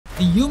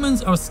The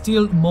humans are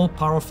still more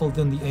powerful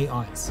than the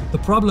AIs. The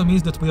problem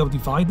is that we are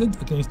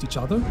divided against each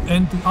other,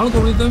 and the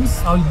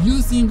algorithms are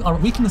using our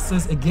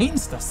weaknesses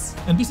against us.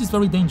 And this is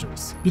very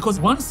dangerous, because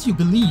once you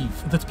believe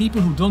that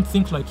people who don't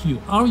think like you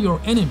are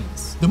your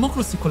enemies,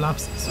 democracy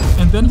collapses.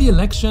 And then the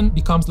election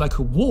becomes like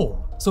a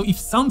war. So if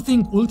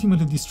something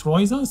ultimately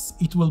destroys us,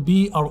 it will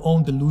be our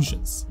own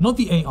delusions, not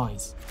the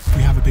AIs.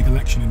 We have a big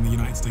election in the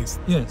United States.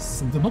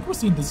 Yes,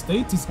 democracy in the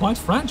States is quite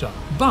fragile.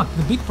 But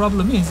the big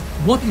problem is,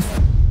 what if...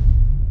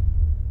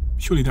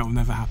 Surely that will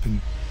never happen.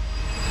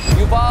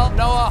 Yuval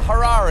Noah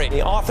Harari,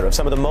 the author of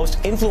some of the most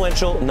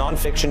influential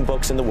nonfiction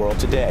books in the world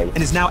today,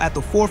 and is now at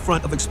the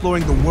forefront of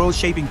exploring the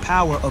world-shaping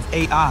power of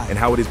AI. And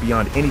how it is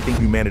beyond anything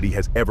humanity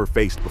has ever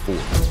faced before.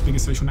 The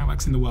biggest social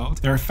networks in the world,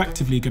 they're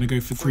effectively going to go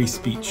for free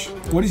speech.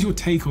 What is your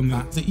take on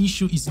that? The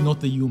issue is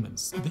not the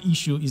humans. The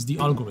issue is the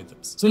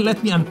algorithms. So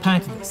let me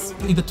unpack this.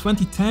 In the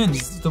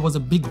 2010s, there was a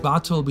big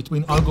battle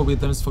between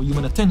algorithms for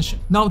human attention.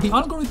 Now, the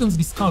algorithms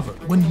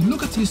discovered, when you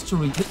look at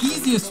history, the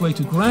easiest way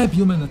to grab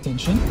human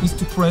attention is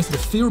to press the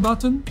fear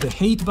button, the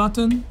hate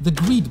button, the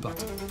greed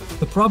button.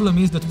 The problem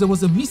is that there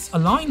was a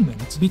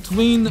misalignment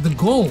between the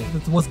goal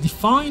that was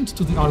defined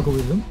to the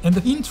algorithm and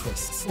the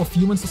interests of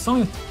human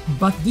society.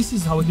 But this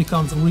is how it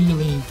becomes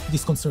really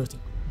disconcerting.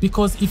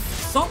 Because if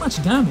so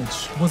much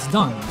damage was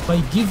done by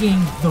giving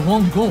the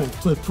wrong goal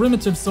to a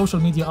primitive social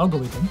media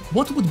algorithm,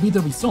 what would be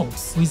the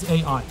results with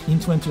AI in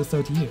 20 or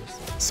 30 years?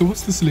 So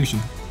what's the solution?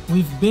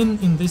 We've been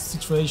in this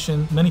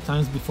situation many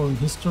times before in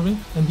history,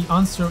 and the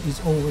answer is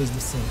always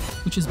the same,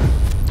 which is...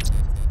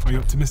 Are you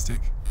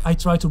optimistic? I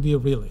try to be a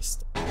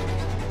realist.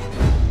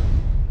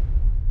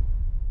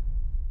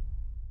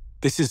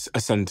 This is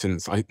a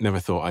sentence I never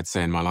thought I'd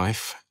say in my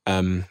life.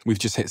 We've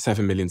just hit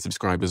 7 million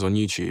subscribers on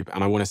YouTube,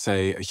 and I want to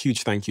say a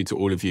huge thank you to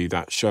all of you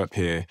that show up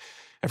here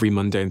every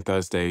Monday and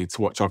Thursday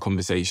to watch our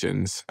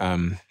conversations.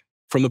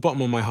 From the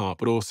bottom of my heart,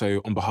 but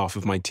also on behalf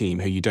of my team,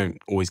 who you don't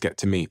always get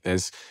to meet.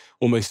 There's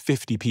almost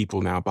 50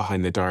 people now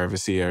behind the Diary of a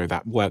CEO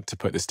that worked to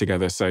put this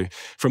together. So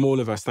from all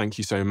of us, thank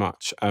you so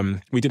much.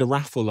 We did a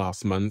raffle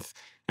last month,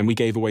 and we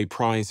gave away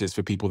prizes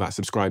for people that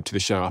subscribed to the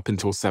show up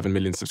until 7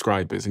 million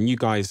subscribers. And you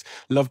guys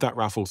loved that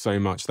raffle so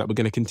much that we're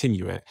going to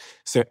continue it.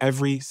 So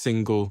every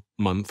single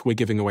month, we're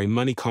giving away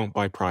money can't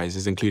buy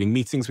prizes, including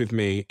meetings with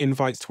me,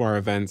 invites to our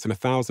events, and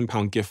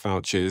 £1,000 gift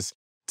vouchers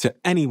to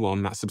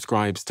anyone that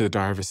subscribes to the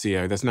Diary of a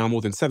CEO. There's now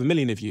more than 7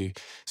 million of you.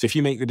 So if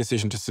you make the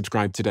decision to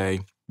subscribe today,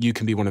 you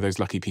can be one of those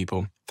lucky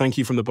people. Thank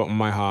you from the bottom of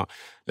my heart.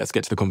 Let's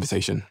get to the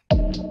conversation.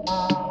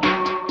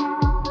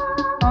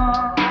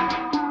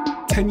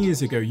 10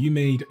 years ago, you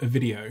made a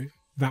video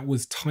that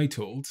was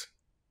titled,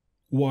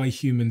 Why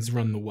Humans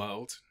Run the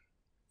World.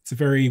 It's a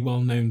very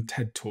well-known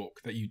TED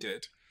Talk that you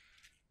did.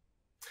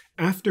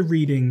 After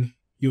reading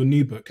your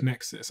new book,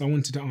 Nexus, I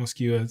wanted to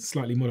ask you a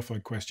slightly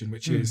modified question,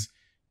 which is,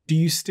 do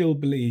you still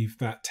believe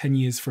that 10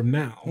 years from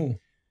now,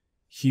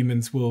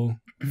 humans will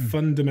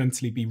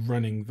fundamentally be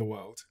running the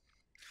world?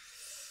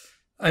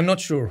 I'm not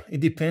sure.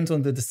 It depends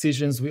on the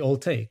decisions we all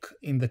take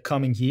in the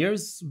coming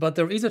years, but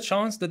there is a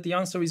chance that the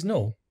answer is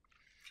no.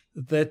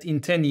 That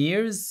in 10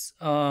 years,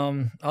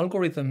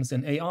 algorithms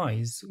and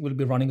AIs will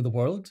be running the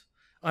world.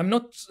 I'm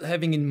not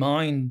having in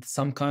mind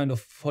some kind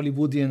of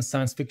Hollywoodian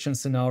science fiction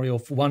scenario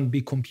of one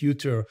big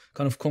computer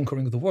kind of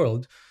conquering the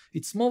world.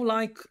 It's more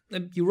like a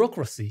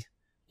bureaucracy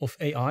of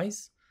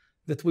AIs,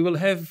 that we will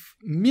have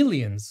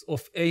millions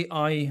of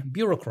AI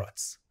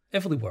bureaucrats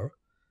everywhere,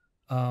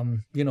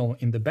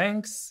 in the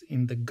banks,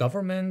 in the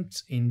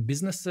government, in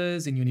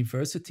businesses, in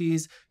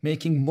universities,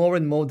 making more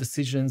and more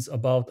decisions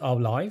about our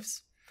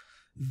lives.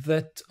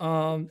 That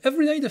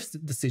everyday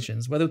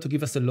decisions, whether to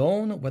give us a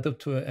loan, whether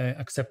to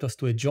accept us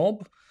to a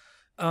job,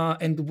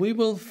 and we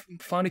will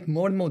find it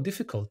more and more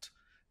difficult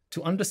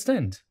to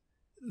understand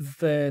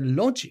the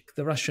logic,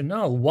 the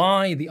rationale,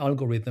 why the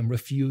algorithm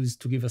refused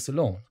to give us a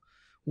loan,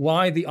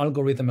 why the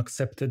algorithm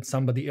accepted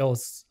somebody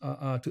else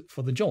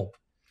for the job.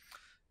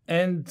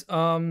 And,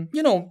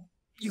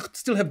 you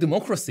still have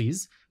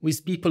democracies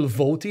with people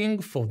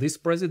voting for this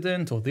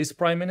president or this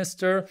prime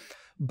minister.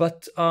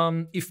 But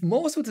if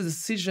most of the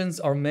decisions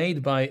are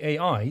made by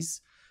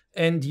AIs,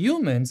 and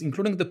humans,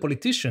 including the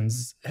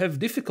politicians, have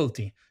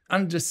difficulty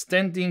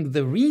understanding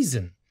the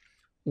reason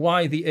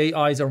why the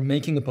AIs are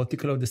making a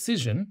particular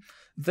decision,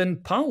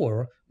 then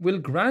power will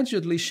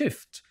gradually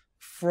shift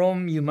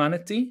from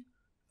humanity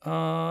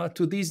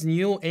to these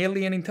new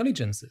alien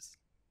intelligences.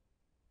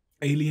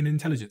 Alien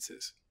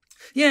intelligences?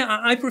 Yeah,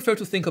 I prefer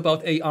to think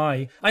about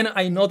AI.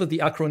 I know that the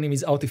acronym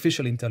is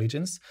artificial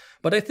intelligence,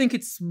 but I think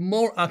it's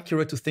more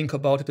accurate to think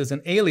about it as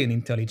an alien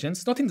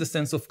intelligence, not in the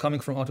sense of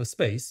coming from outer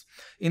space,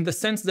 in the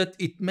sense that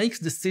it makes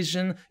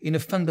decision in a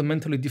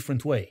fundamentally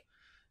different way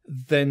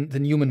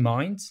than human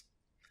minds.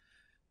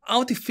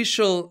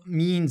 Artificial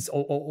means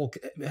or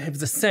have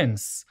the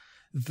sense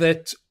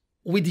that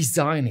we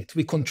design it,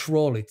 we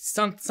control it.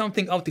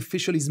 Something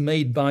artificial is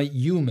made by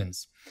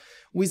humans.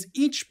 With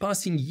each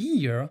passing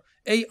year,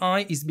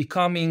 AI is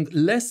becoming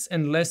less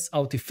and less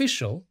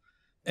artificial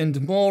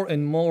and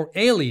more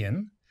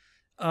alien,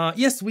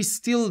 yes, we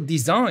still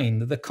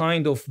design the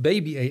kind of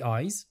baby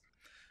AIs,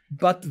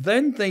 but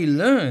then they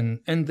learn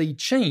and they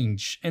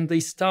change and they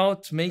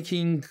start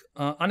making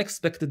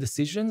unexpected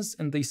decisions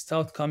and they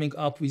start coming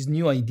up with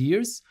new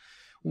ideas,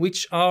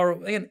 which are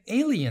again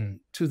alien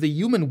to the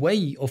human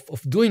way of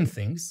doing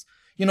things.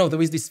 You know,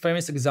 there is this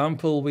famous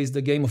example with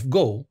the game of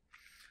Go,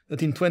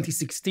 that in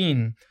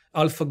 2016,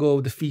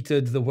 AlphaGo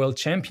defeated the world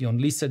champion,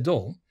 Lee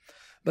Sedol.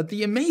 But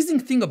the amazing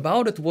thing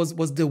about it was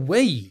the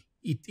way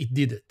it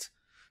did it.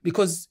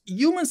 Because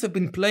humans have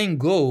been playing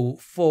Go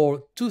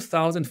for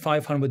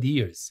 2,500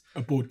 years.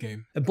 A board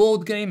game. A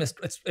board game,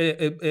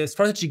 a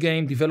strategy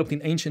game developed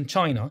in ancient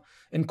China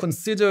and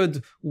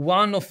considered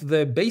one of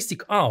the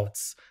basic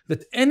arts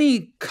that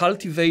any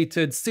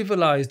cultivated,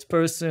 civilized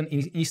person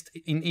in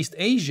East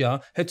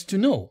Asia had to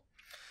know.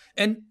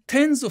 And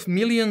tens of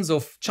millions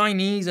of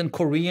Chinese and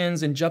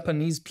Koreans and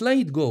Japanese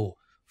played Go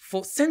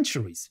for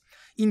centuries.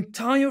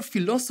 Entire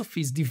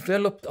philosophies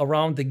developed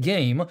around the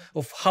game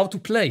of how to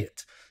play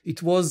it.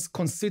 It was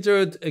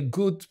considered a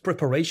good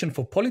preparation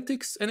for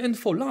politics and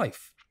for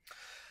life.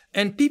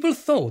 And people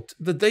thought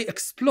that they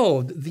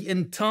explored the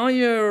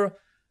entire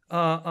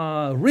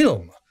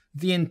realm,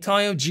 the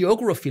entire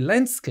geography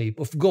landscape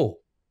of Go.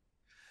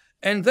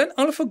 And then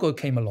AlphaGo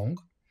came along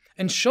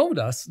and showed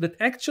us that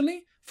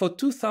actually for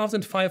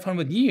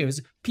 2,500 years,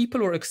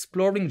 people were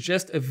exploring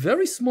just a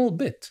very small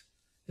bit,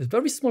 a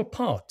very small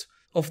part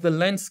of the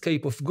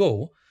landscape of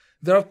Go.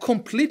 There are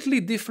completely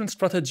different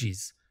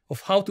strategies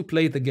of how to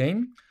play the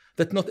game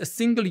that not a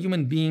single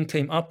human being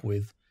came up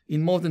with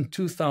in more than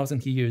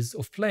 2,000 years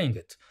of playing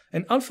it.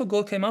 And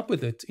AlphaGo came up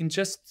with it in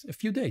just a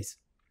few days.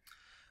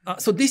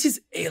 So this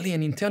is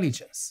alien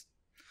intelligence.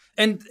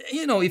 And,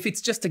 you know, if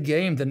it's just a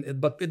game,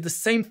 but the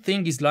same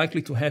thing is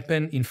likely to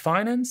happen in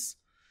finance,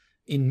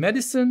 in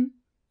medicine,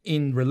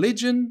 in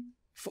religion,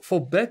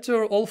 for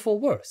better or for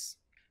worse.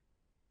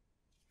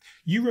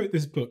 You wrote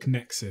this book,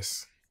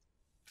 Nexus.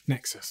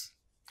 Nexus.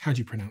 How do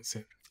you pronounce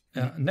it?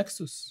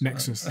 Nexus.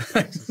 Nexus.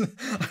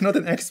 I'm not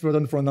an expert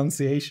on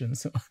pronunciation.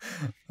 So.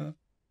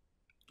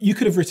 You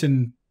could have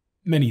written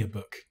many a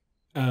book.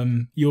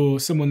 You're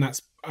someone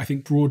that's, I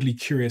think, broadly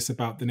curious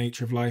about the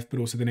nature of life, but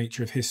also the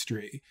nature of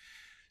history.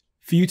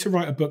 For you to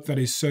write a book that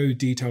is so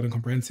detailed and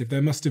comprehensive,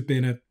 there must have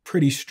been a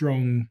pretty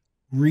strong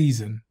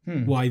reason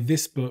why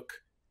this book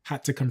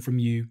had to come from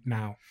you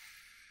now.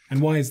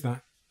 And why is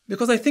that?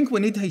 Because I think we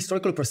need a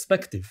historical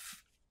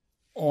perspective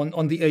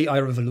on the AI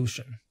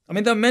revolution. I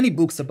mean, there are many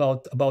books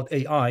about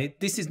AI.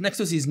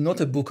 Nexus is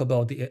not a book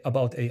about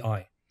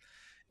AI.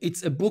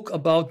 It's a book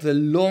about the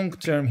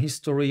long-term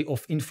history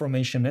of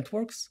information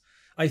networks.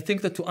 I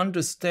think that to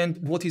understand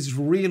what is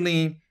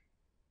really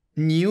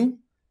new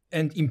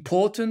and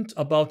important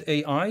about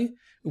AI,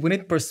 we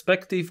need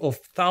perspective of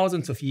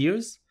thousands of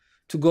years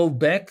to go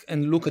back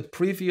and look at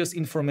previous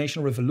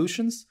information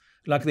revolutions,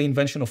 like the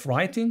invention of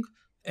writing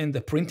and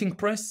the printing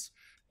press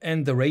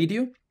and the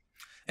radio.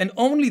 And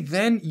only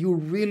then you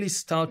really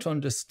start to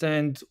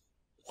understand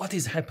what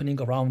is happening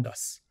around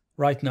us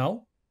right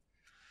now.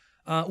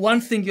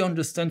 One thing you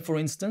understand, for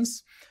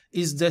instance,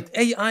 is that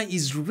AI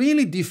is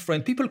really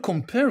different. People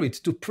compare it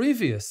to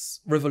previous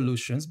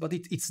revolutions, but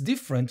it's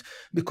different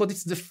because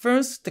it's the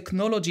first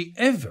technology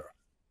ever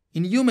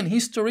in human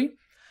history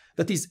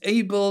that is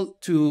able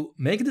to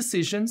make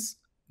decisions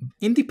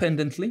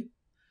independently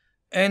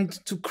and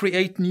to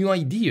create new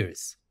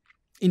ideas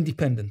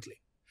independently.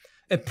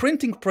 A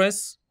printing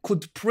press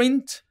could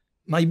print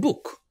my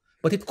book,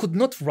 but it could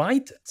not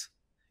write it.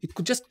 It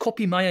could just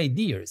copy my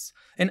ideas.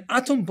 An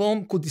atom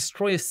bomb could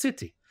destroy a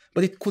city,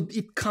 but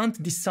it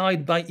can't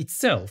decide by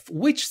itself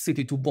which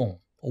city to bomb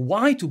or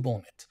why to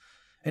bomb it.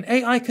 And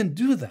AI can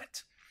do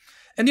that.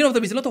 And you know,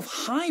 there is a lot of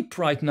hype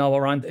right now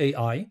around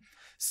AI,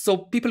 so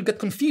people get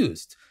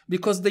confused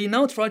because they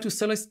now try to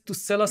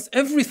sell us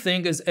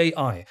everything as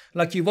AI.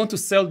 Like, you want to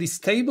sell this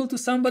table to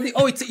somebody?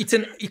 Oh,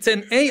 it's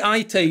an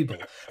AI table.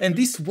 And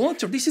this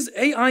water, this is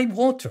AI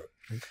water.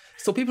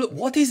 So people,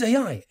 what is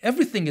AI?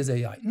 Everything is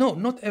AI. No,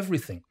 not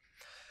everything.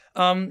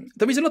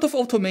 There is a lot of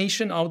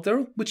automation out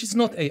there, which is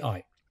not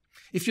AI.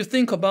 If you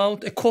think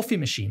about a coffee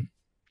machine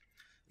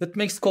that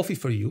makes coffee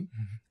for you,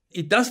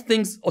 it does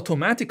things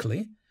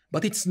automatically,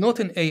 but it's not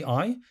an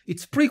AI.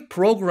 It's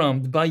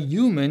pre-programmed by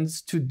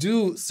humans to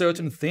do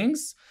certain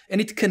things,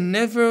 and it can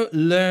never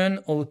learn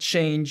or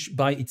change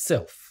by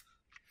itself.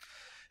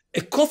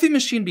 A coffee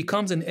machine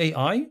becomes an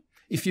AI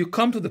if you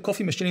come to the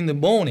coffee machine in the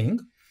morning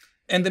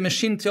and the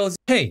machine tells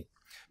you, hey,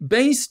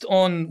 based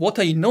on what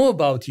I know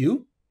about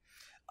you,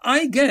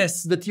 I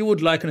guess that you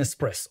would like an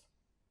espresso.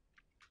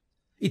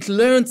 It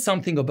learned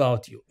something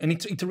about you, and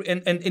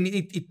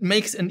it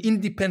makes an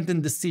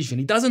independent decision.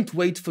 It doesn't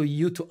wait for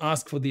you to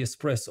ask for the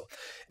espresso.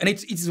 And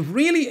it's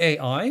really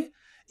AI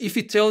if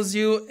it tells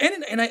you,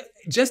 and I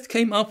just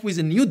came up with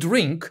a new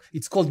drink,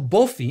 it's called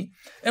Boffy,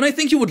 and I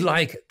think you would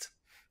like it.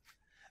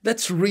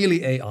 That's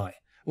really AI.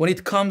 When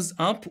it comes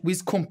up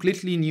with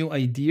completely new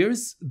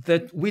ideas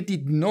that we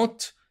did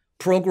not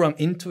program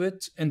into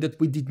it and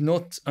that we did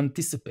not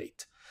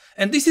anticipate.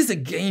 And this is a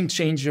game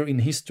changer in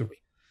history.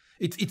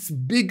 It's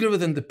bigger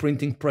than the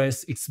printing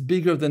press. It's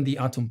bigger than the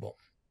atom bomb.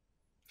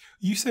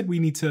 You said we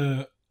need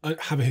to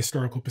have a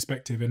historical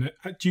perspective. And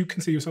do you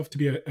consider yourself to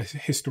be a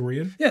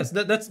historian? Yes,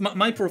 that's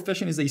my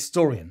profession is a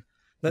historian.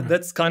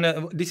 That's kind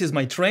of, this is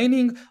my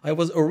training. I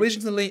was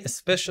originally a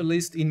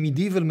specialist in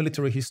medieval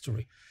military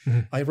history.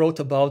 Mm-hmm. I wrote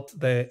about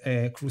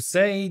the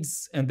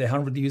Crusades and the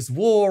 100 Years'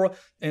 War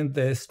and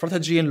the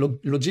strategy and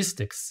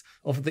logistics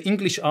of the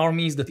English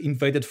armies that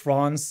invaded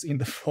France in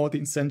the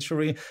 14th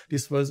century.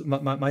 This was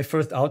my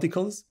first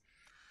articles.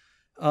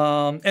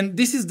 And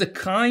this is the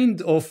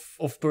kind of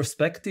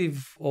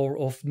perspective or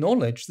of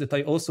knowledge that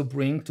I also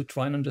bring to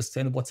try and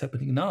understand what's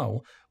happening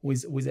now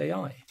with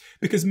AI.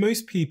 Because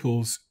most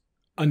people's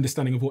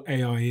understanding of what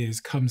AI is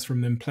comes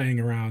from them playing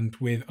around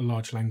with a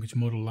large language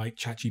model like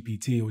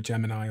ChatGPT or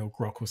Gemini or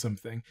Grok or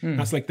something.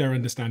 That's like their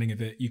understanding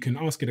of it. You can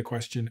ask it a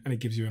question and it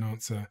gives you an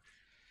answer.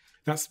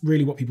 That's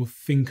really what people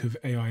think of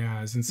AI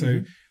as. And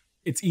so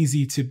it's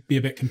easy to be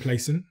a bit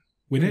complacent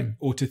with it,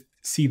 or to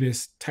see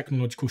this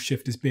technological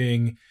shift as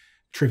being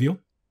trivial.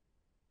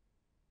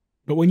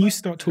 But when you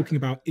start talking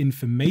about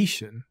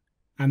information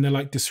and the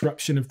like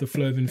disruption of the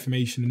flow of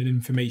information and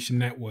information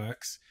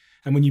networks,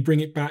 and when you bring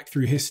it back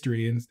through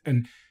history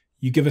and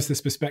you give us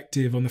this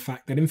perspective on the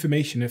fact that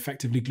information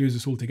effectively glues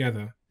us all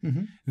together,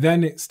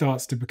 then it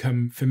starts to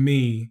become, for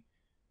me,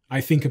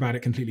 I think about it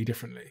completely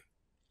differently.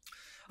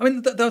 I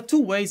mean, there are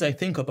two ways I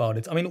think about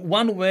it. I mean,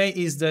 one way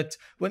is that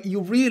when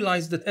you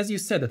realize that, as you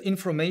said, that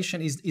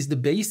information is the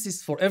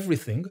basis for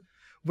everything,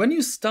 when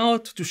you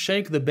start to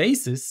shake the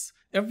basis,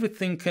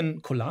 everything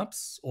can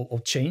collapse or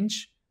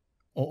change,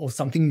 or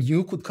something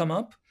new could come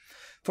up.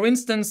 For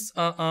instance,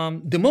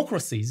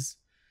 democracies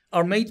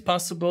are made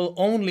possible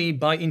only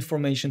by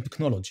information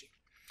technology.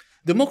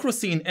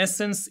 Democracy, in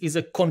essence, is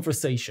a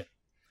conversation.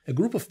 A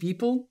group of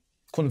people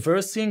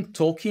conversing,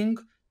 talking,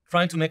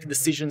 trying to make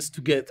decisions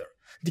together.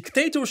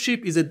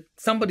 Dictatorship is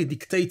somebody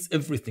dictates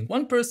everything.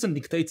 One person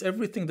dictates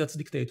everything, that's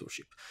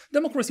dictatorship.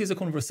 Democracy is a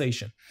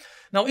conversation.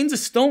 Now, in the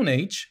Stone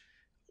Age,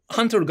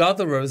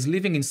 hunter-gatherers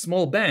living in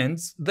small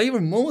bands, they were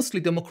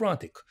mostly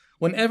democratic.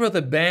 Whenever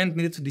the band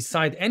needed to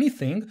decide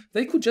anything,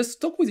 they could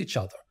just talk with each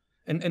other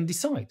and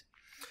decide.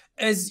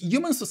 As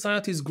human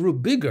societies grew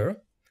bigger,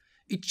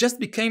 it just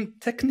became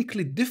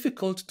technically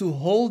difficult to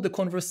hold the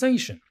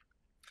conversation.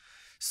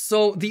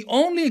 So the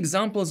only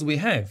examples we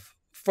have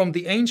from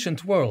the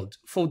ancient world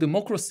for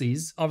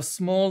democracies are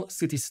small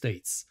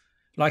city-states,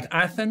 like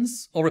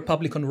Athens or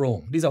Republican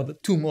Rome. These are the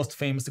two most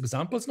famous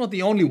examples, not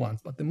the only ones,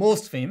 but the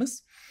most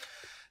famous.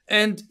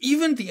 And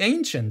even the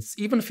ancients,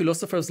 even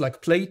philosophers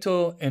like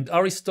Plato and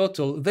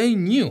Aristotle, they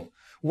knew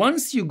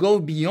once you go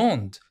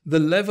beyond the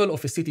level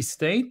of a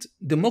city-state,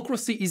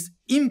 democracy is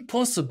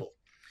impossible.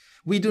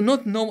 We do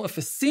not know of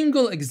a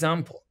single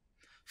example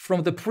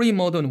from the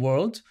pre-modern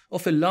world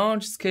of a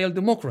large-scale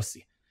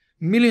democracy.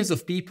 Millions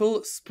of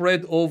people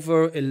spread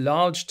over a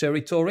large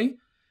territory,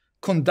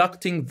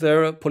 conducting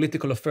their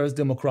political affairs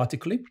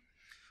democratically.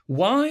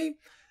 Why?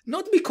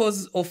 Not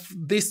because of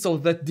this or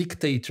that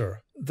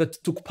dictator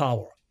that took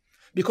power.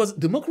 Because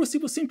democracy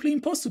was simply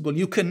impossible.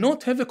 You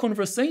cannot have a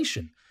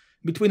conversation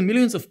between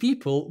millions of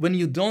people when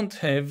you don't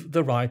have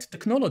the right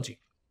technology.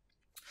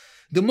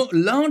 The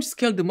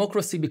large-scale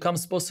democracy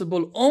becomes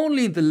possible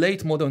only in the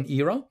late modern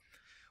era,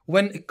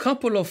 when a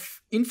couple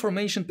of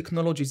information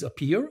technologies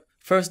appear,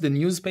 first the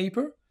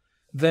newspaper,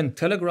 then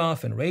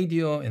telegraph and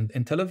radio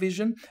and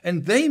television,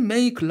 and they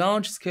make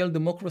large-scale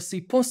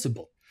democracy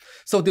possible.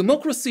 So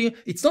democracy,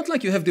 it's not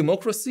like you have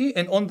democracy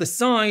and on the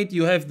side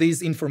you have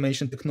these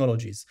information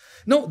technologies.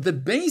 No, the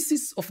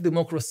basis of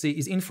democracy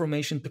is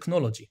information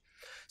technology.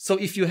 So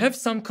if you have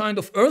some kind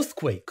of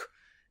earthquake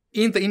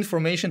in the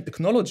information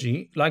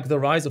technology, like the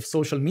rise of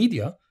social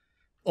media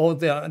or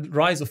the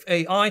rise of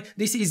AI,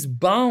 this is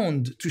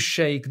bound to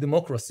shake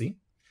democracy,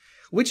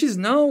 which is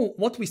now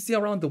what we see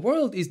around the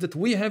world is that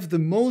we have the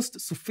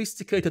most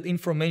sophisticated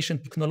information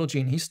technology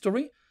in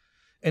history,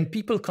 and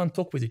people can't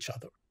talk with each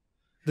other.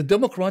 The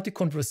democratic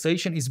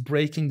conversation is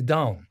breaking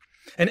down.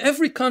 And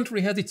every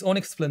country has its own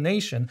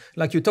explanation.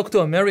 Like you talk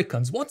to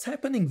Americans, what's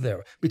happening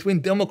there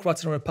between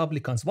Democrats and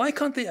Republicans? Why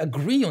can't they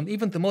agree on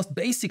even the most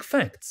basic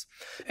facts?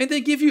 And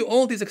they give you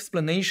all these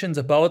explanations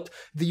about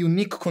the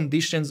unique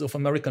conditions of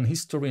American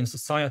history and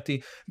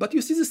society. But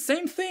you see the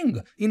same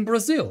thing in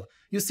Brazil.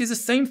 You see the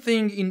same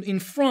thing in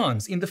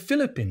France, in the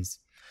Philippines.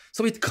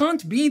 So it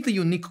can't be the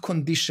unique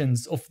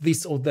conditions of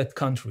this or that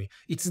country.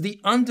 It's the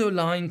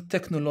underlying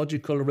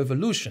technological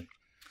revolution.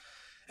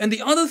 And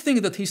the other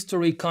thing that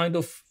history kind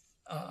of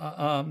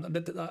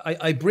that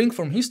I bring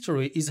from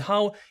history is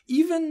how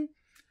even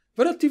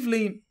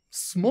relatively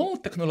small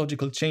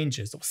technological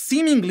changes, or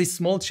seemingly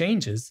small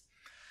changes,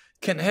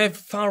 can have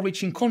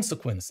far-reaching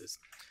consequences.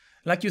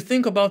 Like you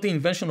think about the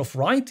invention of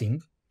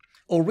writing,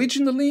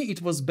 originally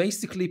it was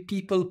basically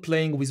people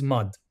playing with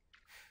mud.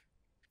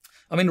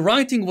 I mean,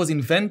 writing was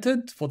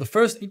invented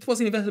it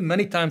was invented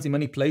many times in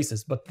many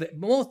places, but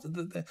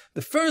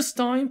the first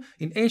time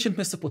in ancient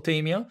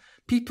Mesopotamia,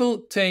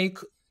 people take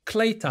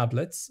clay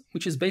tablets,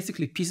 which is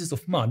basically pieces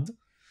of mud,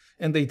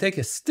 and they take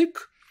a stick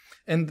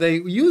and they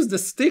used a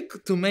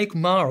stick to make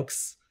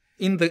marks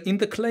in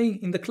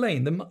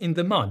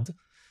the mud.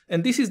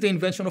 And this is the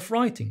invention of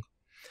writing.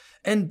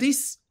 And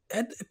this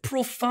had a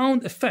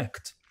profound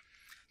effect.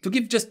 To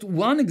give just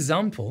one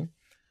example,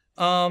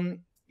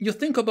 you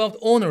think about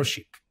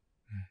ownership.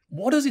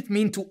 What does it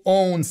mean to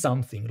own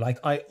something? Like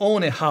I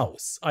own a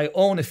house, I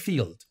own a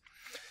field.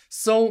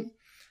 So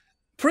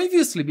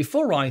previously,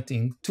 before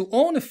writing, to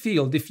own a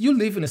field, if you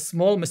live in a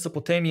small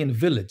Mesopotamian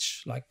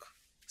village, like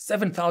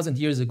 7,000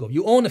 years ago,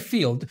 you own a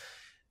field,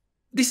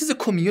 this is a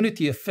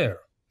community affair.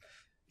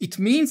 It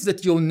means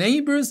that your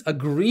neighbors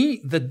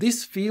agree that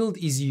this field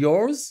is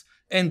yours,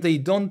 and they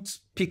don't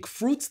pick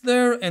fruits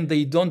there, and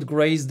they don't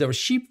graze their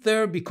sheep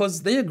there,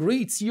 because they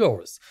agree it's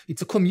yours.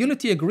 It's a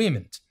community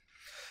agreement.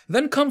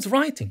 Then comes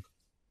writing,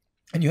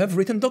 and you have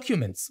written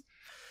documents.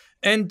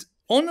 And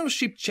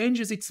ownership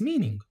changes its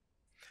meaning.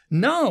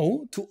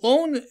 Now, to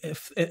own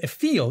a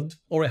field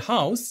or a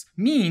house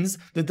means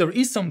that there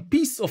is some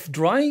piece of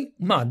dry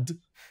mud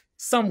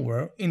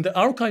somewhere in the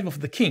archive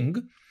of the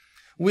king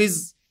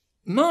with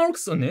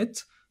marks on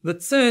it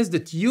that says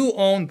that you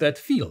own that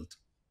field.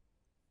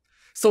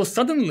 So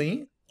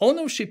suddenly,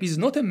 ownership is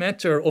not a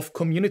matter of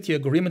community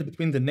agreement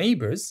between the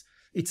neighbors.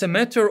 It's a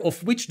matter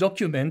of which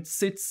document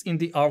sits in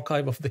the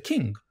archive of the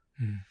king.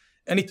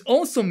 And it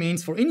also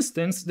means, for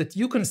instance, that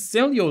you can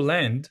sell your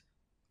land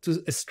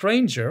to a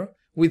stranger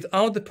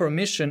without the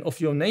permission of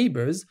your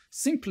neighbors,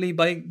 simply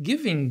by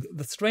giving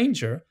the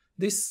stranger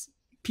this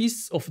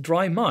piece of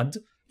dry mud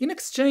in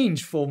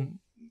exchange for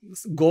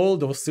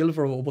gold or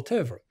silver or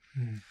whatever.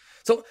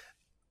 So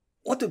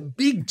what a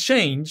big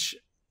change.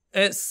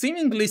 A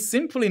seemingly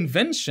simple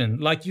invention,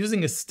 like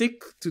using a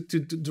stick to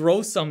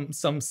draw some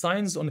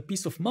signs on a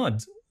piece of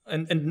mud.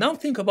 And now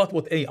think about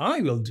what AI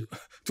will do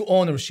to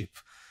ownership.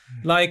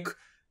 Like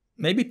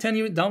maybe 10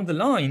 years down the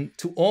line,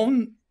 to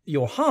own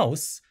your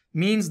house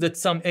means that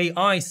some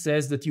AI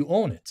says that you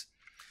own it.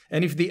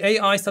 And if the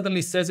AI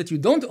suddenly says that you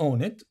don't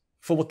own it,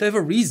 for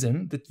whatever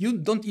reason that you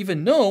don't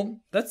even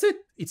know, that's it.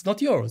 It's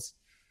not yours.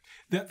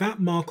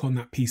 That mark on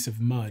that piece of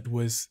mud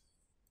was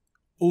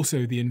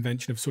also the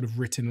invention of sort of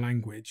written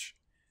language.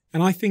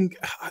 And I think,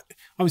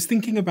 I was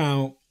thinking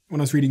about, when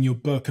I was reading your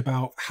book,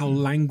 about how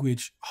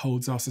language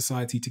holds our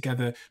society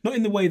together, not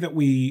in the way that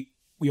we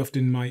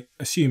often might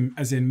assume,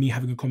 as in me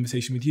having a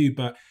conversation with you,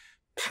 but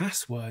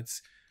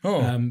passwords,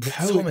 poetry,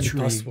 so many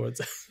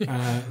passwords.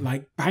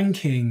 like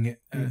banking.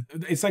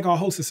 It's like our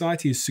whole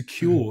society is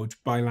secured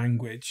by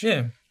language.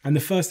 Yeah. And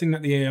the first thing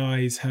that the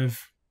AIs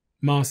have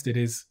mastered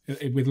is,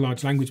 with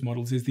large language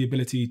models, is the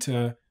ability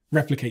to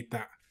replicate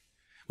that.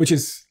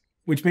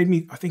 Which made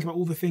me think about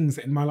all the things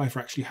that in my life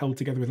are actually held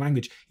together with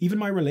language. Even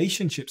my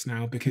relationships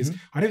now, because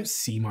I don't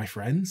see my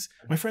friends.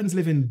 My friends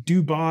live in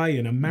Dubai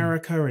and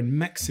America and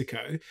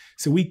Mexico.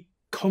 So we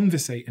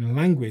conversate in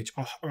language.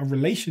 Our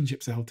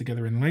relationships are held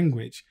together in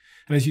language.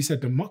 And as you said,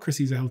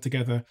 democracies are held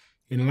together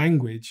in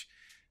language.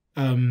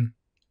 And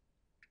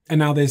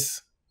now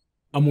there's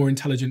a more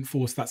intelligent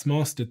force that's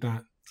mastered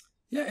that.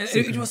 Yeah, and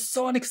it was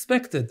so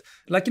unexpected.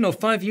 Like,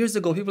 5 years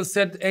ago, people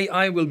said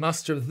AI will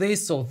master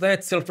this or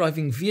that,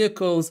 self-driving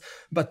vehicles.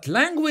 But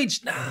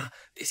language,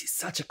 this is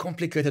such a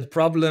complicated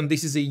problem.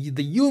 This is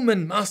the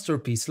human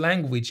masterpiece,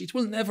 language. It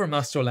will never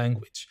master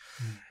language.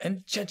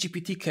 And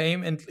ChatGPT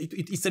came, and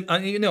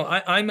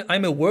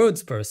I'm a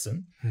words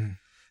person.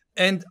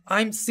 And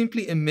I'm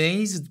simply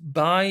amazed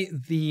by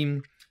the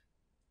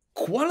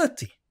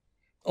quality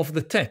of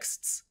the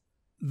texts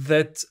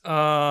that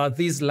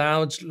these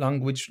large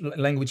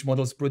language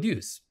models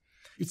produce.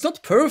 It's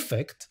not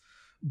perfect,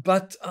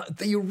 but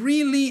they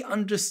really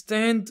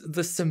understand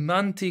the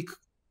semantic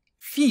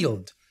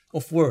field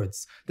of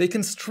words. They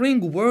can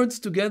string words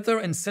together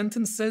and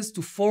sentences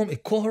to form a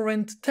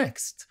coherent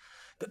text.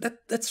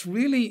 That's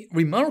really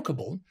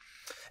remarkable.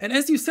 And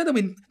as you said,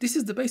 this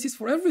is the basis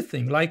for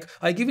everything. Like,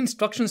 I give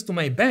instructions to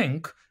my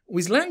bank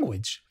with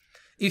language.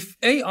 If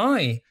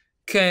AI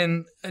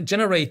can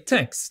generate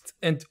text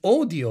and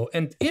audio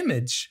and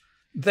image,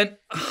 then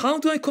how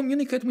do I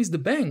communicate with the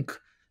bank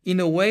in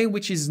a way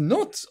which is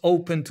not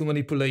open to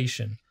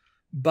manipulation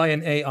by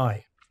an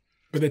AI?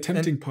 But the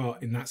tempting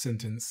part in that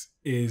sentence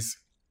is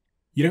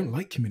you don't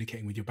like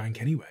communicating with your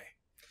bank anyway.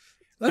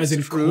 That's as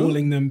in true.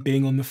 Calling them,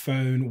 being on the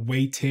phone,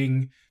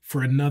 waiting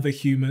for another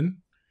human.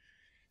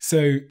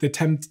 So the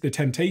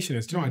temptation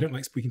is, I don't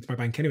like speaking to my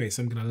bank anyway,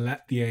 so I'm going to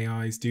let the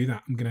AIs do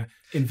that. I'm going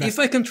to invest. If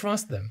I can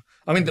trust them.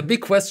 The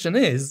big question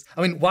is,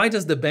 why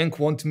does the bank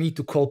want me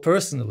to call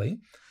personally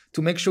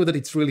to make sure that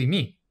it's really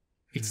me?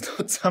 It's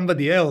not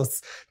somebody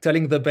else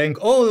telling the bank,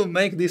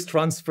 make this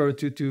transfer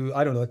to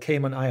I don't know,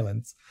 Cayman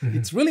Islands.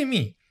 It's really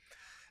me.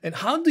 And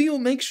how do you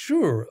make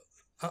sure?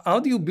 How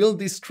do you build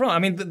this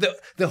trust?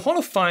 The whole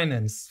of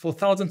finance for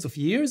thousands of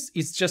years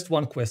is just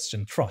one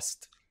question: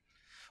 trust.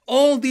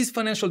 All these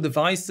financial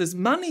devices,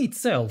 money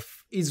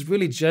itself is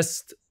really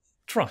just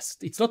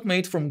trust. It's not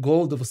made from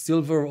gold or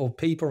silver or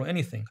paper or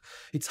anything.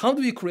 It's how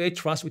do you create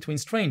trust between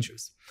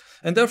strangers?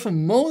 And therefore,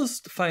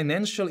 most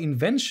financial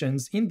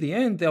inventions, in the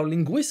end, they are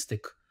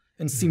linguistic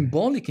and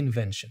symbolic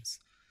inventions.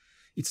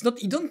 It's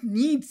not, you don't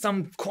need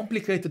some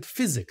complicated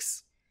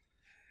physics.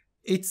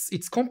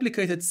 It's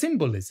complicated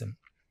symbolism.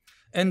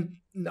 And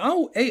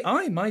now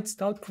AI might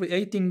start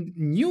creating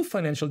new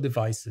financial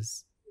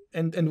devices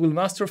and will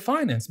master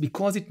finance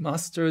because it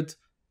mastered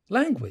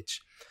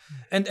language.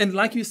 And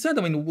like you said,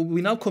 I mean,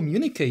 we now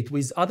communicate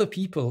with other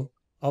people,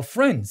 our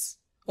friends,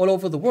 all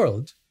over the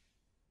world.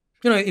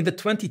 You know, in the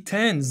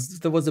 2010s,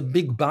 there was a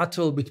big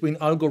battle between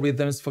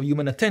algorithms for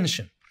human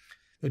attention.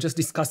 We were just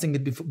discussing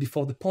it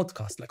before the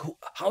podcast, like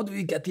how do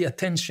we get the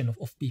attention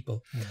of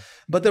people? Yeah.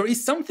 But there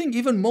is something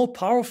even more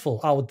powerful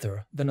out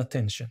there than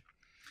attention,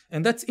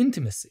 and that's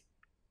intimacy.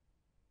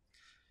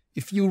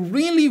 If you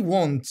really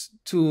want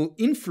to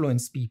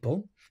influence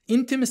people,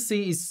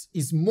 intimacy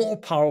is more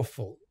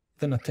powerful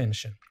than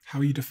attention. How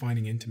are you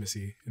defining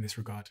intimacy in this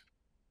regard?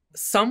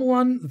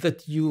 Someone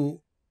that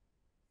you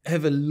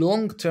have a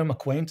long-term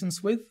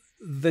acquaintance with,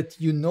 that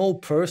you know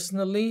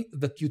personally,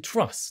 that you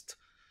trust,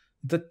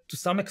 that to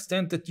some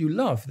extent that you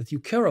love, that you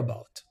care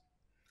about.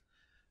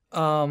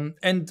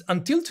 And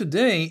until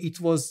today, it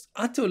was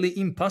utterly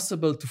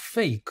impossible to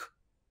fake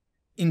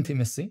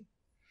intimacy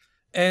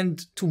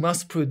and to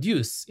mass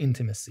produce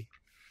intimacy.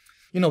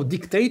 You know,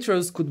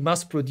 dictators could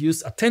mass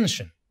produce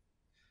attention.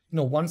 You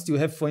know, once you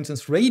have, for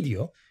instance,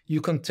 radio,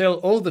 you can tell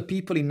all the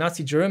people in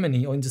Nazi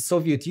Germany or in the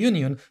Soviet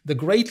Union, the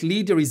great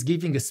leader is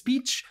giving a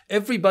speech,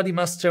 everybody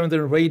must turn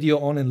their radio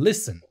on and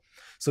listen.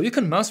 So you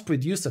can mass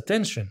produce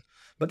attention,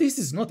 but this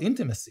is not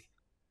intimacy.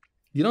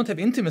 You don't have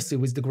intimacy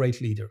with the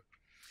great leader.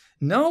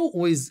 Now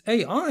with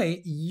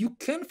AI, you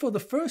can, for the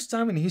first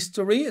time in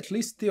history, at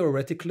least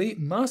theoretically,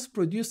 mass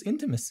produce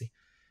intimacy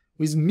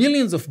with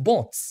millions of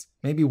bots,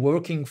 maybe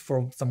working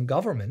for some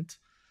government,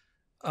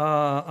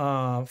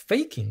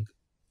 faking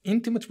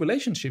intimate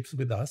relationships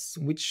with us,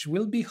 which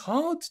will be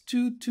hard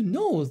to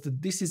know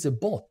that this is a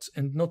bot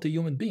and not a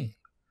human being.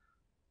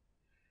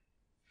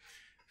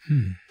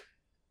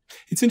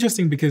 It's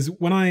interesting because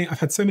when I've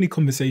had so many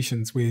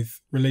conversations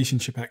with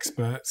relationship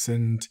experts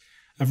and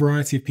a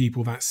variety of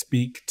people that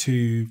speak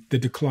to the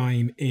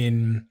decline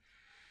in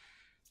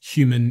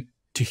human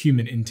to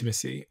human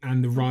intimacy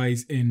and the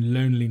rise in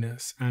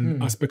loneliness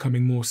and us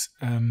becoming more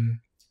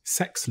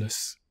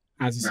sexless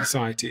as a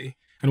society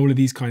and all of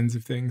these kinds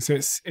of things. So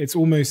it's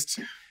almost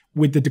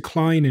with the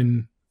decline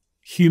in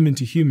human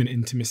to human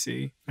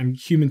intimacy and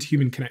human to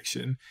human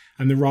connection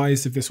and the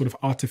rise of this sort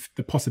of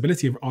the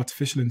possibility of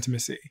artificial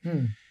intimacy,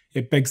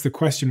 it begs the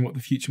question what the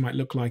future might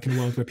look like in a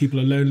world where people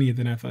are lonelier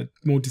than ever,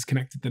 more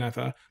disconnected than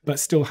ever, but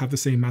still have the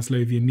same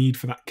Maslowian need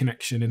for that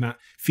connection and that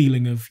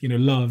feeling of, you know,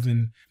 love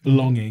and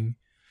belonging.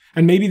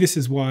 And maybe this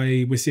is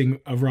why we're seeing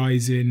a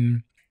rise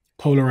in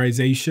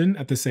polarization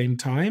at the same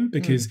time,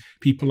 because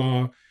people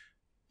are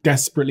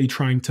desperately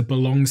trying to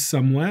belong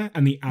somewhere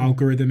and the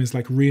algorithm is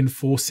like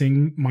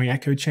reinforcing my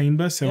echo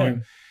chamber. So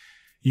I'm,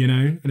 you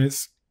know, and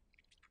it's,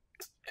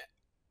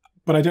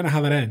 but I don't know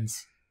how that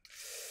ends.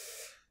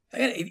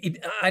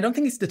 I don't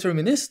think it's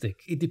deterministic.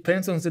 It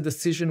depends on the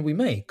decision we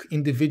make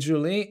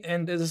individually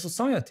and as a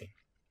society.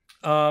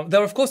 There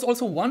are, of course,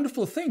 also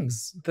wonderful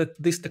things that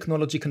this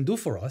technology can do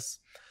for us.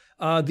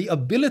 The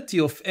ability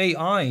of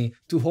AI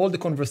to hold a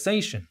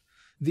conversation,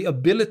 the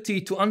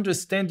ability to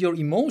understand your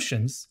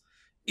emotions,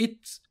 it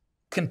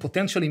can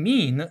potentially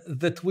mean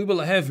that we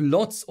will have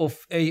lots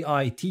of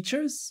AI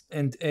teachers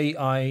and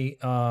AI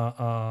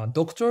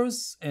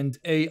doctors and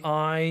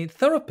AI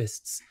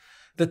therapists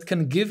that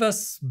can give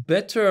us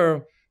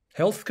better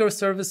healthcare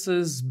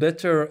services,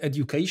 better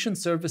education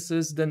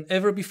services than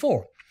ever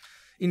before.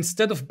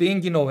 Instead of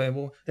being, you know,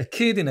 a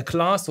kid in a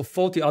class of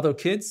 40 other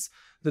kids,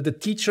 that the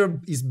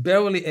teacher is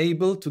barely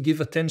able to give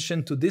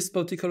attention to this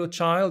particular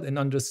child and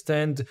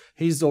understand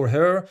his or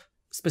her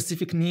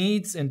specific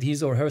needs and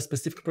his or her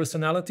specific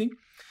personality.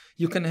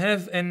 You can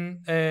have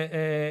an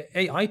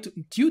AI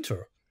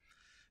tutor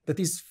that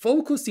is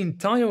focused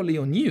entirely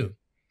on you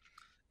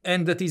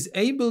and that is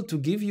able to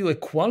give you a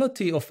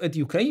quality of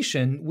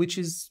education which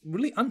is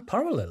really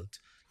unparalleled.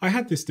 I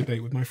had this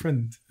debate with my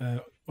friend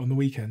on the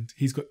weekend.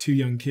 He's got two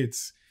young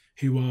kids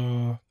who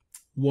are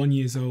 1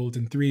 year old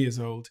and 3 years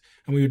old.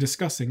 And we were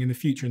discussing in the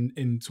future,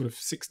 in sort of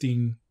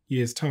 16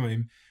 years'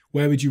 time,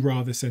 where would you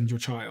rather send your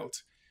child?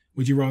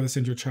 Would you rather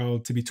send your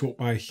child to be taught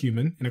by a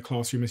human in a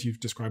classroom, as you've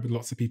described, with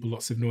lots of people,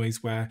 lots of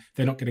noise, where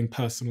they're not getting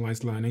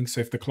personalized learning? So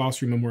if the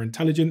classroom are more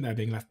intelligent, they're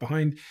being left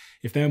behind.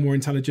 If they're more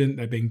intelligent,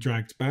 they're being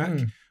dragged back.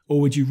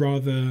 Or would you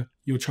rather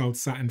your child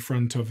sat in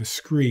front of a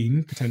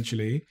screen,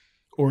 potentially,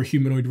 or a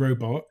humanoid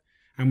robot,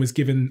 and was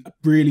given a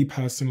really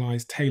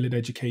personalized, tailored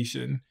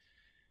education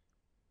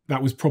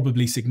that was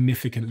probably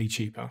significantly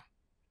cheaper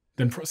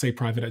than, say,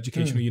 private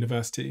education or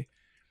university?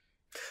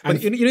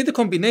 But you need a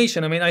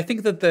combination. I mean, I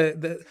think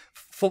that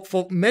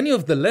for many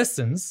of the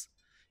lessons,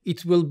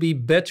 it will be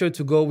better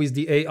to go with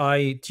the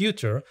AI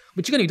tutor,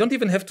 which again, you don't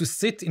even have to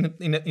sit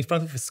in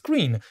front of a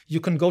screen. You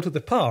can go to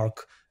the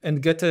park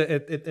and get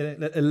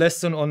a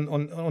lesson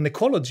on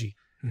ecology,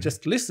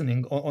 just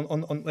listening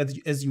on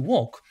as you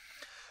walk.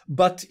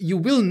 But you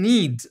will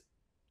need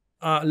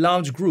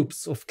large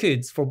groups of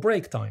kids for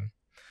break time,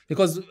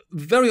 Because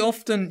very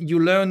often you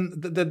learn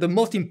the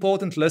most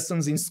important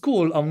lessons in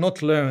school are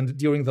not learned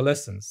during the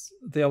lessons.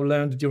 They are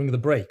learned during the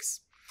breaks.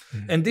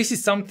 And this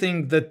is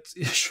something that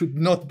should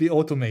not be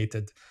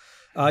automated.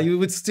 You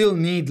would still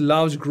need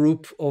large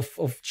group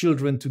of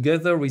children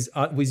together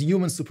with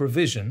human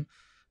supervision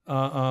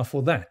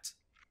for that.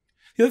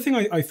 The other thing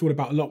I thought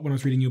about a lot when I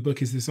was reading your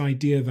book is this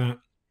idea that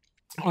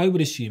I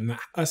would assume that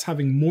us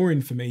having more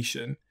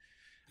information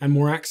and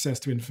more access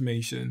to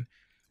information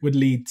would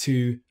lead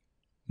to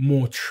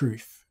more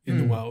truth in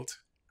the world,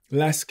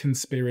 less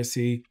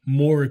conspiracy,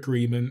 more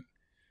agreement.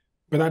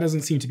 But that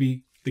doesn't seem to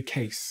be the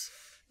case.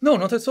 No,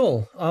 not at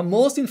all.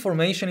 Most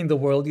information in the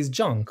world is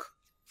junk.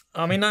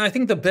 I mean, I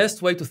think the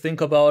best way to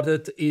think about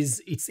it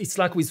is it's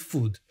like with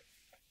food.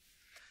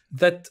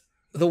 That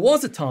there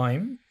was a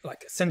time,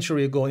 like a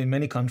century ago in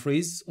many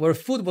countries, where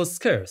food was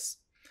scarce.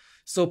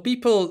 So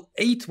people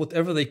ate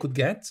whatever they could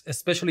get,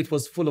 especially it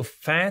was full of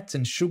fat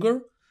and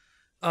sugar.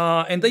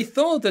 And they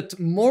thought that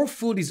more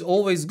food is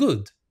always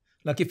good.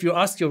 Like if you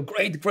ask your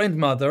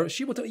great-grandmother,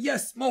 she would tell you,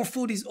 yes, more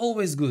food is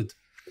always good.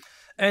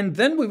 And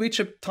then we reach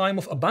a time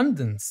of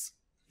abundance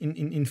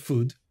in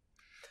food.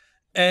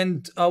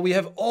 And we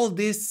have all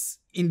this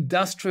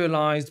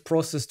industrialized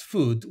processed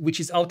food, which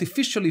is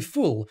artificially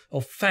full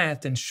of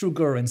fat and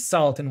sugar and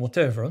salt and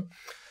whatever.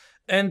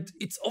 And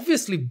it's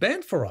obviously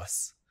bad for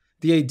us.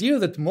 The idea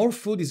that more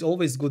food is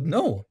always good,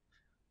 no.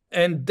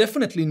 And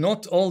definitely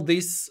not all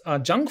this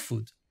junk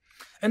food.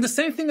 And the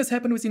same thing has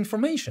happened with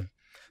information.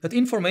 That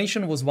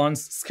information was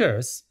once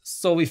scarce.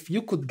 So if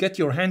you could get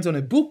your hands on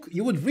a book,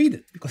 you would read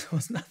it because there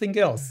was nothing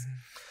else.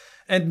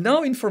 And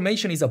now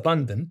information is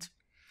abundant.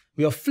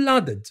 We are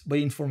flooded by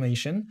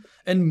information,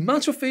 and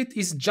much of it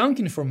is junk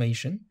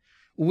information,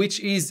 which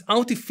is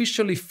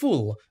artificially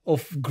full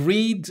of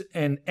greed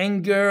and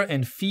anger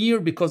and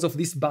fear because of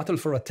this battle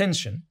for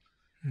attention.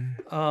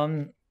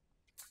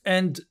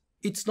 And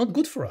it's not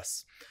good for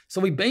us.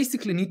 So we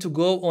basically need to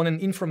go on an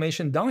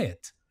information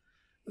diet.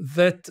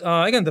 That,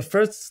 again, the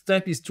first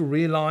step is to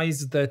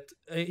realize that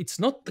it's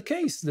not the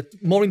case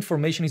that more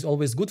information is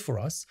always good for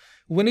us.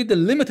 We need a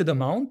limited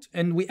amount,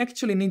 and we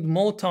actually need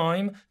more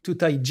time to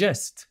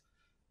digest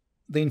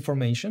the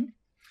information.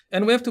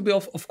 And we have to be,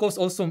 of course,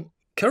 also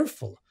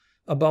careful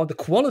about the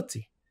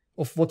quality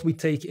of what we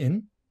take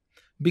in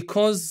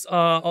because,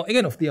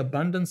 again, of the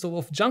abundance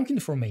of junk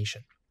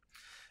information.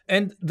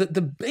 And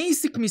the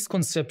basic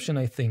misconception,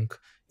 I think,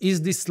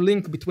 is this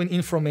link between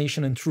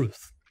information and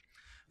truth.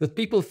 That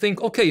people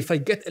think, okay, if I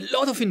get a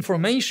lot of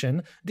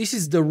information, this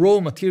is the raw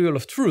material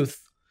of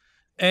truth,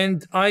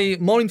 and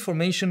more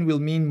information will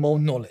mean more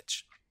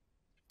knowledge.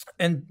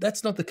 And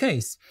that's not the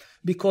case,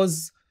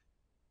 because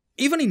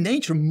even in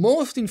nature,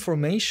 most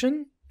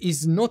information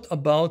is not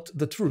about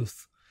the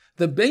truth.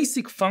 The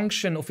basic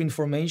function of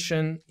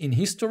information in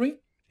history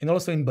and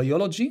also in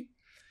biology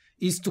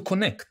is to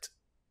connect.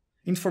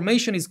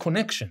 Information is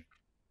connection.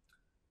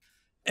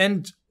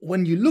 And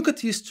when you look at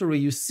history,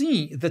 you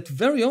see that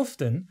very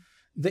often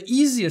the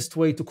easiest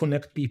way to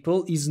connect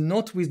people is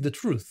not with the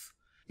truth,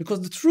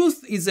 because the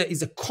truth is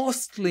a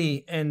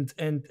costly and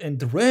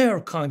rare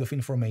kind of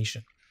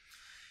information.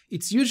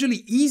 It's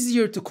usually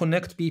easier to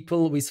connect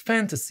people with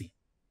fantasy,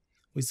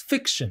 with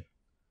fiction.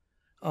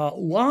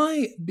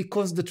 Why?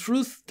 Because the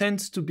truth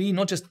tends to be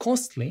not just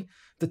costly,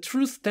 the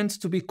truth tends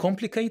to be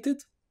complicated,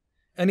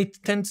 and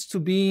it tends to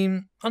be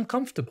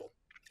uncomfortable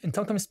and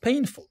sometimes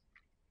painful.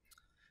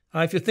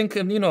 If you think,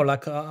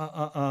 like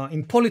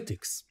in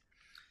politics,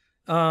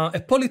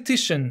 a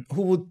politician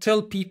who would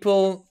tell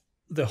people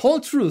the whole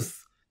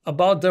truth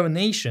about their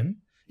nation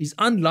is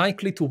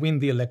unlikely to win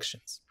the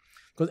elections.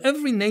 Because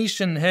every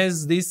nation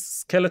has these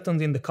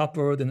skeletons in the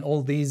cupboard and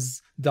all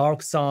these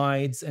dark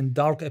sides and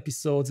dark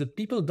episodes that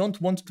people don't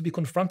want to be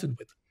confronted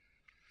with.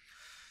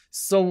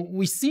 So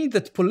we see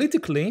that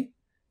politically,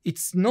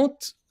 it's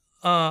not,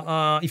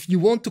 if you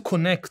want to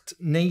connect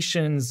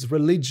nations,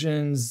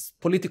 religions,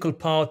 political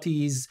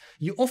parties,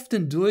 you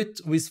often do it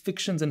with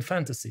fictions and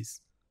fantasies.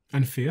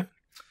 And fear?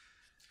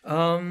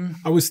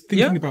 I was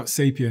thinking about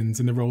Sapiens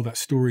and the role that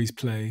stories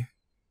play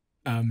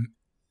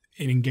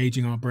in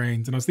engaging our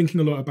brains. And I was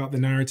thinking a lot about the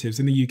narratives.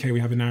 In the UK, we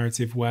have a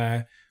narrative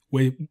where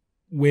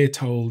we're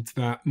told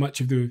that much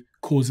of the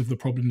cause of the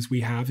problems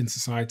we have in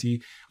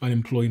society,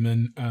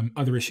 unemployment,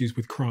 other issues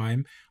with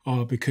crime,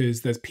 are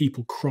because there's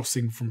people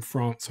crossing from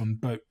France on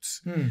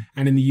boats. And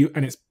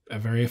and it's a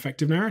very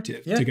effective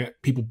narrative to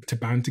get people to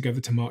band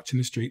together to march in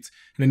the streets.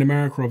 And in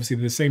America, obviously,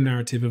 the same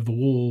narrative of the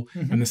wall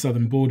and the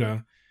southern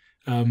border.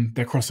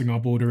 They're crossing our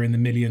border in the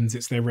millions.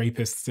 It's their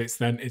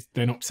rapists.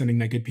 They're not sending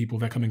their good people.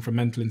 They're coming from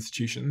mental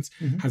institutions.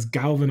 Has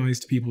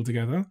galvanized people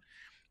together,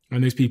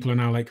 and those people are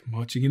now like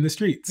marching in the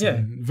streets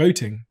and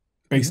voting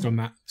based on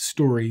that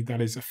story. That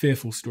is a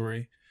fearful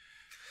story.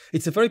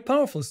 It's a very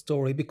powerful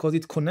story because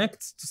it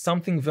connects to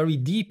something very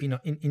deep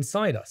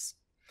inside us.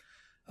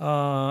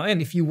 And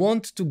if you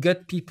want to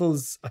get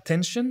people's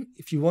attention,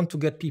 if you want to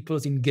get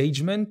people's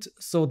engagement,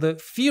 so the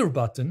fear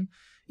button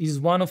is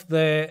one of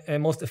the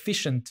most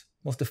efficient,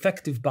 most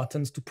effective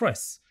buttons to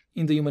press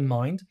in the human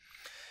mind.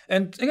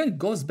 And again, it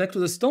goes back to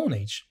the Stone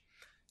Age.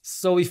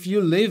 So if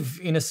you live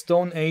in a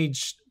Stone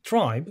Age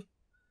tribe,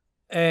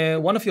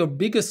 one of your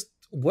biggest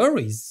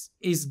worries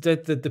is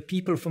that the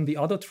people from the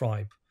other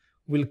tribe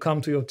will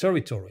come to your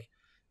territory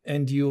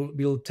and you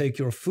will take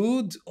your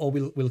food or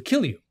will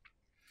kill you.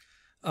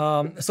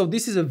 So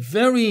this is a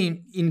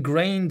very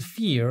ingrained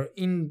fear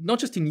in not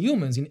just in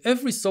humans, in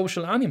every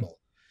social animal.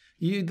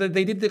 They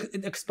did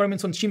the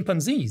experiments on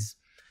chimpanzees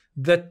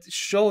that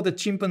show that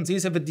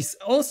chimpanzees have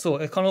also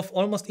a kind of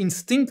almost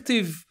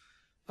instinctive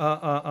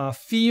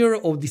fear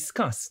or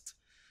disgust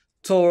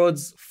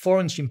towards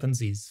foreign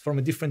chimpanzees from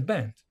a different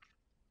band.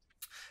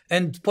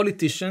 And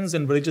politicians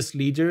and religious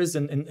leaders,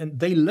 and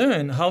they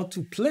learn how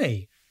to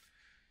play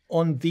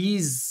on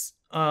these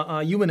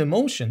human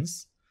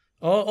emotions,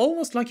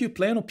 almost like you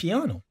play on a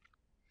piano.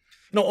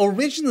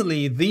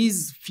 Originally,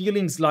 these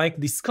feelings like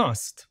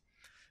disgust,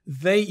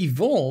 they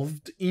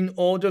evolved in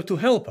order to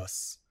help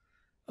us.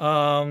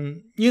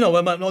 On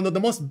the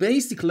most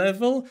basic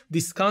level,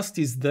 disgust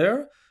is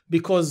there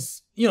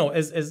because,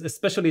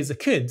 especially as a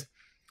kid,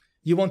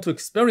 you want to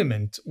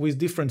experiment with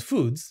different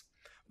foods.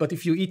 But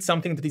if you eat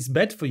something that is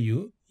bad for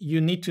you, you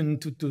need to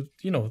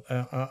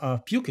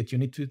puke it. You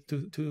need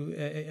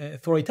to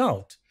throw it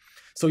out.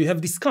 So you have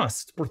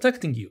disgust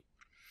protecting you.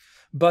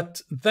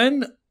 But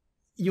then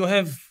you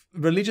have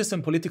religious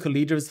and political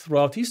leaders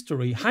throughout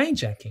history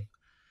hijacking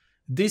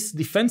this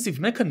defensive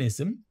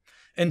mechanism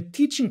and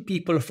teaching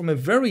people from a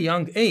very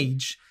young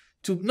age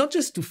to not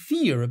just to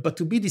fear, but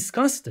to be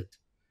disgusted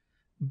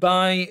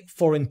by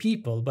foreign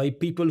people, by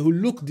people who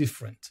look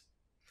different.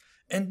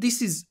 And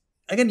this is,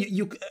 again,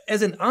 you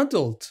as an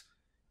adult,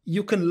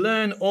 you can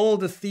learn all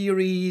the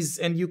theories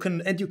and you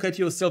can educate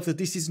yourself that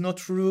this is not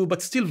true,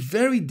 but still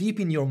very deep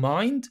in your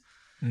mind,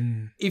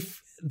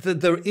 if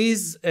there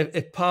is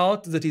a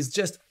part that is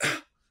just,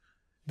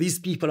 these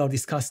people are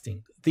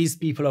disgusting, these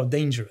people are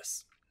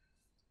dangerous.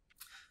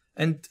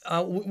 And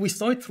we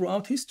saw it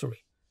throughout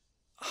history,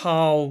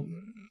 how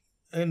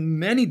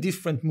many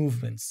different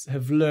movements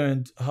have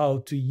learned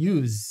how to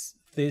use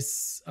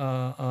this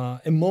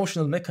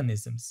emotional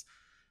mechanisms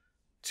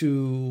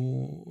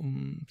to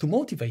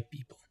motivate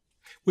people.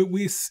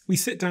 We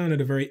sit down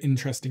at a very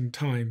interesting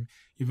time,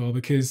 Yuval,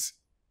 because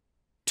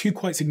two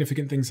quite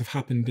significant things have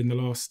happened in the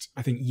last,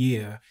 I think,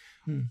 year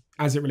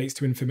as it relates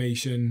to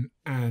information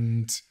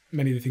and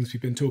many of the things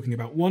we've been talking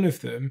about. One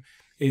of them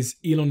is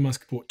Elon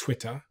Musk bought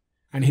Twitter,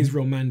 and his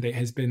real mandate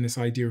has been this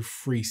idea of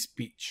free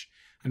speech.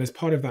 And as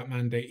part of that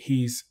mandate,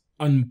 he's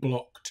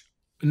unblocked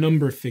a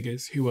number of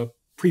figures who were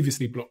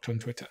previously blocked on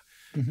Twitter.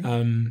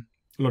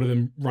 A lot of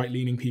them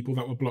right-leaning people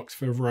that were blocked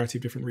for a variety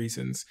of different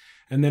reasons.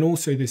 And then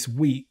also this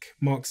week,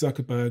 Mark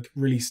Zuckerberg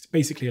released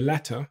basically a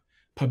letter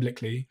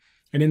publicly.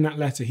 And in that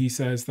letter, he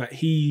says that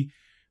he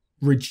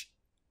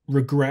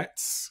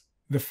regrets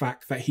the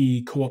fact that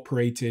he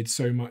cooperated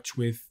so much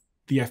with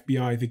the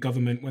FBI, the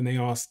government, when they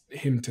asked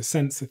him to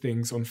censor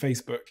things on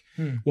Facebook.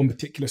 One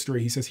particular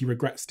story, he says he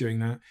regrets doing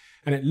that.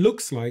 And it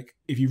looks like,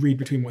 if you read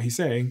between what he's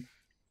saying,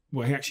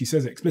 well, he actually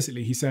says it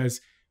explicitly. He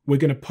says, we're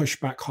going to push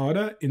back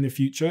harder in the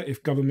future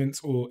if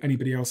governments or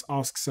anybody else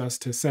asks us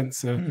to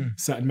censor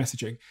certain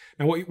messaging.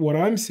 Now, what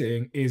I'm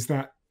seeing is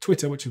that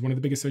Twitter, which is one of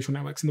the biggest social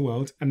networks in the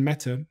world, and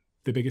Meta,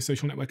 the biggest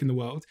social network in the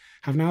world,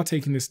 have now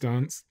taken this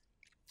stance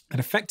that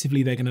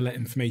effectively they're going to let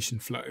information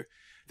flow.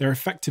 They're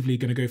effectively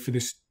going to go for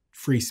this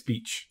free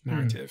speech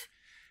narrative.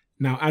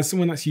 Now, as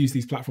someone that's used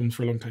these platforms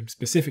for a long time,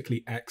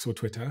 specifically X or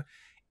Twitter,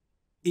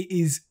 it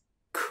is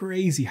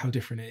crazy how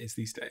different it is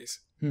these days.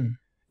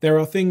 There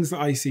are things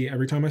that I see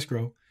every time I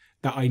scroll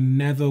that I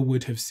never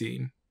would have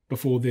seen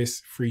before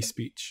this free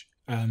speech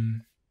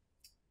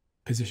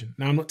position.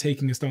 Now, I'm not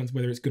taking a stance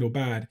whether it's good or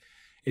bad.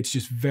 It's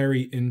just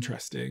very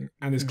interesting.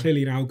 And there's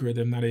clearly an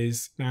algorithm that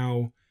is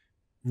now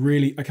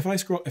really, like if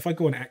I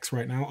go on X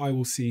right now, I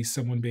will see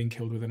someone being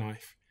killed with a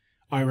knife,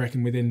 I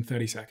reckon within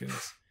 30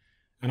 seconds.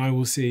 And I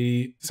will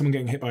see someone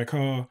getting hit by a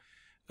car.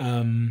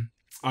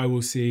 I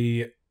will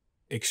see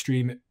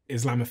extreme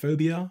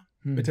Islamophobia,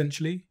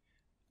 potentially.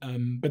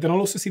 But then I'll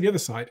also see the other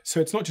side. So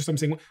it's not just I'm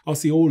saying, I'll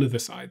see all of the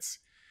sides.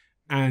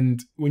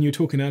 And when you were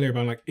talking earlier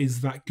about like,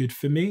 is that good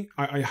for me?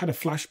 I had a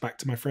flashback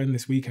to my friend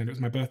this weekend. It was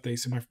my birthday.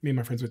 So me and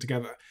my friends were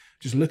together,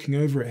 just looking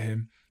over at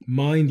him,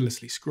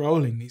 mindlessly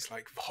scrolling these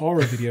like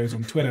horror videos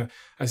on Twitter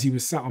as he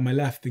was sat on my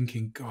left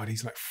thinking, God,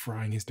 he's like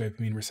frying his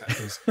dopamine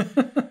receptors.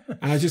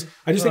 And I just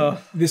think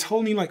this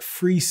whole new like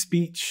free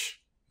speech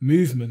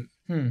movement,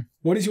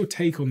 what is your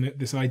take on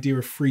this idea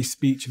of free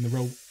speech and the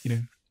role,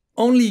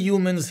 Only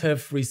humans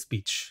have free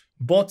speech.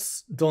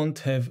 Bots don't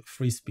have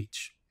free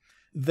speech.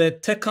 The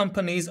tech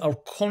companies are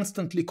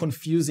constantly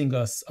confusing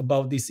us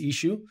about this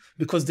issue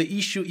because the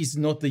issue is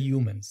not the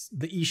humans.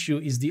 The issue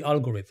is the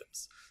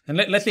algorithms. And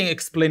let me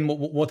explain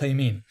what I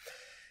mean.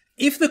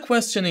 If the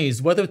question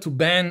is whether to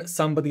ban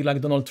somebody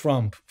like Donald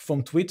Trump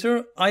from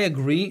Twitter, I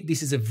agree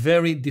this is a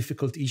very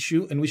difficult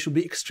issue and we should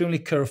be extremely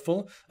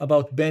careful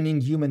about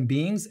banning human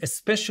beings,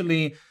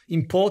 especially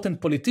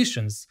important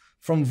politicians,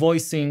 from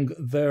voicing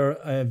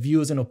their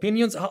views and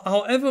opinions.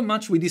 However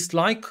much we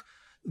dislike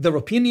their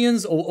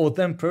opinions or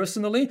them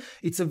personally,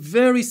 it's a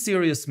very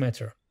serious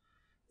matter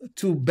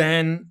to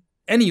ban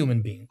any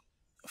human being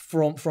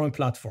from a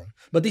platform.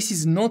 But this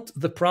is not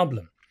the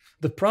problem.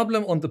 The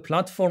problem on the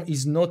platform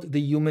is not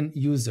the human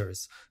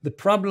users. The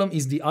problem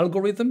is the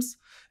algorithms,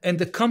 and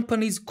the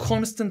companies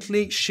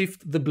constantly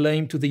shift the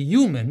blame to the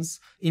humans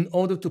in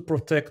order to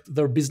protect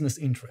their business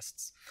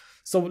interests.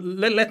 So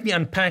let me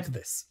unpack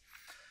this.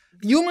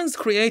 Humans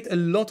create a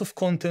lot of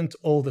content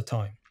all the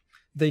time.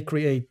 They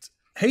create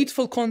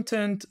hateful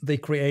content, they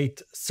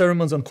create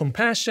sermons on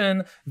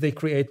compassion, they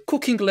create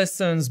cooking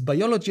lessons,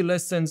 biology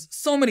lessons,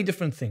 so many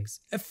different things,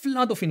 a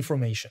flood of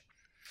information.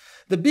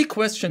 The big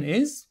question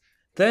is,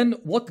 then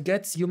what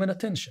gets human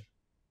attention?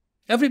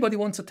 Everybody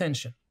wants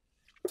attention.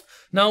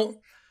 Now,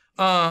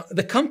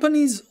 the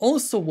companies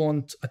also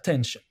want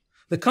attention.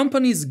 The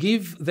companies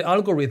give the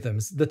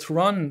algorithms that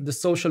run the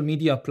social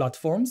media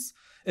platforms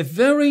a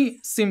very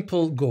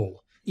simple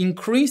goal: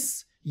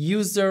 increase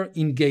user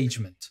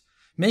engagement.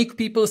 Make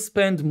people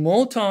spend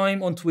more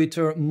time on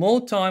Twitter,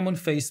 more time on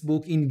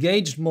Facebook,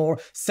 engaged more,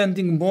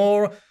 sending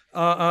more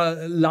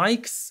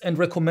likes and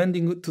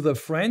recommending it to their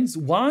friends.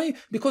 Why?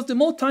 Because the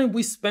more time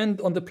we spend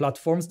on the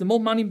platforms, the more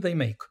money they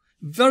make.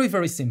 Very,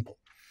 very simple.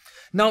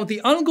 Now,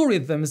 the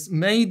algorithms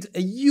made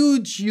a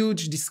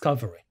huge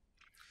discovery.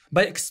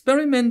 By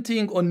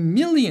experimenting on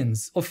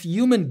millions of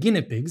human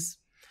guinea pigs,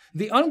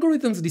 the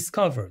algorithms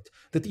discovered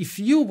that if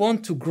you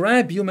want to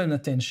grab human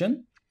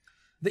attention,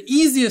 the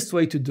easiest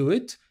way to do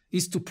it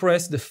is to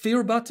press the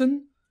fear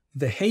button,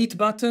 the hate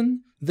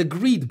button, the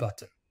greed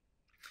button.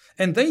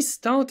 And they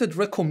started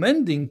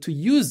recommending to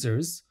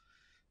users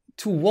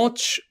to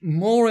watch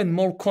more and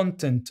more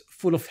content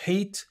full of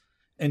hate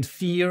and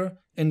fear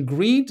and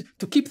greed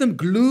to keep them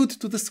glued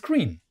to the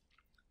screen.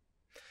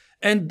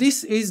 And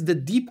this is the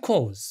deep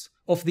cause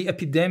of the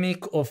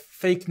epidemic of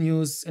fake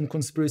news and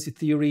conspiracy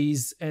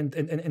theories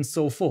and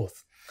so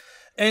forth.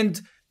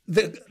 And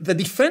the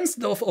defense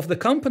of the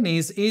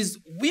companies is,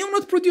 we are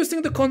not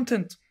producing the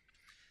content.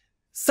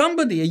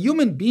 Somebody, a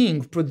human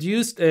being,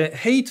 produced a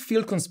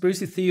hate-filled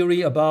conspiracy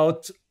theory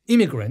about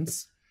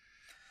immigrants,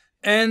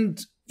 and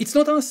it's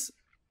not us.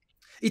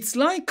 It's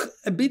like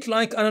a bit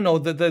like, I don't know,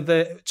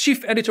 the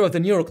chief editor of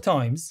the New York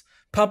Times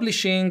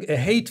publishing a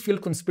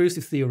hate-filled conspiracy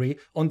theory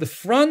on the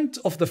front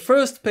of the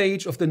first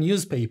page of the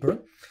newspaper.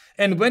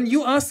 And when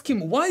you ask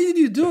him, why did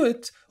you do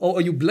it?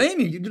 Or you blame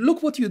him,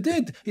 look what you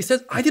did. He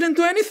says, I didn't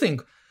do anything.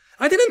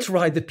 I didn't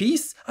write the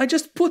piece. I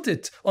just put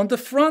it on the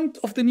front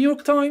of the New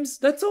York Times.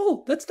 That's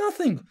all. That's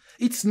nothing.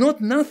 It's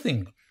not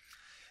nothing.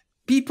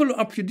 People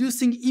are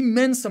producing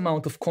immense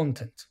amount of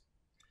content.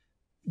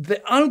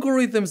 The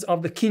algorithms are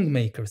the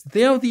kingmakers.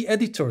 They are the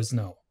editors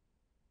now.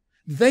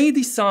 They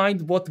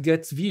decide what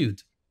gets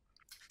viewed.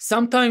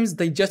 Sometimes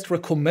they just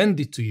recommend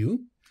it to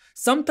you.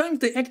 Sometimes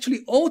they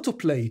actually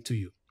autoplay it to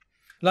you.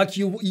 Like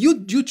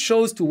you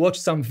chose to watch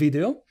some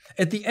video.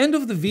 At the end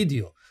of the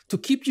video, to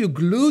keep you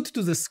glued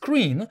to the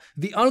screen,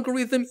 the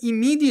algorithm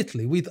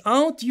immediately,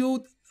 without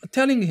you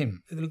telling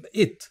him,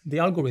 the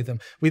algorithm,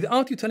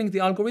 without you telling the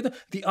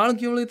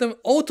algorithm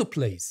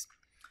autoplays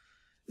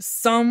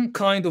some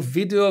kind of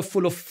video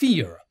full of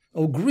fear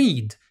or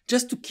greed,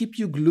 just to keep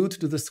you glued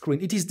to the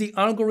screen. It is the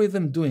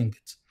algorithm doing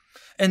it.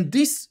 And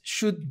this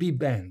should be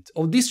banned,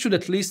 or this should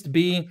at least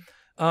be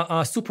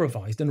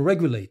supervised and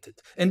regulated.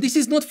 And this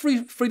is not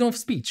freedom of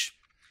speech,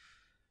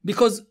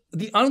 because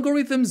the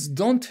algorithms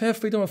don't have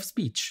freedom of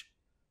speech.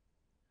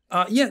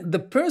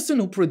 The person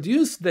who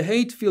produced the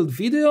hate-filled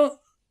video,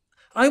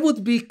 I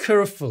would be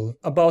careful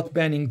about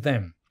banning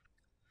them.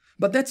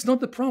 But that's not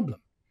the problem.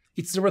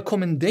 It's the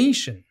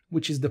recommendation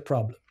which is the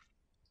problem.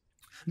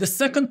 The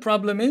second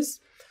problem is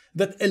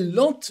that a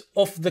lot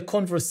of the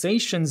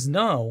conversations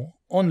now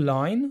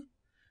online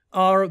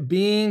are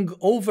being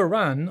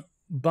overrun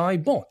by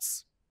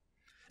bots.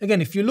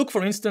 Again, if you look,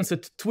 for instance,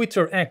 at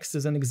Twitter X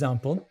as an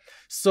example,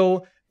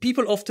 so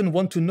people often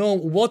want to know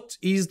what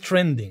is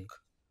trending,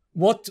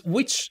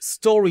 which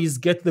stories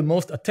get the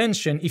most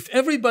attention. If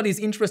everybody's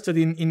interested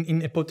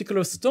in a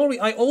particular story,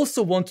 I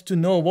also want to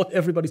know what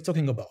everybody's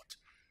talking about.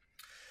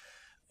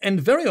 And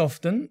very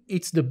often,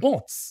 it's the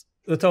bots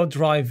that are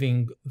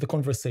driving the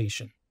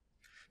conversation.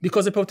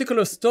 Because a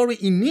particular story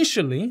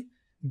initially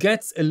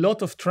gets a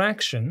lot of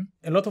traction,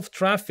 a lot of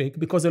traffic,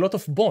 because a lot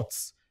of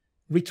bots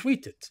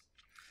retweet it.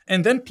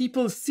 And then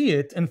people see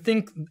it and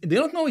think, they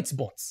don't know it's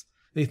bots.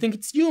 They think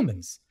it's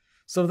humans.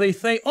 So they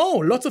say,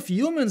 oh, lots of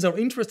humans are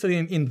interested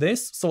in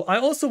this, so I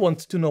also want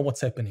to know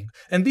what's happening.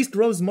 And this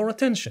draws more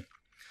attention.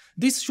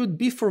 This should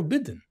be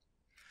forbidden.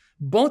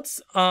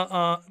 Bots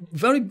are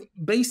very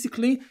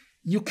basically,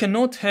 you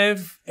cannot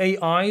have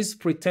AIs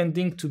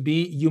pretending to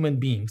be human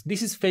beings.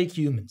 This is fake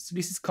humans.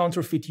 This is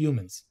counterfeit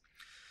humans.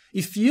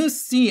 If you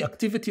see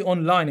activity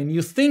online and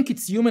you think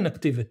it's human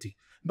activity,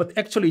 but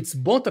actually it's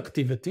bot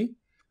activity,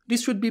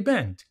 this should be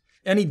banned.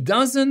 And it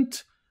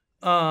doesn't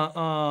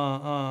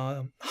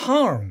harm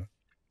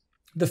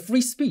the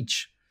free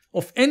speech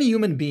of any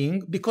human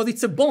being because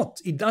it's a bot.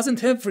 It doesn't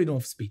have freedom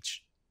of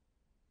speech.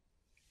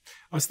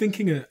 I was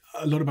thinking a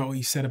lot about what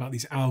you said about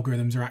these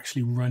algorithms are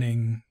actually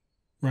running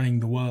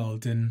the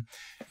world. And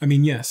I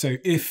mean, yeah, so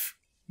if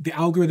the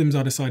algorithms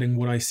are deciding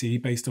what I see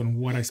based on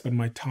what I spend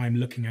my time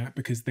looking at,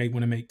 because they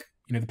want to make,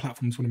 the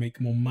platforms want to make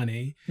more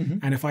money. Mm-hmm.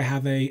 And if I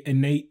have a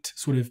innate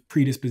sort of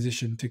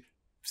predisposition to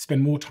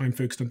spend more time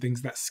focused on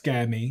things that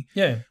scare me,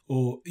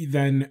 or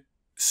then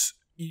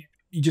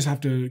you just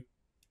have to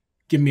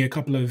give me a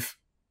couple of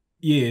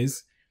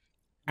years,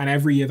 and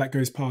every year that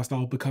goes past,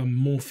 I'll become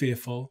more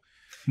fearful.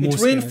 More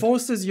it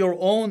reinforces your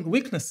own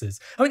weaknesses.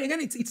 I mean,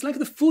 again, it's like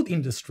the food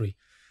industry.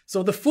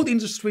 So the food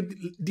industry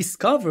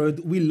discovered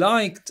we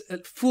liked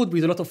food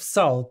with a lot of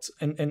salt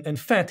and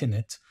fat in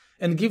it,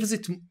 and gives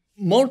it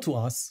more to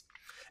us.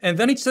 And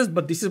then it says,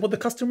 but this is what the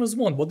customers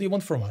want. What do you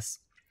want from us?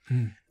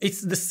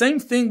 It's the same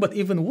thing, but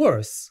even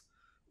worse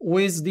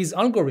with these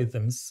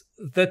algorithms,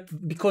 that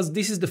because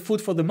this is the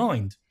food for the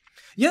mind.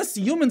 Yes,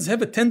 humans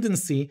have a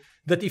tendency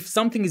that if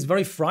something is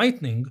very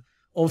frightening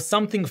or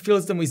something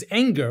fills them with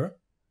anger,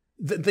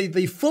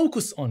 they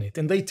focus on it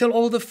and they tell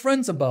all their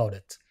friends about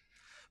it.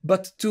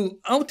 But to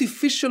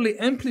artificially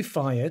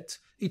amplify it,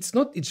 it's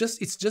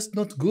just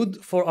not good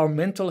for our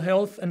mental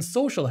health and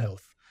social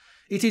health.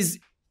 It is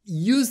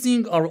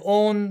using our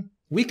own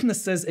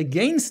weaknesses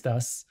against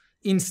us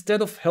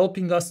instead of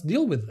helping us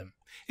deal with them.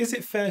 Is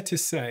it fair to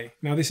say,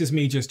 now this is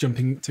me just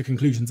jumping to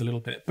conclusions a little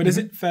bit, but is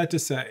it fair to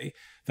say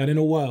that in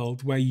a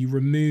world where you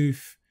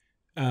remove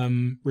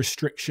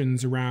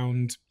restrictions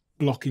around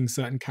blocking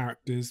certain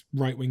characters,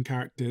 right-wing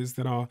characters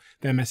that are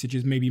their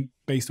messages maybe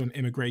based on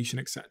immigration,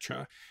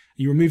 etc.,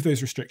 you remove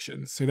those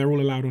restrictions, so they're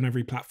all allowed on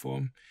every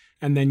platform,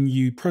 and then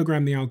you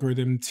program the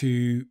algorithm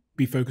to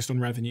be focused on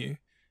revenue,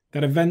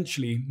 that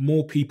eventually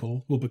more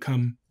people will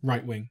become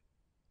right-wing?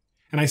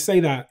 And I say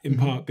that in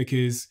part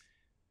because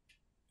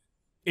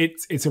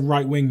it's a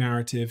right-wing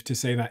narrative to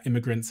say that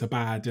immigrants are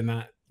bad and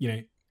that,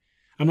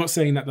 I'm not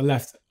saying that the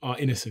left are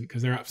innocent,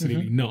 because they're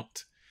absolutely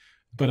not.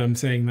 But I'm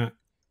saying that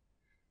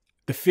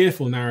the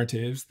fearful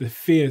narratives, the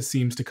fear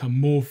seems to come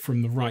more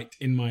from the right,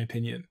 in my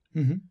opinion.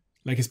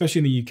 Like, especially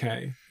in the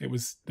UK,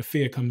 the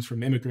fear comes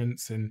from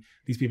immigrants and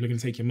these people are going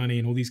to take your money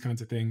and all these kinds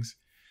of things.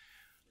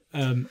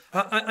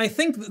 I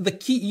think the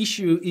key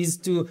issue is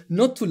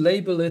not to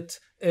label it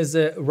as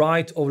a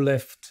right or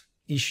left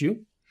issue,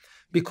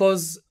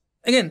 because,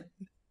 again,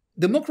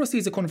 democracy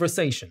is a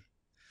conversation.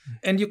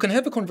 And you can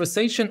have a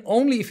conversation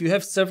only if you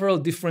have several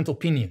different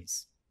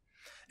opinions.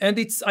 And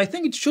I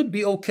think it should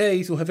be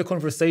okay to have a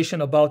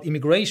conversation about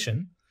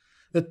immigration,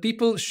 that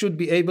people should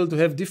be able to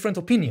have different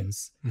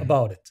opinions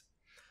about it.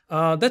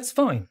 That's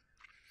fine.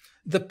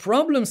 The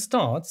problem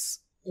starts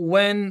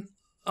when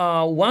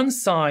one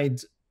side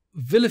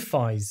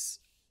vilifies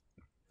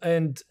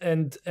and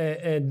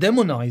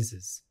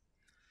demonizes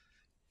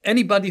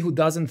anybody who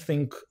doesn't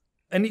think.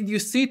 And you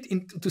see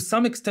it to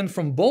some extent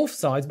from both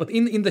sides, but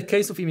in the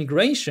case of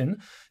immigration,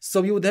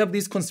 so you would have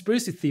these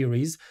conspiracy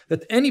theories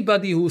that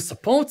anybody who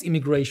supports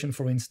immigration,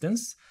 for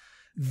instance,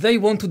 they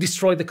want to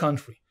destroy the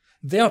country.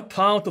 They are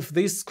part of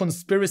this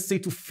conspiracy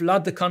to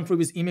flood the country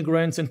with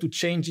immigrants and to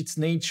change its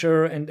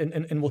nature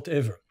and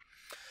whatever.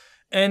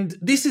 And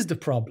this is the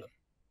problem,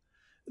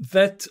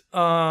 that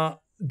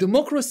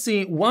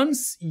democracy,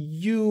 once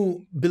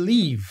you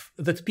believe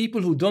that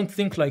people who don't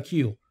think like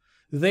you,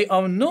 they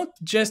are not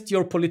just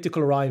your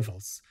political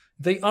rivals.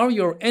 They are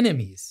your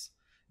enemies.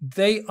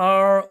 They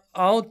are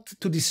out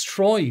to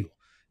destroy you.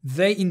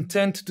 They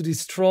intend to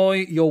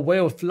destroy your way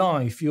of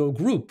life, your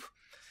group.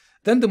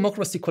 Then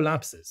democracy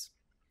collapses.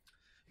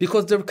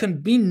 Because there can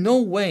be no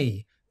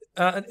way.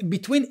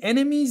 Between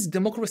enemies,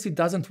 democracy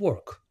doesn't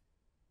work.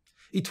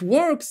 It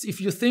works if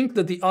you think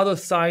that the other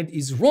side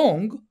is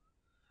wrong,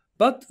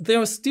 but they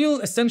are still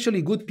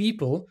essentially good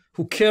people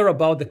who care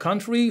about the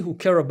country, who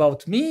care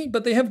about me,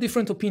 but they have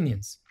different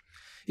opinions.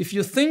 If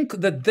you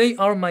think that they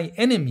are my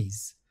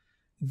enemies,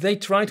 they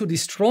try to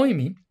destroy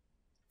me,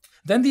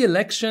 then the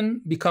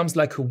election becomes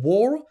like a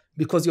war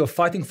because you're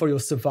fighting for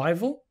your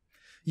survival.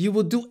 You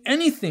would do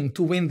anything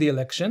to win the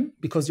election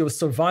because your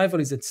survival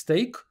is at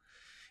stake.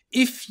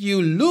 If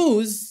you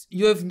lose,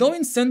 you have no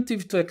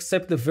incentive to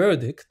accept the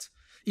verdict.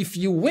 If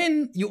you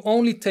win, you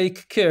only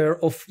take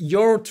care of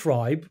your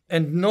tribe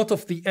and not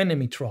of the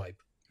enemy tribe.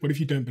 What if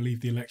you don't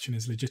believe the election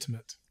is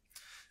legitimate?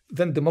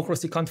 Then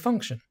democracy can't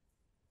function.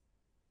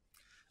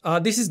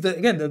 This is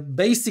the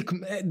basic.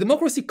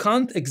 Democracy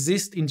can't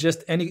exist in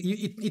just any.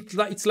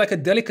 It's like a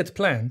delicate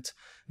plant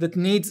that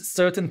needs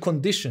certain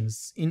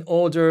conditions in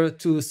order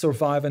to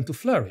survive and to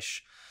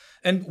flourish.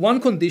 And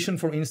one condition,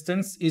 for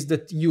instance, is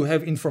that you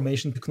have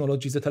information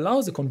technologies that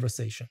allows a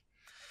conversation.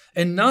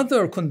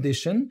 Another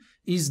condition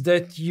is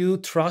that you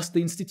trust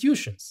the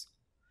institutions.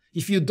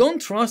 If you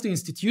don't trust the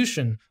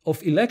institution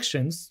of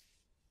elections,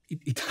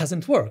 it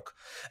doesn't work.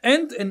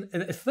 And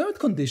a third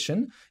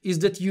condition is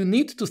that you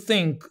need to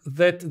think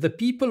that the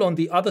people on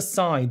the other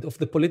side of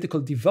the political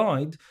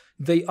divide,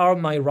 they are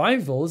my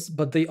rivals,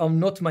 but they are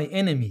not my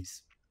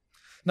enemies.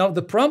 Now,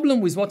 the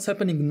problem with what's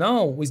happening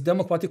now with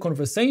democratic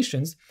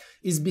conversations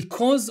is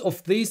because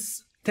of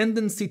this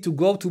tendency to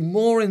go to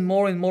more and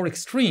more and more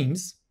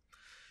extremes,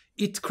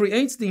 it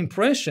creates the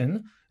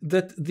impression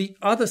that the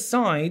other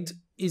side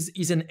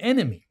is an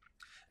enemy.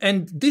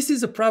 And this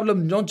is a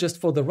problem not just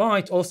for the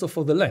right, also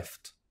for the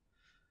left.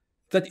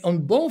 That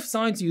on both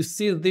sides you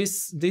see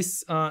this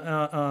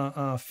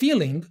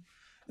feeling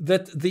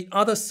that the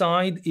other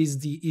side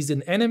is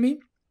an enemy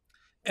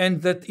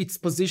and that its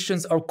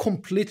positions are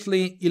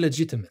completely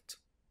illegitimate.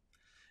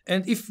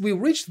 And if we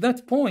reach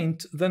that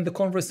point, then the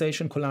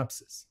conversation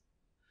collapses.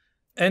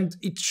 And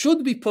it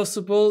should be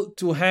possible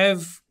to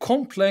have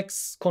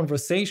complex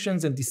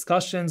conversations and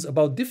discussions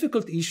about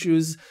difficult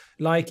issues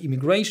like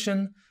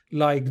immigration,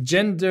 like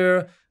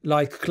gender,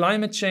 like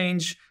climate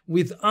change,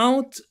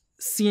 without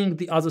seeing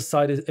the other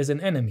side as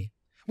an enemy,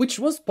 which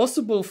was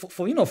possible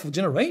for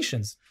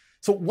generations.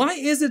 So why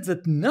is it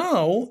that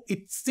now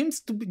it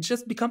seems to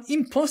just become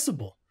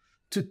impossible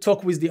to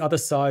talk with the other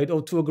side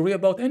or to agree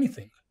about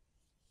anything?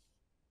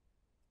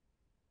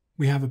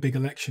 We have a big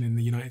election in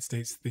the United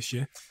States this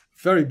year.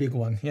 Very big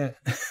one, yeah.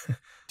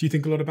 Do you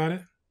think a lot about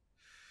it?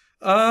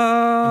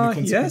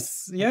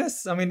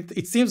 Yes. I mean,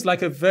 it seems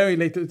like it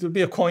will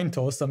be a coin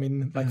toss. I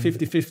mean, like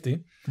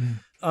 50-50.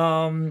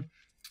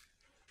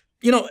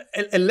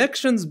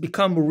 Elections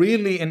become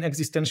really an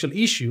existential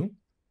issue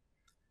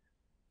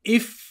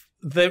if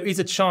there is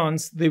a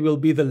chance they will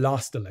be the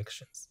last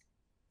elections.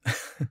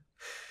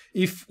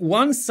 If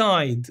one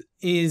side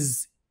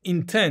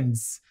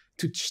intends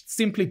to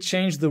simply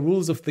change the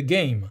rules of the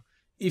game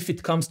if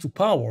it comes to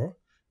power,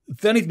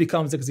 then it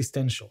becomes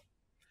existential.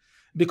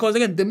 Because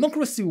again,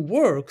 democracy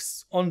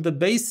works on the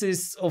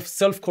basis of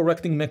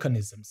self-correcting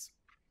mechanisms.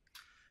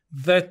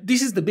 That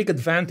this is the big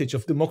advantage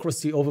of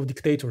democracy over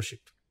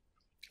dictatorship.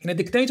 In a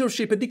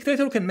dictatorship, a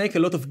dictator can make a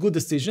lot of good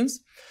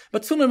decisions,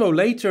 but sooner or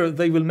later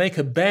they will make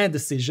a bad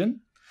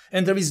decision,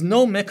 and there is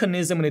no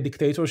mechanism in a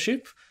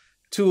dictatorship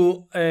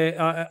to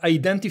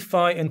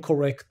identify and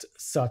correct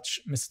such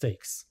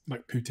mistakes.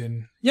 Like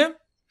Putin. Yeah.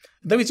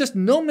 There is just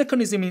no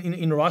mechanism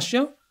in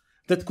Russia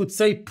that could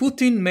say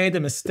Putin made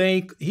a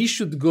mistake, he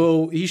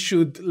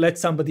should let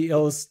somebody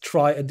else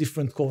try a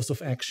different course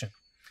of action.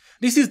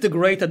 This is the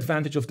great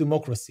advantage of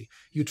democracy.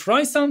 You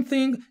try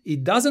something,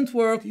 it doesn't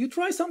work, you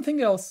try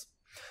something else.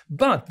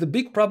 But the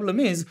big problem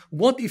is,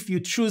 what if you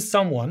choose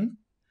someone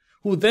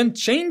who then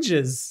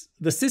changes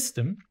the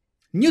system,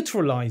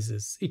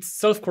 neutralizes its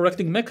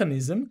self-correcting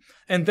mechanism,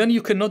 and then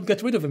you cannot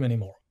get rid of him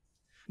anymore?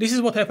 This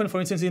is what happened, for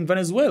instance, in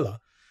Venezuela.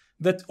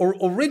 That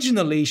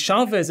originally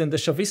Chavez and the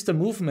Chavista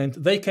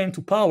movement, they came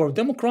to power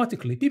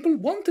democratically. People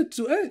wanted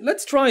to,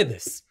 let's try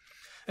this.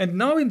 And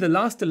now in the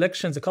last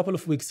elections a couple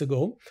of weeks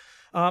ago,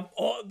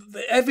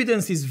 the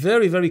evidence is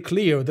very, very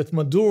clear that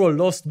Maduro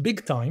lost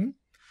big time,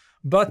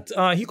 but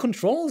he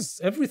controls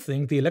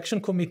everything, the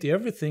election committee,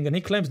 everything, and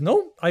he claims,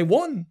 no, I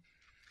won.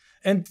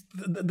 And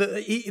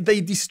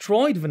they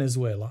destroyed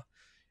Venezuela.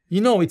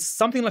 It's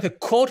something like a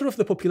quarter of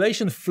the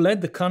population fled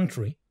the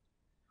country,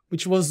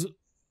 which was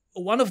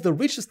one of the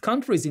richest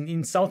countries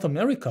in South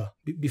America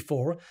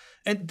before,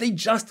 and they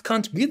just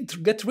can't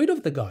get rid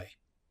of the guy.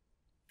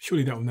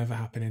 Surely that will never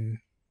happen in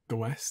the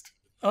West.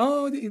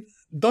 Oh,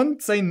 don't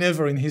say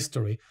never in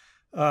history.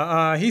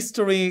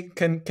 History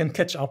can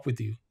catch up with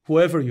you,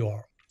 whoever you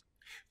are.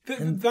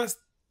 That's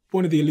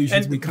one of the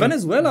illusions we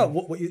Venezuela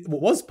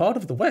was part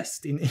of the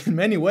West, in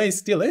many ways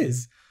still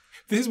is.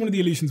 This is one of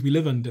the illusions we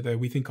live under, though.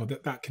 We think,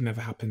 that can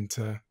never happen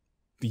to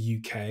the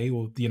UK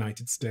or the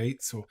United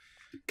States or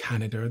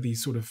Canada,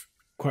 these sort of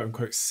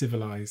quote-unquote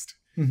civilized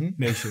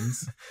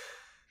nations.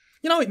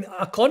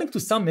 According to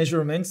some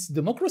measurements,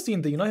 democracy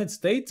in the United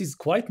States is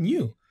quite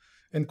new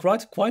and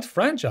quite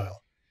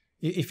fragile,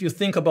 if you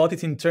think about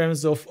it in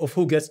terms of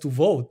who gets to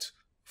vote,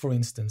 for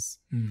instance.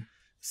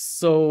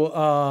 So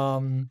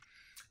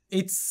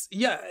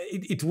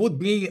it would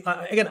be,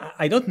 again,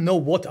 I don't know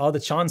what are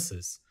the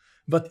chances,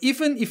 but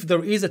even if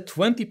there is a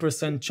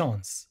 20%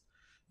 chance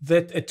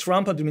that a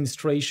Trump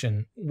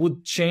administration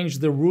would change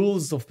the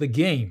rules of the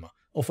game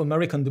of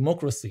American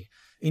democracy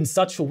in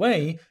such a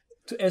way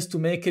as to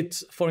make it,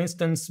 for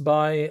instance,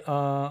 by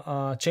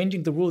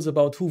changing the rules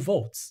about who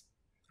votes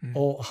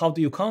or how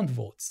do you count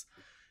votes,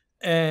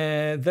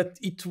 that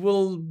it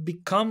will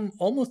become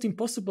almost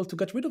impossible to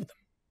get rid of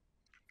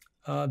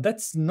them.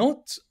 That's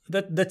not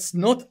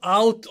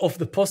out of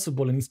the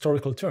possible in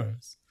historical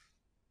terms.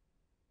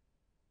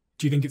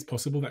 Do you think it's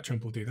possible that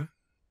Trump will do that?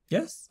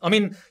 Yes. I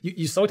mean,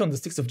 you saw it on the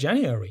 6th of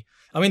January.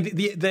 I mean,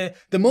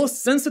 the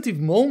most sensitive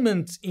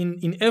moment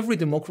in every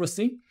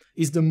democracy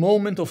is the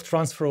moment of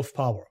transfer of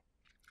power.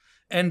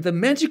 And the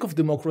magic of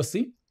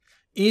democracy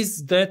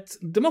is that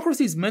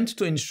democracy is meant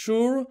to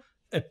ensure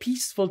a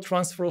peaceful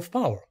transfer of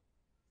power.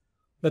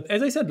 But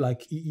as I said,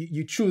 like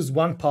you choose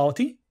one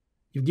party,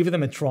 you give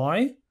them a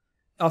try.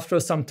 After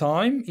some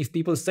time, if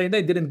people say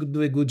they didn't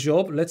do a good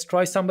job, let's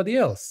try somebody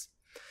else.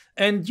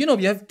 And, you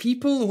have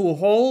people who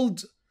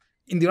hold,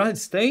 in the United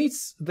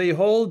States, they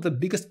hold the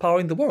biggest power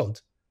in the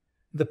world.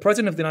 The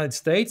president of the United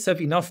States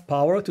have enough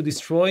power to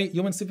destroy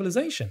human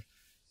civilization.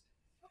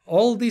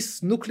 All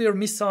these nuclear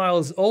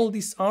missiles, all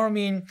this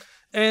army,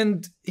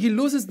 and he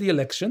loses the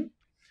election,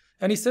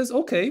 and he says,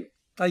 okay,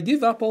 I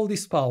give up all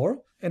this power,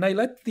 and I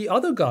let the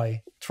other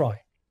guy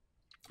try.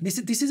 This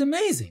is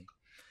amazing.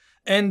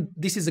 And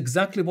this is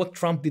exactly what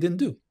Trump didn't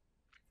do.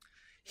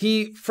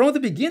 He, from the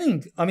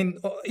beginning,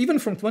 even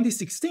from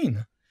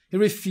 2016, he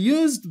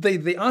refused.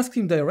 They asked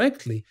him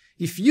directly,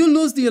 if you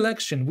lose the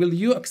election, will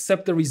you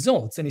accept the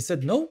results? And he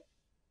said no.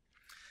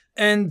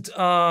 And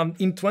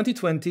in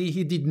 2020,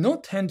 he did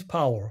not hand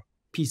power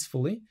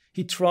peacefully.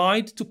 He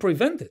tried to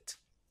prevent it.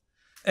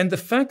 And the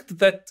fact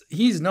that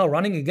he is now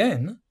running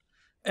again,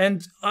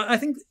 and I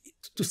think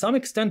to some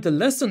extent the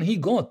lesson he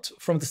got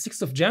from the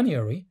 6th of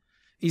January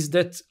is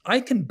that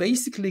I can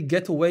basically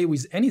get away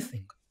with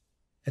anything,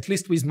 at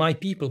least with my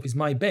people, with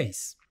my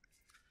base.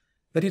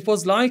 That it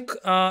was like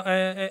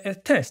a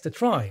test, a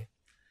try.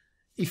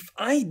 If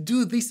I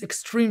do this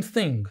extreme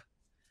thing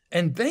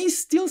and they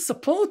still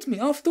support me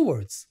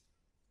afterwards,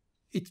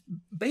 it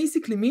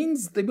basically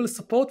means they will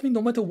support me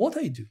no matter what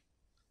I do.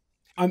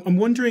 I'm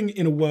wondering,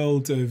 in a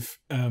world of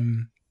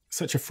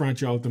such a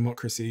fragile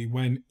democracy,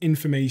 when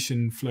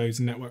information flows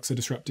and networks are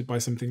disrupted by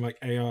something like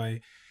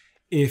AI,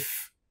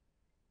 if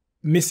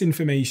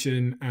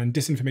misinformation and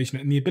disinformation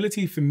and the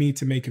ability for me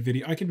to make a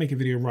video, I could make a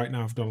video right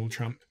now of Donald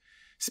Trump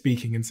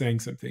speaking and saying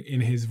something in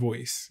his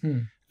voice,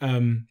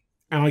 and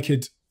I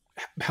could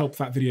help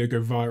that video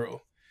go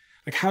viral.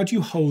 Like, how do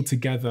you hold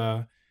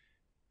together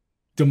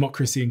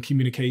democracy and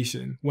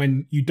communication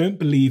when you don't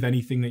believe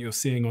anything that you're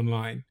seeing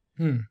online?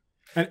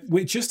 And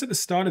we're just at the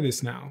start of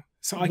this now.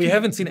 So we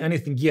haven't seen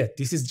anything yet.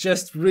 This is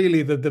just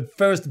really the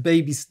first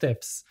baby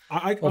steps.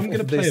 I'm going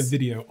to play a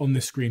video on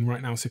the screen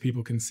right now so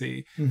people can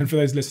see. And for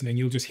those listening,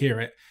 you'll just hear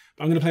it.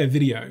 But I'm going to play a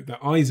video that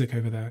Isaac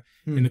over there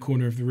in the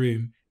corner of the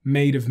room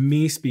made of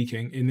me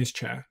speaking in this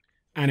chair.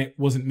 And it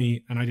wasn't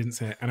me, and I didn't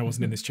say it, and I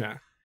wasn't in this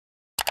chair.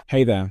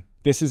 Hey there,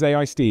 this is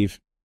AI Steve.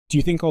 Do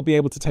you think I'll be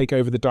able to take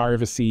over the Diary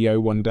of a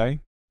CEO one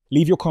day?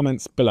 Leave your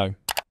comments below.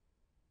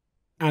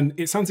 And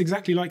it sounds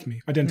exactly like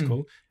me,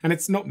 identical, and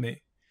it's not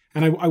me.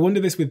 And I wonder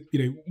this with,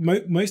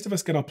 most of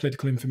us get our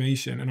political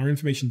information and our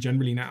information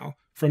generally now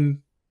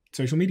from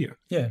social media.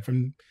 Yeah.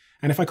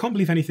 And if I can't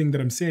believe anything that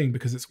I'm seeing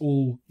because it's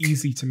all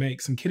easy to make,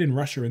 some kid in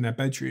Russia in their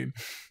bedroom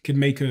could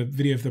make a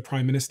video of the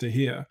prime minister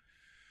here.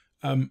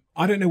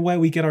 I don't know where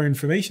we get our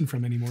information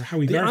from anymore, how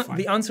we verify.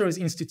 The answer is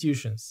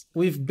institutions.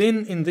 We've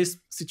been in this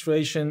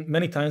situation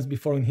many times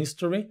before in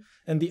history,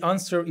 and the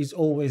answer is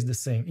always the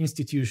same,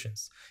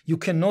 institutions. You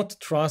cannot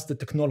trust the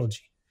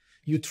technology.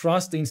 You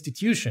trust the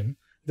institution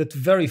that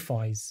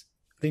verifies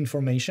the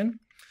information.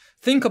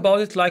 Think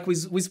about it like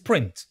with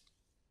print.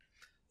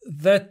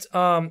 That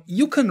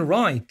you can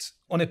write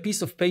on a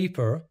piece of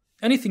paper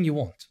anything you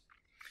want.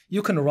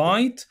 You can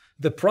write,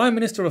 the Prime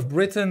Minister of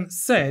Britain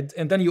said,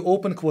 and then you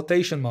open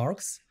quotation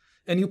marks,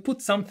 and you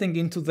put something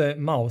into the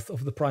mouth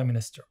of the Prime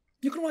Minister.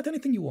 You can write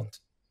anything you want.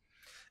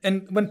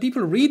 And when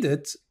people read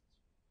it,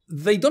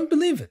 they don't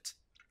believe it.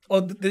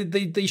 Or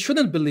they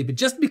shouldn't believe it.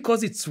 Just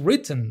because it's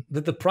written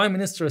that the Prime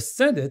Minister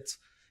said it,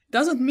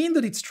 doesn't mean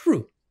that it's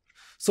true.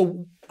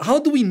 So how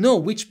do we know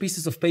which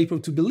pieces of paper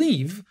to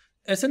believe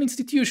as an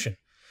institution?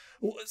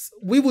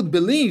 We would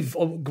believe,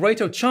 or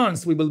greater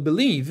chance we will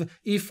believe,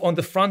 if on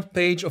the front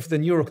page of the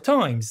New York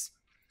Times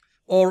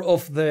or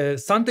of the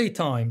Sunday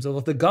Times or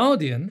of the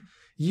Guardian,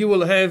 you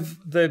will have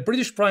the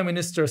British Prime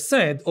Minister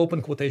said,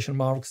 open quotation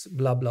marks,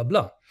 blah, blah,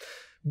 blah.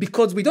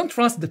 Because we don't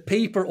trust the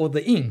paper or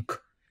the ink.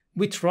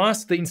 We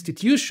trust the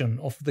institution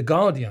of the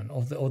Guardian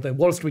or the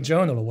Wall Street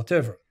Journal or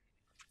whatever.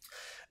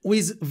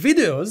 With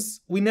videos,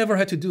 we never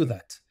had to do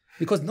that,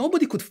 because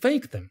nobody could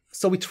fake them.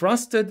 So we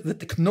trusted the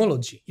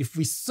technology. If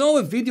we saw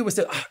a video, we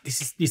said,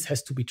 this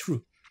has to be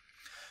true.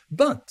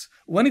 But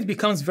when it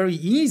becomes very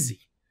easy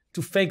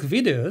to fake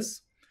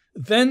videos,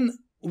 then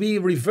we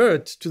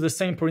revert to the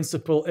same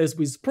principle as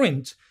with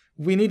print.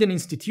 We need an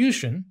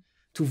institution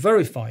to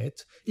verify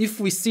it. If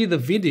we see the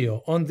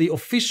video on the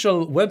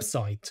official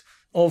website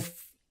of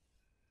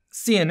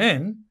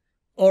CNN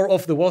or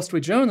of the Wall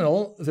Street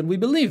Journal, then we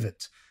believe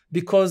it,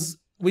 because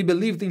we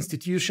believe the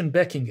institution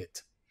backing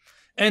it.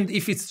 And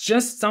if it's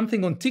just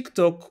something on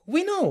TikTok,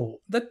 we know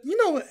that,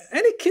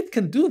 any kid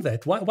can do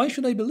that. Why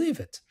should I believe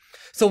it?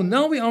 So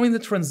now we are in the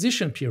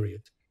transition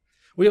period.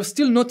 We are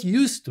still not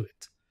used to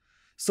it.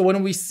 So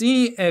when we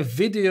see a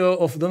video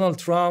of Donald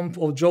Trump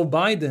or Joe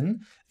Biden,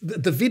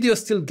 the video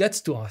still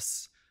gets to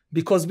us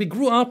because we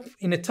grew up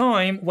in a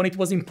time when it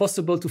was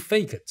impossible to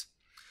fake it.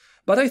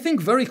 But I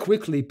think very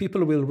quickly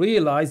people will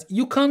realize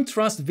you can't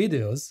trust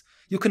videos.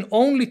 You can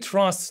only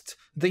trust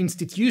the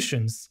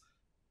institutions.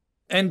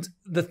 And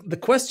the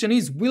question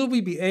is, will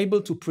we be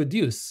able to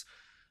produce,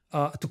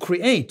 to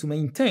create, to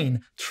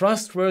maintain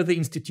trustworthy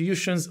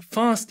institutions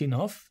fast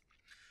enough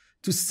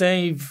to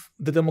save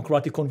the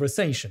democratic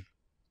conversation?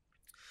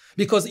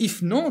 Because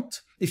if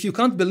not, if you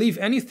can't believe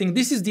anything,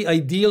 this is the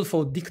ideal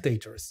for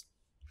dictators.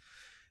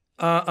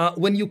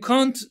 When you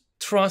can't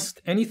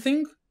trust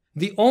anything,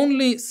 the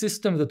only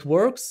system that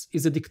works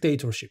is a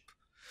dictatorship.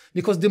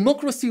 Because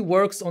democracy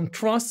works on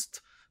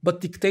trust, but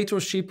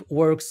dictatorship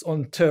works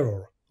on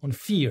terror, on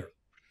fear.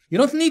 You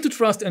don't need to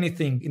trust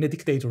anything in a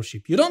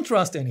dictatorship. You don't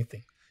trust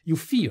anything. You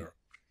fear.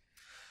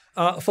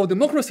 For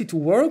democracy to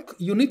work,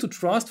 you need to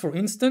trust, for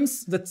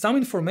instance, that some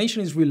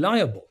information is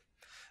reliable.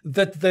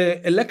 that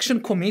the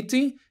election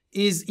committee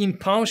is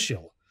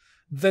impartial,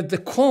 that the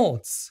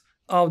courts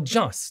are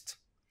just.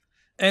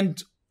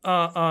 And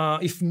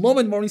if more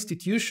and more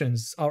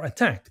institutions are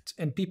attacked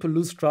and people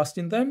lose trust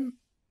in them,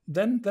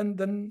 then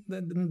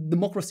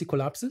democracy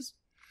collapses.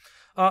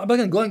 But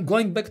again,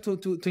 going back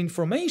to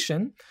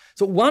information,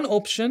 so one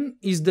option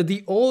is that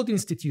the old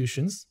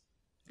institutions,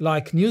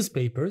 like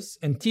newspapers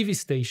and TV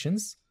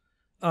stations,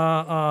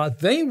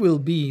 they will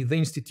be the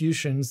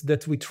institutions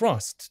that we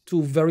trust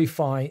to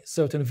verify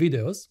certain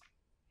videos,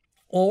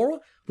 or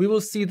we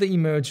will see the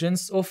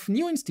emergence of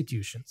new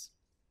institutions.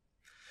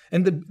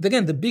 And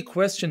again, the big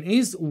question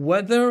is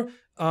whether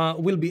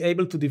we'll be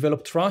able to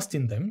develop trust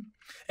in them.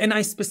 And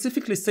I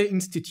specifically say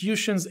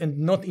institutions and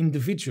not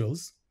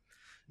individuals.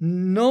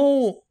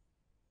 No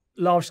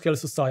large-scale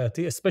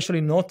society,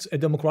 especially not a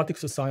democratic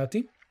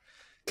society,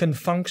 can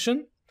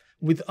function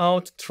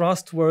without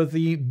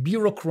trustworthy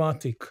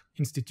bureaucratic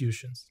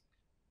institutions.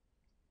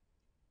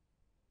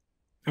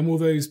 And will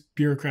those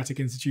bureaucratic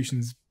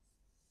institutions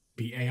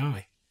be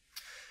AI?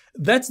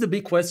 That's the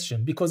big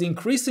question, because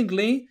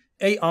increasingly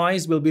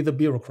AIs will be the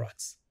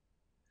bureaucrats.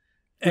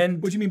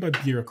 And what do you mean by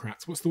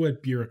bureaucrats? What's the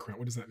word bureaucrat?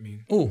 What does that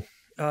mean?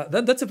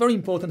 That's a very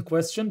important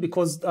question,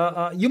 because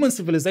human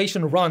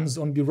civilization runs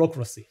on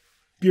bureaucracy.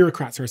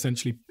 Bureaucrats are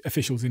essentially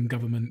officials in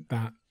government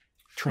that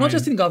try. Not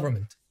just in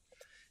government.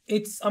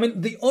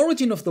 The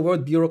origin of the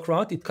word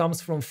bureaucrat, it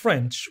comes from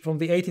French, from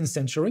the 18th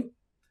century.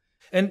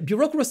 And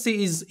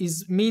bureaucracy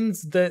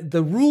means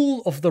the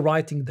rule of the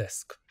writing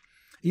desk,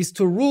 is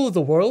to rule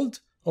the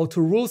world or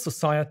to rule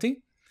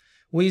society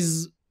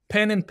with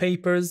pen and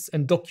papers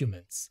and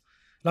documents.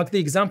 Like the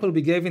example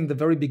we gave in the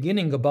very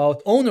beginning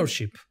about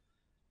ownership.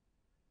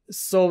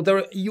 So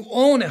you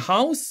own a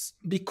house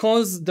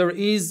because there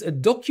is a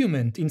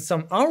document in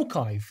some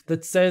archive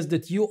that says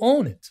that you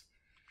own it.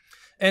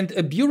 And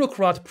a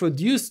bureaucrat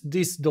produced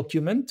this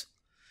document,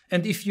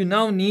 and if you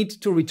now need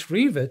to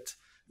retrieve it,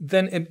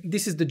 then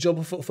this is the job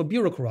of a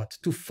bureaucrat,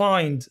 to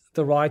find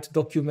the right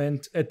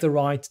document at the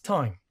right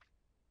time.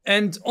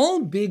 And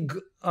all big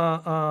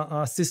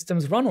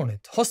systems run on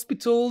it.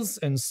 Hospitals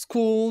and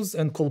schools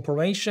and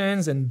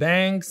corporations and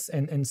banks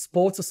and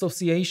sports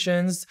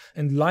associations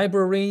and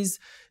libraries,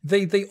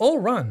 they all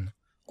run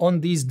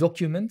on these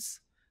documents.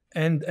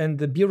 And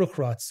the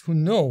bureaucrats who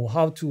know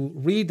how to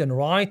read and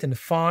write and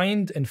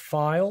find and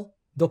file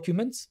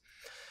documents.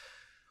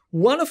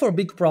 One of our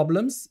big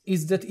problems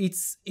is that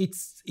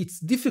it's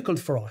difficult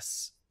for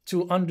us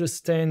to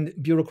understand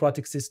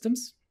bureaucratic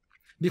systems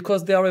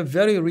because they are a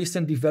very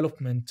recent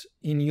development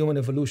in human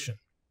evolution.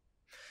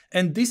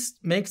 And this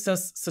makes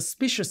us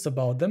suspicious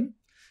about them,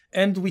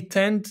 and we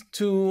tend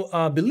to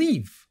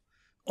believe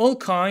all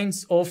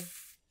kinds of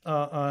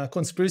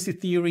conspiracy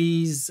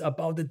theories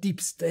about the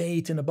deep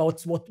state and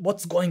about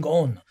what's going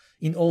on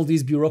in all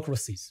these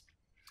bureaucracies.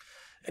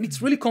 And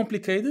it's really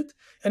complicated,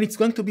 and it's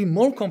going to be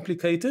more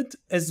complicated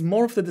as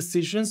more of the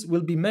decisions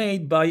will be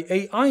made by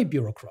AI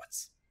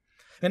bureaucrats.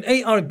 An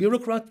AI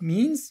bureaucrat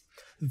means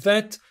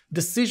that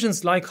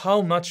decisions like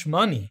how much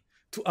money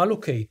to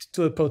allocate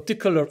to a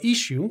particular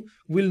issue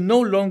will no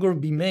longer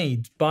be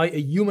made by a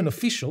human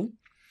official.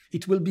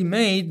 It will be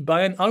made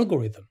by an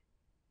algorithm.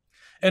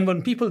 And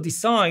when people when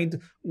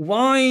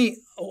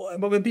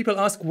people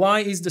ask why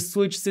is the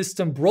sewage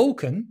system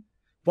broken,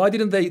 why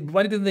didn't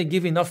they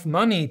give enough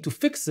money to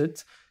fix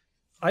it?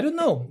 I don't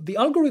know. The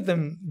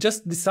algorithm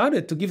just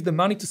decided to give the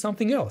money to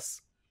something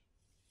else.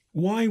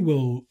 Why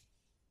will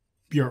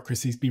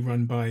bureaucracies be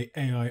run by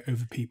AI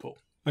over people?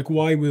 Like,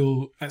 why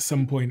will at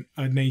some point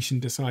a nation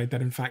decide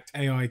that in fact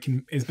AI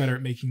is better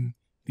at making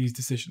these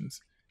decisions?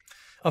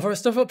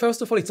 First of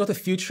all, it's not a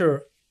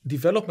future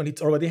development,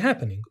 it's already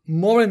happening.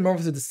 More and more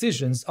of the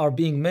decisions are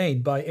being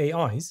made by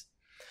AIs.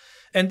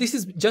 And this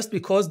is just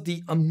because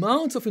the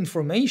amounts of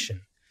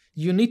information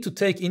you need to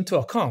take into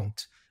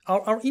account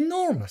are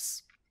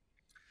enormous.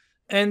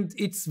 And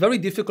it's very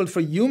difficult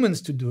for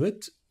humans to do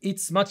it.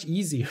 It's much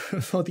easier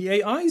for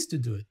the AIs to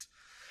do it.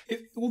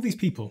 All these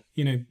people,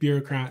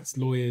 bureaucrats,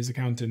 lawyers,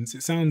 accountants,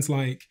 it sounds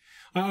like,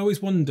 I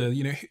always wonder,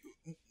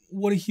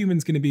 what are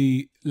humans going to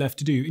be left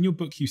to do? In your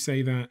book, you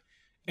say that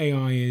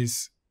AI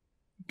is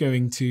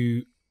going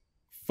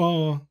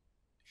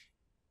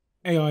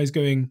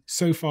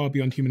so far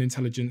beyond human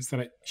intelligence that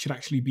it should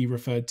actually be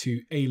referred to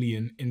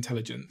alien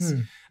intelligence.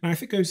 And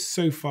if it goes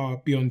so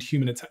far beyond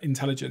human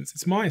intelligence,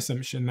 it's my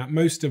assumption that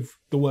most of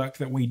the work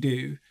that we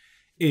do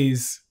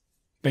is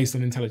based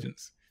on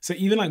intelligence. So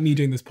even like me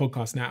doing this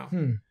podcast now,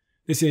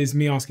 this is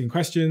me asking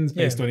questions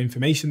based on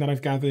information that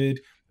I've gathered,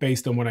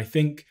 based on what I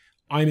think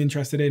I'm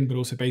interested in, but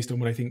also based on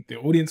what I think the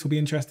audience will be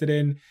interested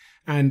in.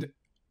 And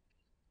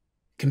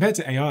compared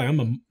to AI,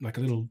 I'm like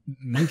a little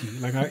monkey.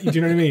 Do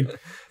you know what I mean?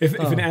 If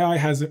an AI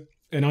has an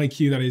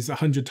IQ that is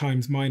 100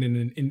 times mine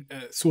and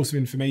a source of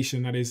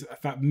information that is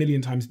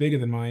 1,000,000 times bigger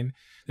than mine,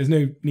 there's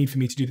no need for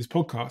me to do this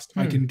podcast.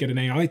 I can get an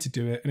AI to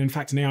do it. And in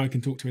fact, an AI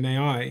can talk to an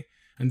AI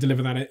and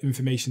deliver that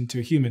information to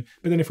a human.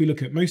 But then if we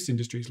look at most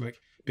industries, like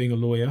being a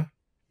lawyer,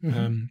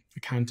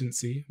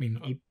 accountancy,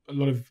 a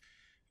lot of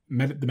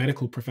the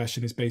medical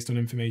profession is based on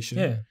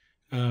information.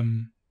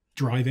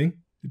 driving.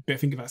 I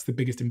think that's the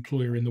biggest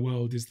employer in the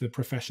world, is the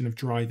profession of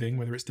driving,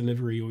 whether it's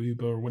delivery or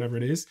Uber or whatever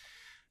it is.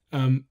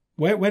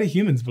 Where do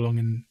humans belong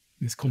in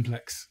this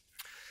complex?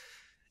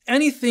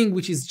 Anything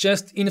which is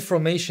just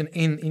information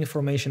in,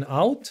 information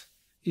out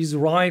is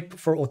ripe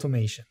for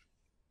automation.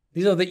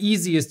 These are the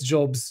easiest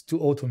jobs to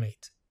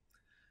automate.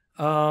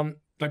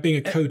 Like being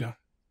a coder.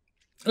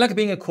 Like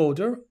being a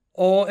coder,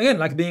 or again,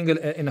 like being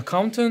an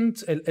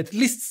accountant. At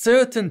least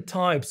certain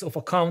types of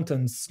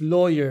accountants,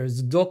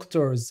 lawyers,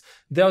 doctors,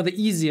 they are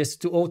the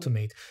easiest to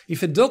automate.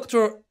 If a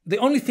doctor, the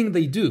only thing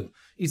they do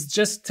is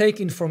just take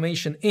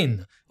information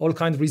in, all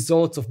kind of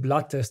results of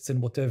blood tests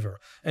and whatever,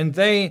 and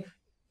they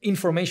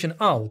information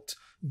out,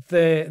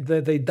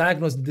 they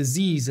diagnose the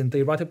disease and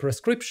they write a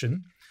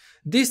prescription,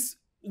 this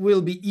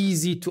will be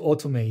easy to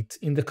automate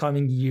in the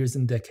coming years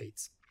and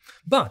decades.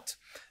 But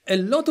a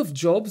lot of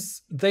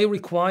jobs, they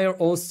require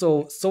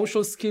also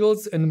social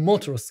skills and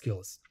motor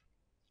skills.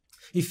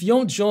 If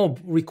your job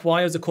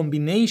requires a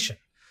combination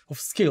of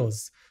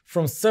skills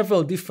from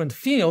several different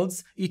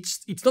fields,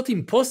 it's not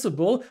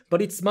impossible,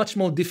 but it's much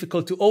more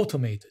difficult to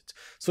automate it.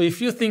 So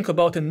if you think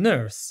about a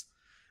nurse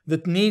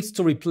that needs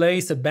to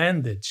replace a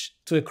bandage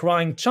to a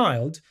crying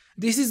child,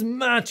 this is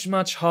much,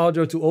 much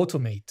harder to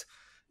automate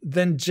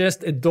than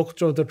just a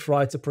doctor that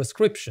writes a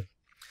prescription.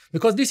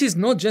 Because this is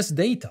not just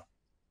data.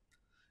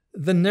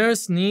 The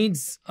nurse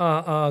needs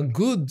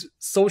good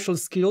social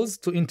skills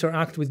to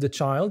interact with the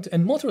child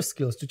and motor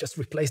skills to just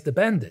replace the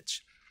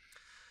bandage.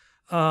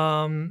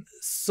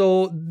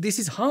 So this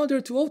is harder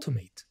to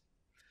automate.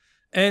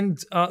 And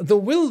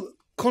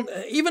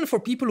even for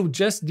people who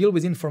just deal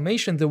with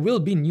information, there will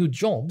be new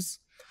jobs.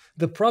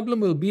 The problem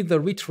will be the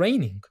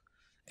retraining.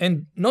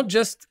 And not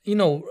just,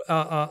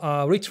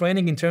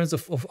 retraining in terms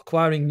of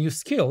acquiring new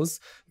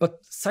skills, but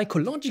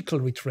psychological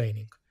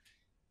retraining.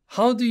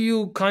 How do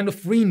you kind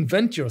of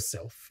reinvent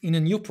yourself in a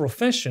new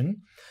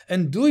profession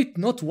and do it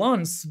not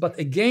once, but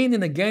again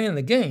and again and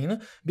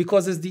again?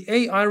 Because as the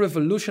AI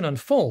revolution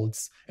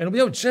unfolds, and we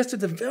are just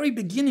at the very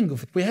beginning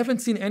of it, we haven't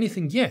seen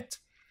anything yet.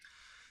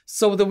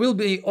 So there will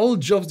be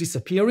old jobs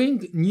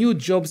disappearing, new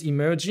jobs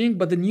emerging,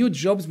 but the new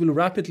jobs will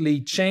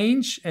rapidly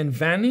change and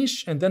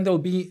vanish, and then there will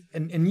be a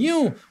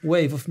new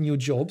wave of new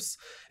jobs,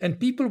 and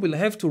people will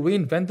have to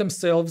reinvent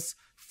themselves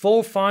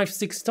 4, 5,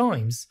 6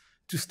 times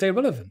to stay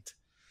relevant.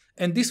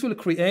 And this will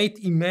create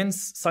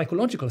immense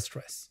psychological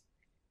stress.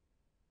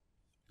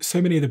 So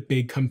many of the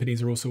big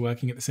companies are also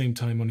working at the same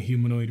time on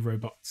humanoid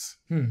robots.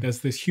 There's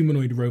this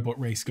humanoid robot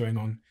race going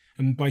on.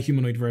 And by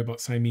humanoid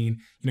robots, I mean,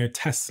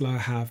 Tesla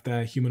have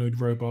their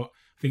humanoid robot.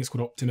 I think it's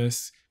called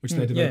Optimus, which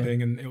they're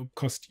developing, and it'll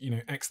cost,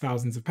 X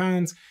thousands of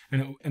pounds.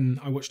 And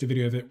I watched a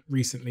video of it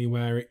recently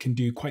where it can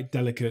do quite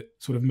delicate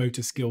sort of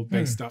motor skill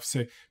based stuff.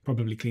 So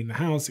probably clean the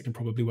house. It can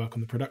probably work on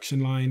the production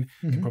line.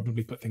 It can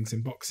probably put things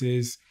in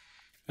boxes.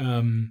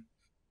 And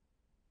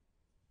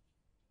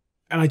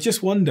I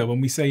just wonder, when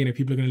we say,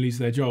 people are going to lose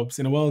their jobs,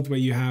 in a world where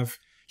you have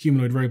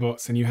humanoid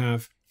robots and you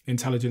have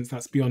intelligence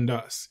that's beyond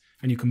us,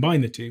 and you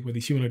combine the two, where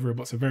these humanoid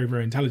robots are very,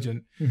 very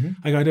intelligent,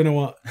 I don't know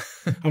what,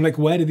 I'm like,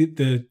 where did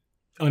the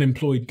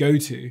unemployed go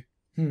to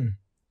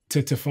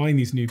find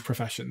these new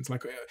professions?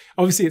 Like,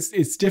 obviously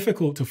it's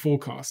difficult to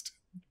forecast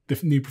the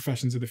new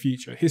professions of the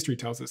future. History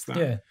tells us that.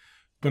 Yeah.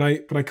 But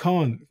I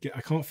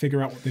can't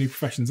figure out what the new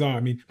professions are. I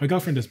mean, my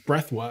girlfriend does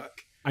breath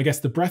work. I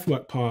guess the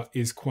breathwork part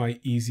is quite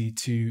easy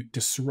to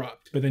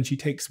disrupt, but then she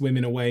takes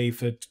women away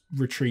for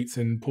retreats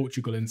in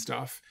Portugal and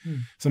stuff.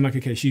 So I'm like,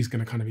 okay, she's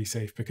going to kind of be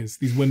safe because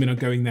these women are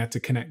going there to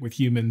connect with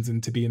humans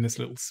and to be in this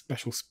little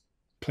special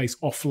place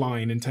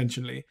offline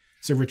intentionally.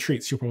 So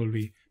retreats, she'll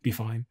probably be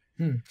fine.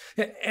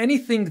 Yeah,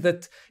 anything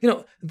that,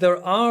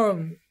 there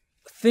are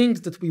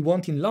things that we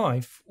want in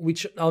life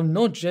which are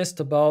not just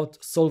about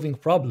solving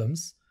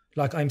problems.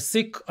 Like, I'm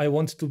sick, I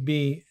want to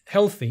be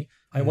healthy,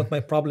 I want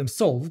my problem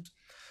solved.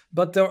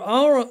 But there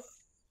are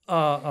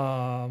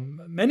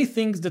many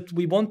things that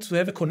we want to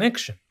have a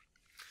connection.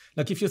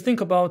 Like if you think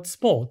about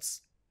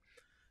sports,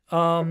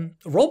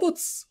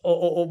 robots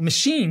or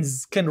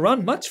machines can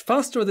run much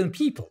faster than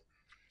people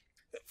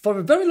for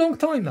a very long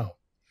time now.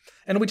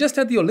 And we just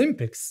had the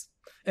Olympics,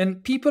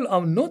 and people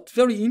are not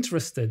very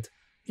interested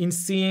in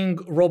seeing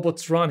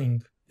robots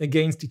running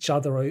against each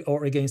other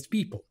or against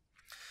people.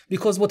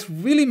 Because what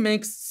really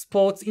makes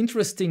sports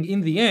interesting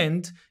in the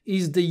end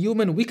is the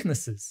human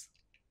weaknesses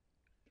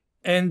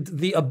and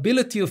the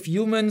ability of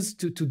humans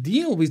to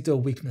deal with their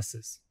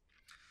weaknesses.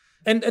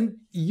 And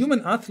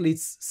human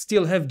athletes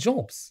still have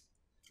jobs.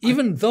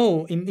 Even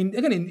though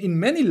in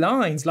many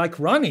lines, like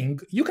running,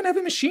 you can have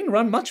a machine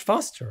run much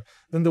faster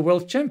than the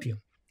world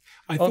champion.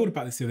 I thought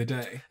about this the other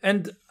day.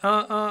 And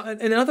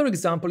another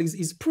example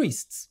is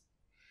priests.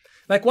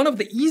 Like, one of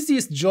the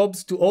easiest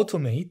jobs to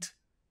automate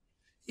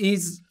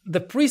is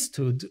the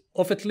priesthood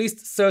of at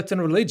least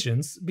certain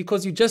religions,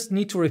 because you just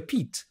need to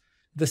repeat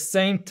the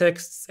same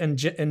texts and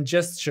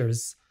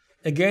gestures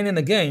again and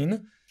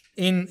again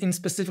in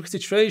specific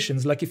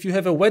situations. Like if you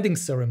have a wedding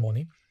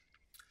ceremony,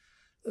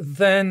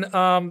 then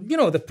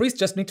the priest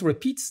just need to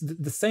repeat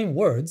the same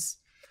words,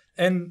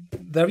 and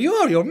there you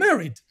are, you're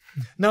married.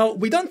 Now,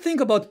 we don't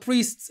think about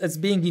priests as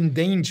being in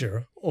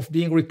danger of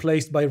being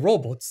replaced by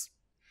robots,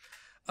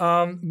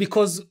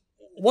 because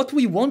what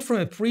we want from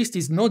a priest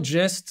is not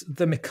just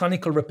the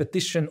mechanical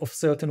repetition of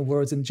certain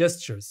words and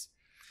gestures.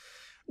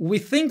 We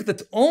think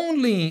that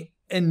only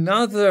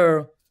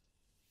another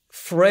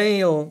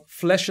frail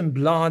flesh and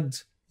blood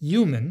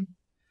human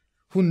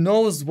who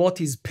knows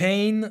what is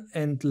pain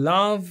and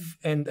love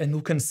and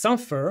who can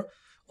suffer,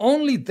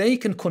 only they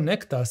can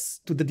connect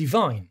us to the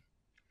divine.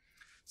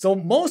 So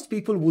most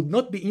people would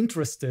not be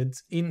interested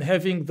in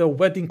having their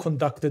wedding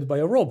conducted by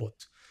a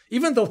robot,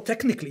 even though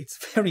technically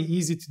it's very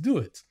easy to do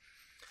it.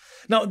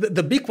 Now,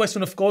 the big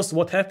question, of course,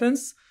 what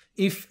happens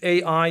if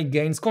AI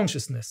gains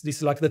consciousness? This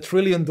is like the $1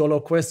 trillion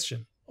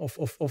question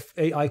of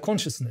AI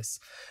consciousness.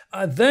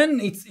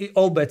 Then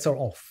all bets are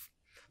off.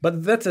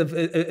 But that's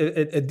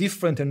a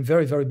different and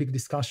very, very big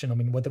discussion. I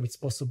mean, whether it's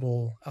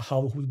possible,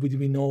 how would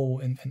we know,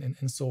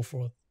 and so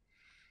forth.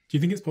 Do you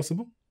think it's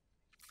possible?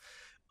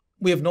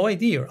 We have no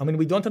idea. I mean,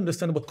 we don't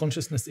understand what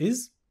consciousness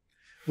is.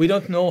 We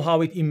don't know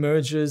how it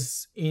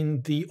emerges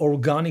in the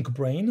organic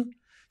brain.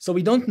 So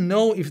we don't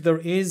know if there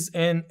is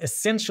an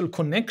essential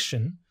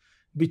connection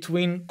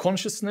between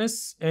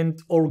consciousness and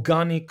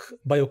organic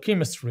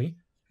biochemistry,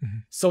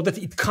 so that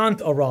it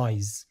can't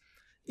arise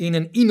in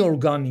an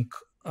inorganic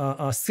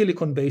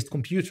silicon-based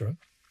computer.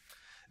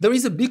 There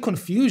is a big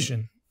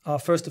confusion,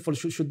 first of all,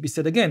 should be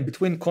said again,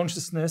 between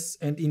consciousness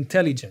and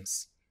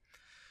intelligence.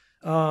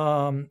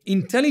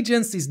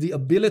 Intelligence is the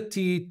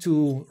ability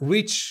to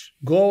reach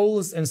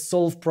goals and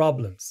solve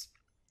problems.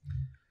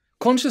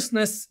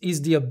 Consciousness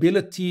is the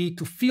ability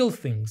to feel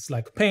things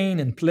like pain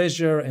and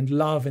pleasure and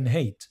love and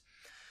hate.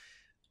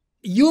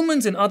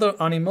 Humans and other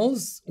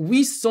animals,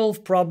 we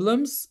solve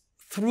problems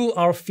through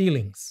our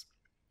feelings.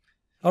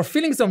 Our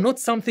feelings are not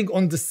something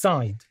on the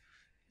side.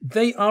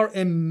 They are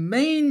a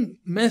main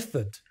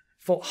method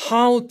for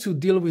how to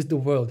deal with the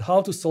world,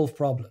 how to solve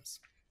problems.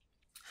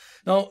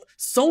 Now,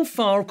 so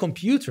far,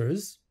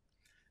 computers,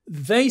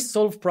 they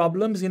solve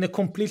problems in a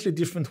completely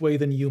different way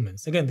than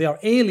humans. Again, they are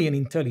alien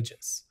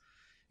intelligence.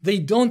 They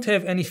don't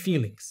have any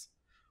feelings.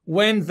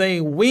 When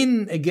they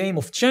win a game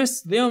of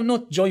chess, they are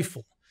not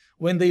joyful.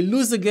 When they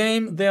lose a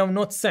game, they are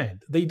not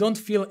sad. They don't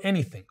feel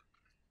anything.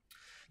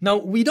 Now,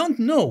 we don't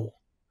know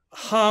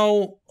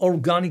how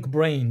organic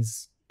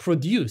brains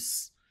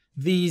produce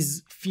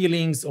these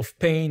feelings of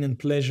pain and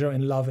pleasure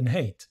and love and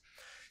hate.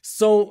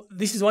 So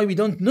this is why we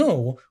don't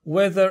know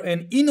whether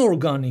an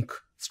inorganic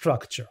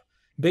structure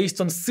based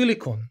on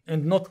silicon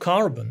and not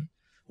carbon,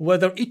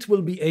 whether it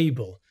will be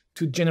able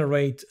to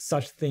generate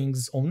such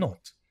things or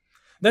not.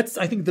 That's,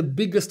 I think, the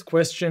biggest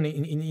question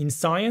in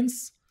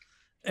science.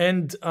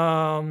 And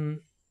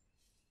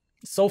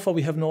so far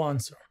we have no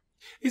answer.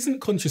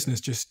 Isn't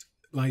consciousness just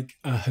like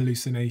a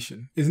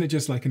hallucination? Isn't it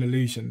just like an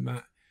illusion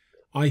that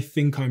I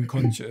think I'm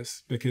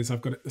conscious because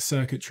I've got the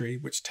circuitry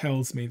which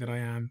tells me that I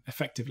am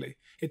effectively?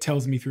 It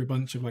tells me through a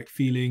bunch of like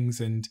feelings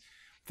and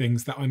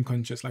things that I'm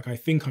conscious. Like I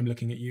think I'm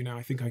looking at you now.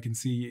 I think I can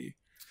see you.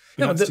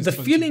 No, the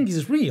feeling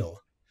is real.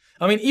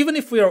 I mean, even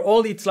if we are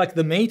all, it's like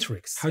the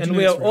Matrix, and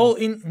we are all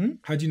in.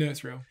 How do you know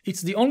it's real?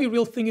 It's the only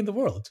real thing in the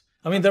world.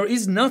 I mean, there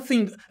is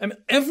nothing. I mean,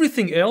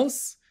 everything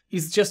else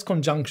is just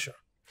conjuncture.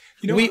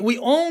 You know, we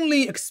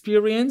only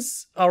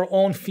experience our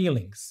own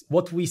feelings.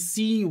 What we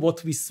see,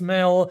 what we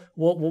smell,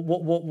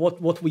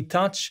 what we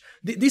touch.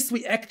 This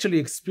we actually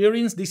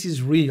experience. This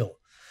is real.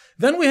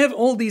 Then we have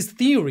all these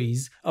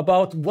theories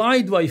about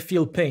why do I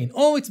feel pain?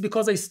 Oh, it's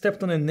because I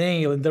stepped on a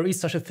nail and there is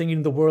such a thing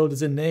in the world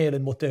as a nail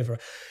and whatever.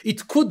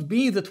 It could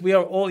be that we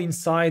are all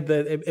inside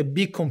a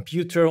big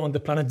computer on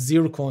the planet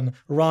Zircon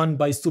run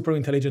by super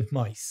intelligent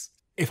mice.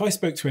 If I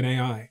spoke to an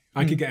AI,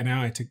 I could get an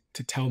AI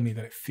to tell me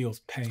that it feels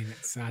pain and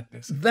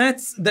sadness.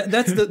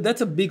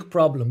 That's a big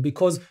problem,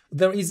 because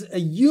there is a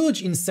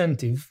huge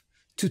incentive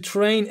to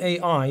train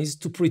AIs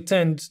to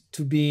pretend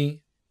to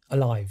be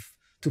alive,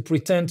 to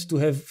pretend to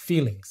have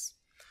feelings.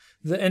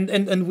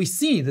 And we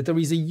see that there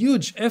is a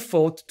huge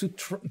effort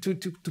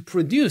to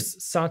produce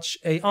such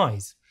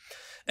AIs.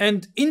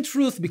 And in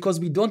truth, because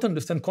we don't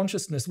understand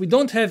consciousness, we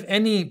don't have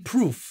any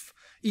proof,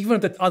 even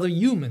that other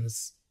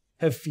humans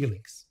have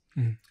feelings.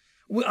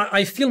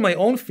 I feel my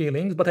own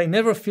feelings, but I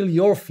never feel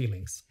your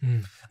feelings.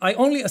 I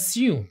only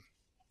assume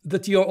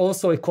that you're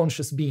also a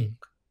conscious being.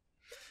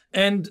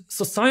 And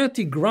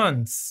society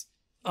grants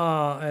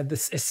a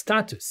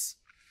status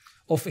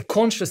of a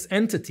conscious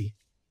entity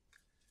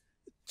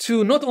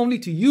to not only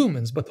to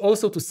humans, but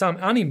also to some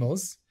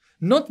animals,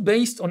 not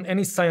based on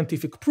any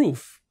scientific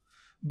proof,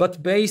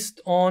 but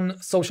based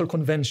on social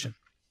convention.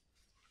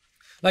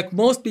 Like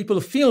most people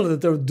feel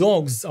that their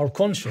dogs are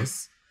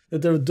conscious,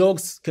 that their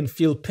dogs can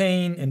feel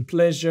pain and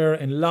pleasure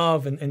and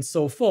love and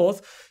so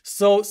forth.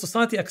 So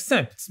society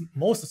accepts,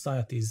 most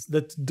societies,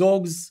 that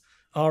dogs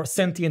are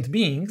sentient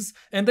beings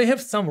and they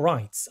have some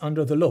rights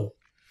under the law.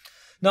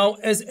 Now,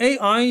 as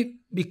AI,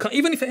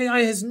 even if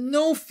AI has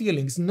no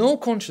feelings, no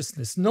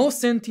consciousness, no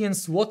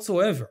sentience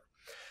whatsoever,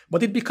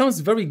 but it becomes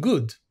very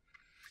good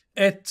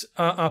at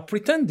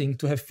pretending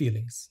to have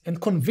feelings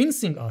and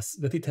convincing us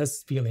that it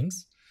has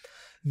feelings,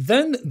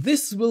 then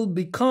this will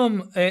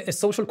become a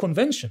social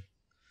convention,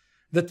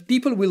 that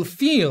people will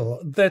feel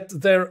that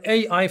their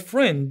AI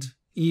friend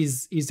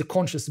is a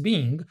conscious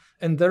being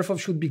and therefore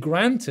should be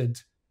granted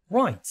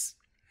rights.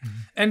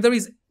 And there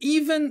is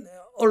even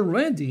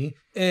already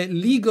a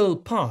legal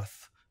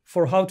path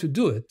for how to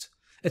do it.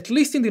 At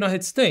least in the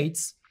United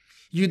States,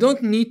 you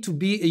don't need to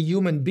be a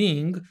human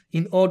being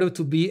in order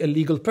to be a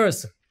legal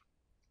person.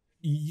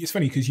 It's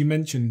funny because you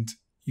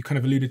kind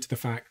of alluded to the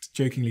fact,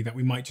 jokingly, that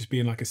we might just be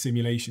in like a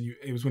simulation.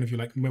 It was one of you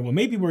like, well,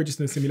 maybe we're just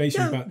in a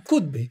simulation. Yeah, but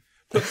could be.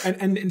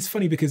 And it's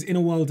funny because in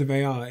a world of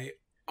AI,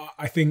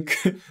 I think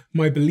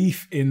my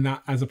belief in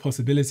that as a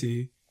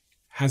possibility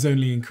has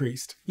only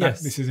increased.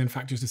 Yes. This is in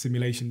fact just a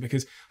simulation,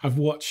 because I've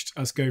watched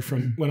us go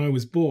from when I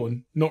was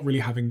born, not really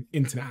having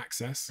internet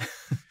access,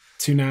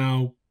 to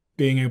now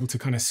being able to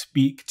kind of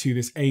speak to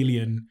this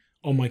alien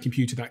on my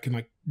computer that can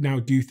like now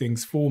do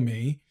things for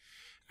me,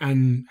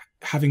 and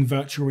having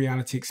virtual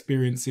reality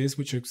experiences,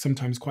 which are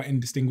sometimes quite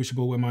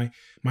indistinguishable, where my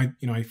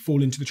I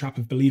fall into the trap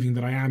of believing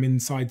that I am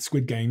inside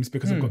Squid Games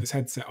because I've got this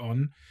headset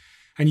on.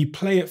 And you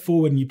play it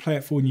forward and you play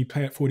it forward and you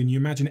play it forward and you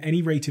imagine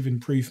any rate of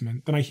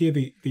improvement. Then I hear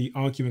the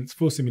arguments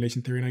for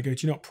simulation theory and I go,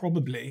 do you know what,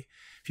 probably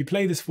if you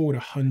play this forward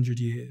 100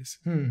 years,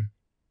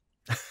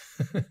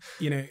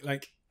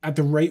 like at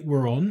the rate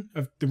we're on,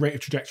 of the rate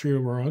of trajectory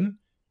we're on,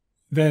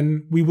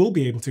 then we will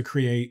be able to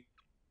create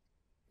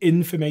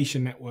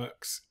information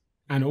networks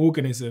and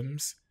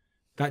organisms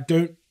that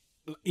don't,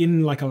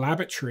 in like a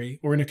laboratory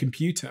or in a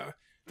computer,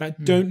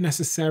 that don't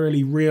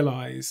necessarily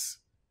realize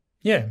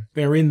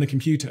they're in the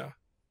computer.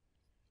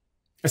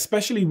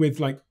 Especially with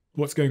like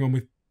what's going on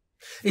with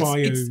bio.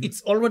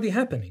 It's already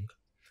happening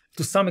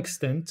to some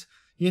extent.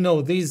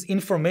 These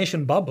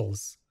information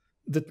bubbles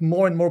that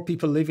more and more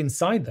people live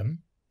inside them.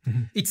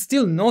 It's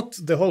still not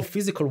the whole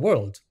physical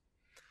world,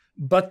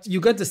 but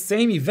you get the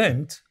same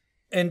event,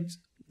 and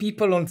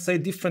people on, say,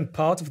 different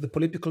parts of the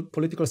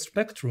political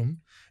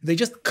spectrum, they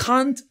just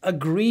can't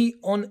agree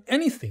on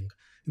anything.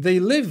 They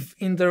live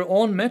in their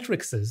own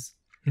matrices,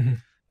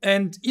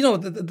 and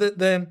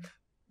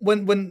When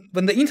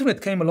the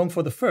internet came along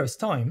for the first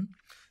time,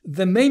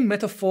 the main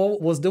metaphor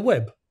was the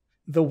web,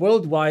 the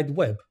World Wide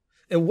Web.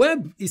 A web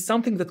is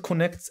something that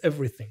connects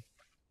everything.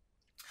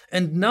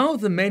 And now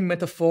the main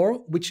metaphor,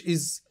 which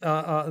is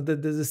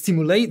this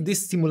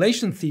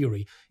simulation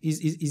theory,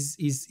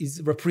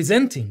 is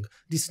representing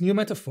this new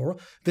metaphor.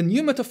 The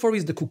new metaphor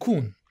is the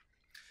cocoon.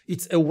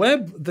 It's a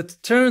web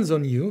that turns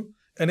on you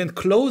and then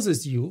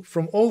closes you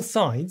from all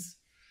sides,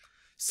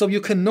 so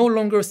you can no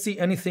longer see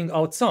anything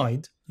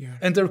outside. Yeah.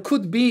 And there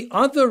could be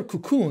other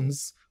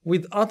cocoons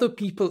with other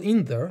people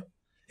in there,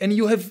 and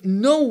you have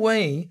no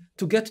way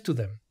to get to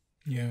them.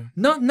 Yeah.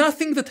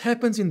 Nothing that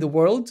happens in the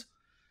world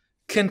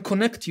can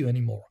connect you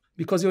anymore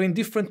because you're in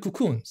different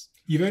cocoons.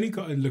 You've only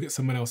got to look at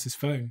someone else's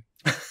phone.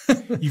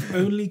 You've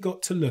only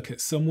got to look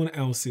at someone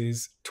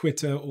else's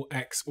Twitter or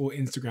X or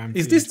Instagram feed.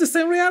 Is this the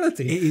same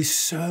reality? It is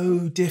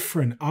so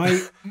different.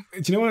 Do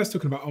you know what I was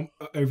talking about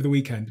over the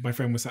weekend? My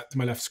friend was sat to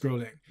my left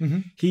scrolling.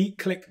 He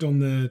clicked on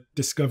the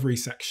discovery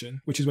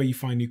section, which is where you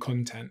find new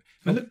content.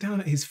 I looked down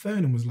at his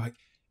phone and was like,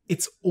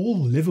 it's all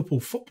Liverpool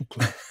Football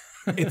Club.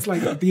 It's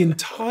like the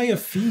entire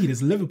feed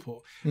is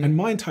Liverpool and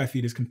my entire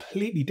feed is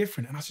completely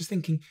different. And I was just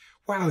thinking,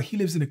 wow, he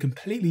lives in a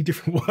completely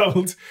different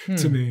world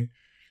to me.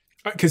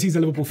 Because he's a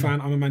Liverpool fan,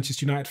 I'm a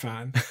Manchester United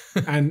fan,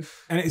 and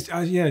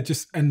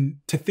it's and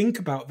to think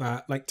about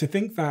that, like to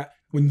think that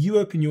when you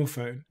open your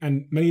phone,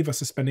 and many of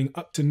us are spending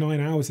up to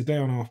 9 hours a day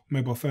on our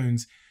mobile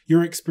phones,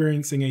 you're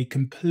experiencing a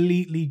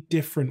completely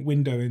different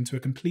window into a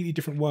completely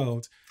different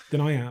world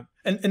than I am.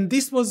 And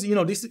this was,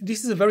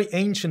 this is a very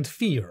ancient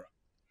fear,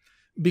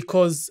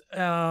 because,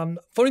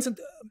 for instance,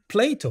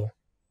 Plato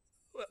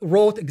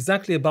wrote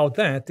exactly about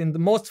that in the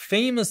most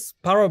famous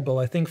parable,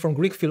 I think, from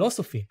Greek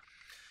philosophy.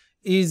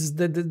 Is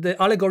the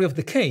allegory of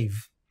the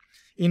cave,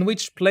 in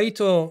which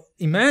Plato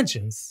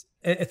imagines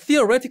a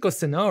theoretical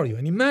scenario,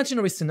 an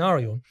imaginary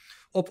scenario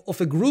of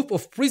a group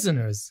of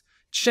prisoners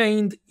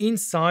chained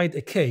inside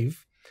a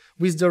cave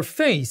with their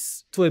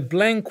face to a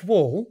blank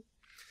wall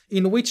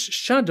in which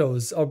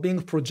shadows are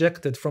being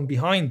projected from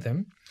behind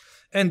them,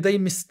 and they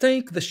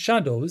mistake the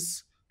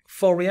shadows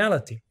for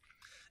reality.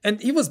 And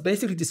he was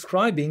basically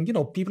describing,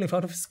 people in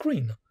front of a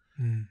screen,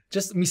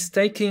 just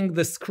mistaking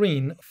the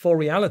screen for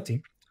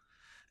reality.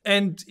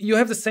 And you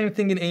have the same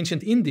thing in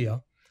ancient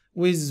India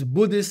with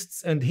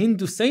Buddhists and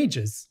Hindu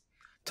sages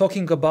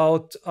talking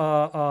about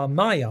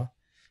Maya,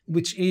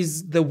 which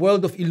is the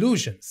world of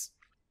illusions.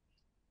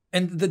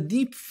 And the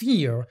deep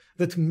fear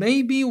that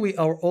maybe we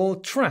are all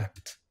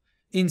trapped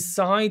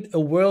inside a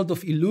world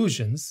of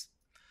illusions,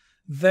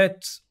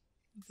 that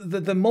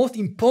the most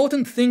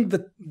important thing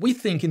that we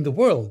think in the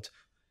world,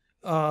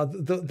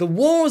 the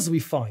wars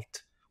we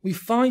fight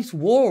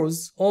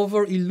wars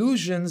over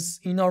illusions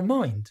in our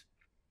mind.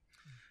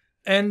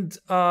 And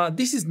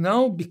this is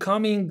now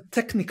becoming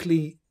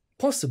technically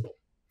possible.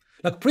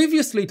 Like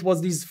previously, it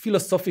was these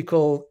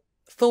philosophical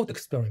thought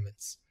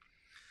experiments.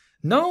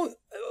 Now,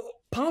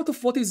 part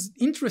of what is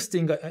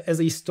interesting as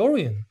a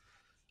historian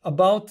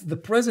about the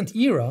present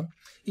era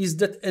is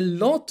that a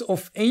lot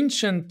of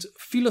ancient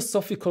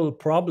philosophical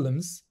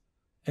problems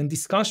and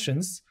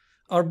discussions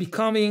are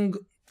becoming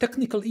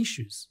technical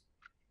issues.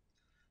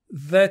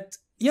 That,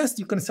 yes,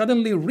 you can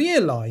suddenly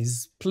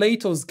realize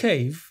Plato's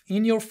cave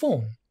in your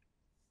phone.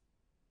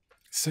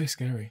 So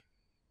scary.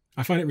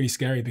 I find it really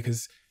scary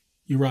because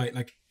you're right.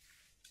 Like,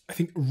 I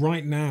think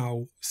right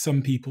now,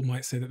 some people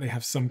might say that they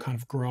have some kind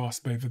of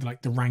grasp over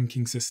the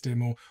ranking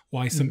system or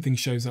why something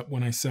shows up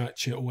when I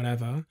search it or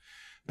whatever.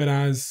 But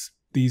as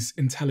these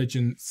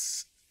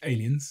intelligence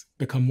aliens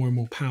become more and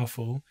more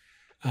powerful,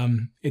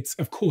 it's,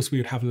 of course, we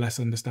would have less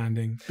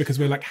understanding because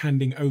we're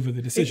handing over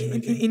the decision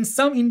making. In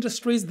some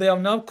industries, they are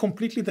now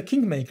completely the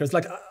kingmakers.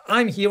 Like,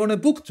 I'm here on a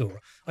book tour.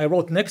 I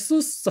wrote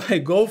Nexus, so I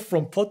go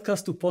from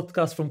podcast to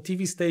podcast, from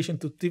TV station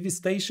to TV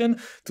station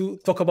to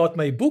talk about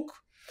my book.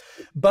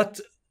 But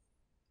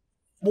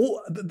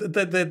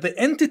the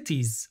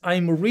entities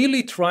I'm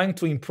really trying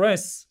to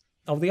impress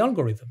are the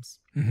algorithms.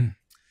 Mm-hmm.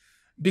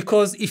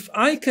 Because if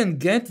I can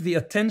get the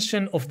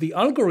attention of the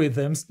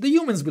algorithms, the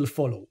humans will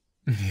follow.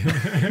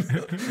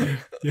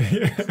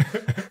 Yeah.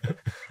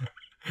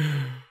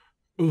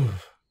 Ooh.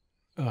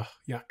 Oh,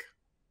 yuck.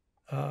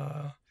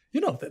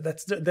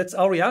 That's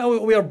our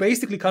reality. We are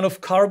basically kind of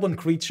carbon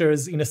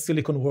creatures in a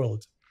silicon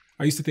world.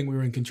 I used to think we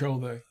were in control,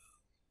 though.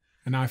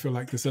 And now I feel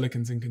like the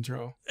silicon's in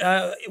control.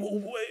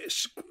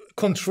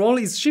 Control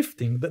is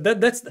shifting.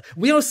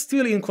 We are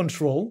still in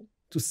control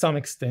to some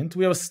extent.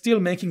 We are still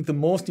making the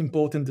most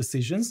important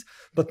decisions,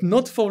 but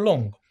not for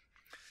long.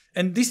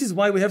 And this is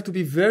why we have to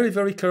be very,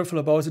 very careful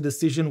about the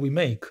decision we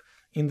make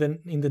in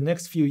the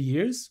next few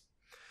years,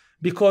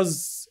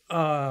 because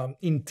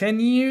in 10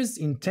 years,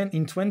 in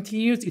 20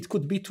 years, it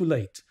could be too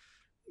late.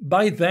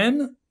 By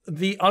then,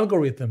 the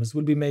algorithms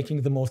will be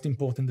making the most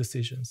important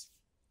decisions.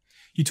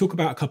 You talk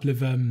about a couple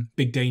of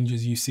big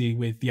dangers you see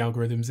with the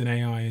algorithms and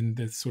AI and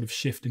the sort of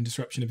shift and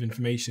disruption of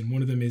information.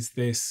 One of them is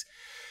this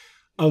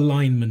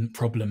alignment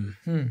problem,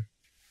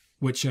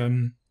 which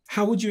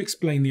how would you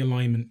explain the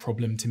alignment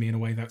problem to me in a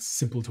way that's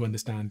simple to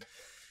understand?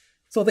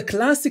 So the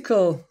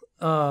classical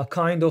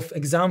kind of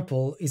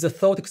example is a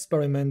thought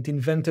experiment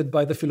invented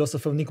by the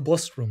philosopher Nick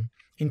Bostrom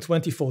in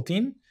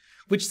 2014,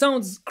 which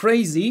sounds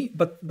crazy,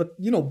 but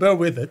bear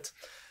with it.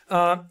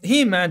 He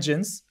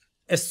imagines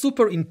a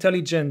super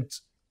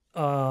intelligent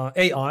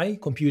AI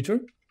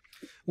computer,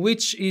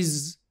 which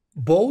is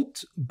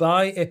bought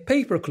by a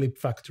paperclip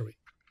factory.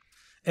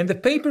 And the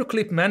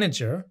paperclip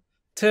manager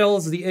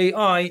tells the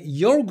AI,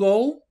 your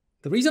goal,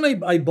 the reason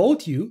I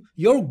bought you,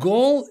 your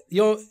goal,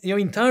 your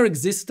entire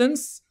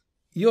existence,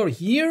 you're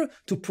here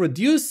to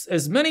produce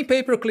as many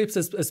paperclips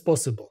as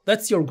possible.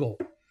 That's your goal.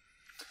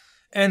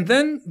 And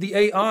then the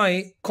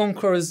AI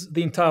conquers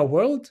the entire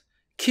world,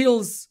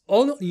 kills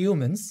all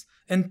humans,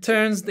 and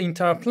turns the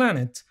entire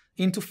planet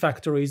into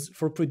factories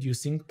for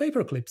producing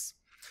paperclips.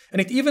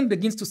 And it even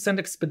begins to send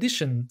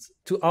expeditions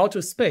to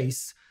outer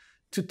space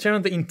to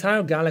turn the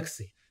entire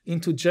galaxy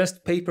into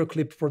just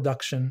paperclip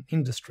production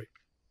industry.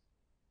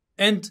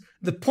 And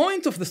the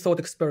point of the thought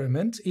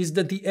experiment is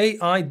that the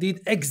AI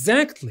did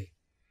exactly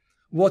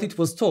what it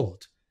was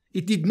told.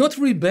 It did not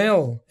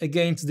rebel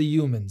against the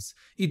humans.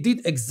 It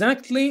did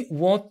exactly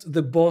what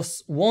the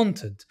boss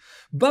wanted.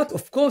 But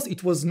of course,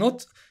 it was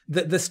not,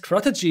 the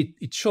strategy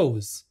it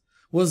chose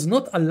was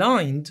not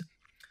aligned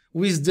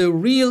with the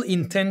real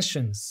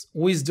intentions,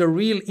 with the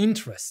real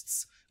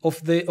interests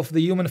of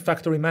the human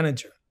factory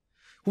manager,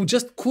 who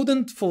just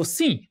couldn't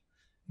foresee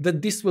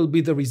that this will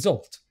be the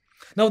result.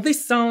 Now,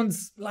 this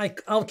sounds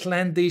like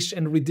outlandish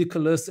and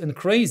ridiculous and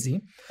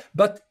crazy,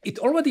 but it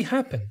already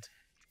happened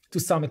to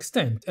some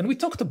extent, and we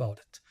talked about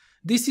it.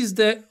 This is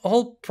the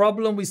whole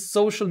problem with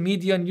social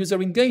media and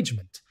user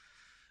engagement.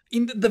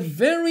 In the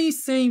very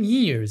same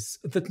years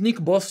that Nick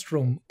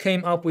Bostrom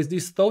came up with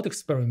this thought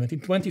experiment in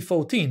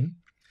 2014,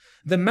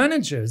 the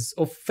managers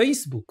of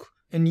Facebook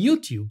and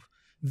YouTube,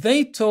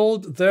 they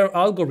told their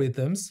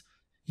algorithms,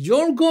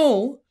 your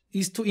goal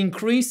is to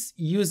increase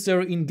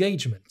user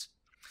engagement.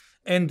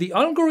 And the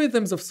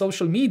algorithms of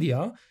social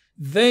media,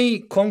 they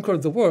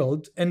conquered the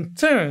world and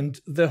turned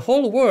the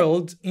whole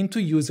world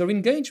into user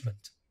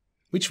engagement,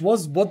 which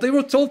was what they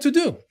were told to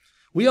do.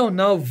 We are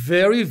now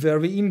very,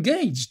 very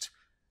engaged.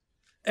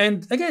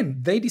 And again,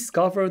 they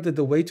discovered that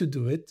the way to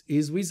do it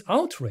is with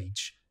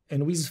outrage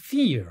and with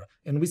fear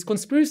and with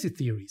conspiracy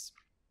theories.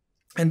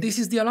 And this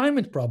is the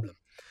alignment problem.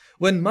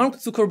 When Mark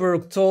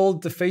Zuckerberg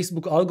told the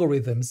Facebook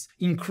algorithms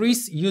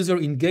increase user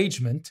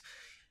engagement,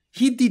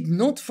 he did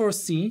not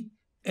foresee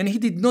and he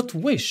did not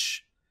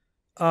wish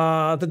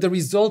that the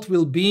result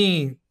will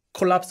be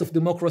collapse of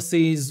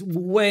democracies,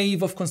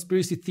 wave of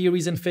conspiracy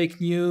theories and fake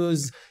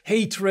news,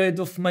 hatred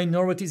of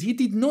minorities. He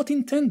did not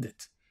intend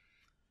it.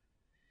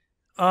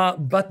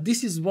 But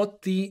this is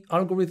what the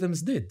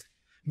algorithms did,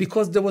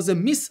 because there was a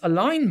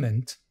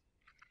misalignment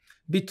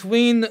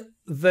between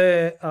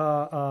the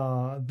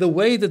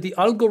way that the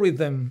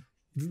algorithm,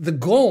 the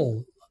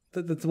goal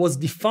that was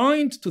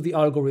defined to the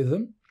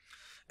algorithm,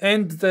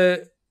 and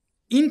the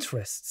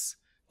interests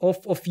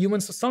of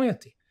human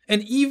society,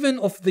 and even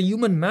of the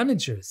human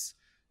managers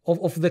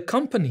of the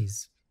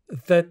companies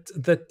that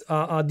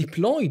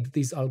deployed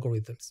these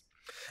algorithms.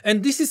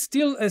 And this is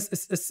still a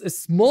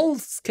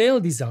small-scale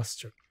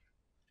disaster,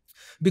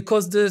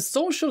 because the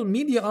social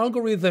media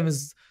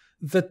algorithms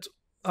that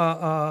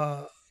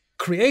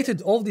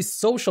created all this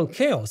social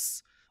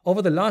chaos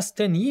over the last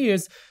 10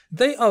 years,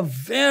 they are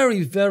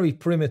very, very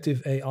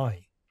primitive AI.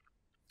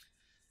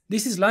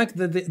 This is like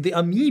the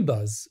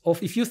amoebas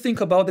of, if you think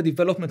about the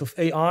development of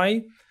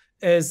AI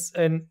as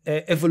an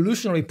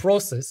evolutionary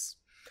process,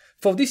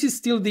 for this is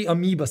still the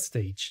amoeba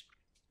stage.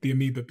 The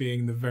amoeba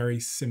being the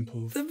very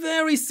simple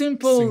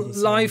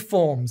life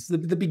forms,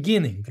 the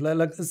beginning,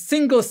 like a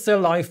single cell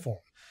life form.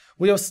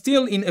 We are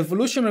still, in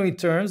evolutionary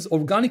terms,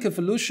 organic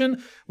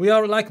evolution, we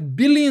are like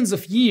billions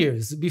of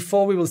years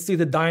before we will see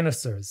the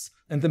dinosaurs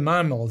and the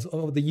mammals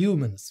or the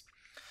humans.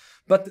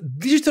 But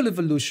digital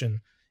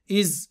evolution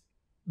is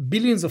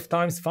billions of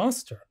times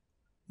faster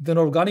than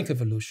organic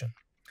evolution.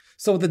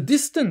 So the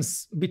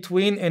distance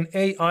between an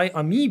AI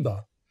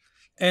amoeba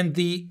and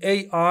the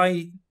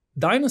AI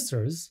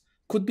dinosaurs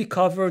could be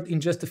covered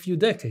in just a few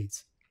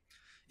decades.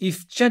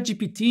 If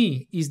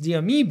ChatGPT is the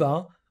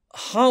amoeba,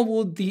 how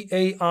would the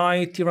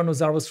AI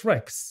Tyrannosaurus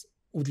Rex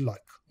would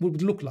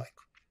look like?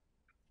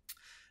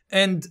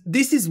 And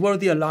this is where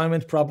the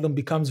alignment problem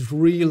becomes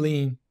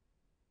really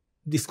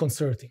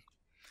disconcerting.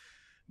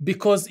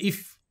 Because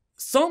if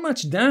so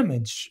much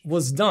damage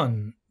was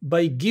done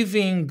by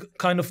giving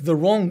kind of the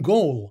wrong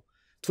goal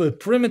to a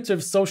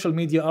primitive social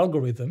media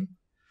algorithm,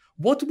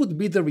 what would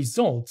be the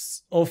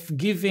results of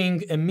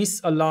giving a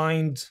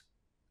misaligned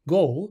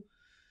goal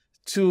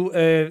to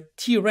a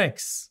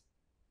T-Rex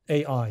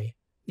AI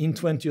in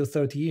 20 or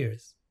 30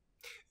 years?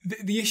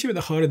 The issue at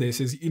the heart of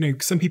this is,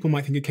 some people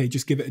might think, okay,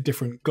 just give it a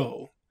different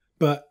goal.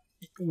 But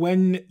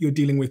when you're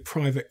dealing with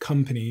private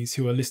companies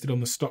who are listed on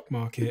the stock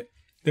market,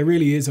 there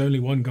really is only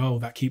one goal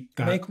that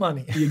make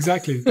money.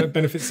 Exactly, that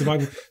benefits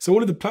survival. So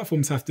all of the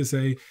platforms have to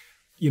say,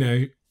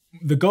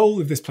 the goal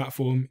of this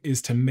platform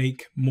is to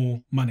make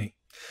more money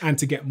and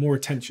to get more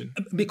attention.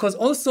 Because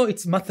also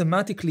it's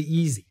mathematically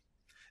easy.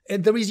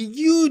 And there is a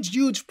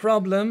huge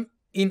problem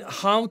in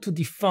how to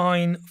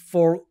define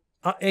for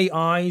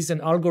AIs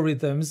and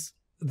algorithms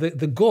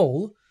the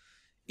goal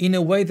in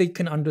a way they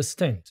can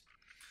understand.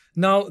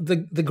 Now,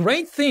 the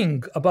great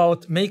thing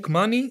about make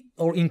money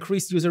or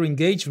increase user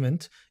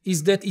engagement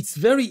is that it's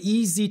very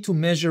easy to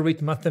measure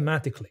it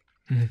mathematically.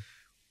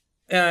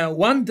 Mm-hmm.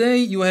 One day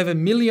you have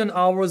 1 million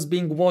hours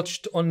being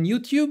watched on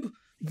YouTube,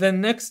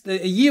 then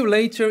a year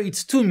later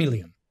it's 2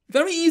 million.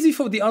 Very easy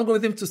for the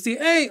algorithm to see,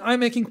 hey, I'm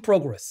making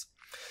progress.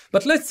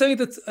 But let's say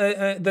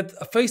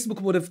that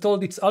Facebook would have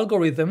told its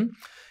algorithm,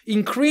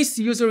 increase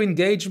user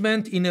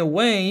engagement in a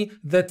way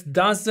that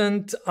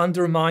doesn't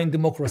undermine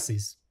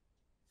democracies.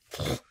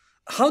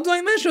 How do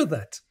I measure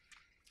that?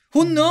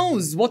 Who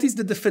knows what is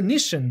the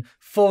definition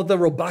for the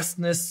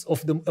robustness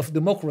of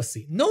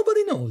democracy?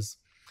 Nobody knows.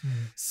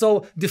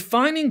 So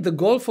defining the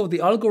goal for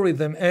the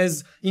algorithm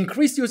as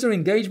increase user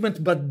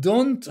engagement but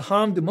don't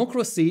harm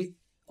democracy,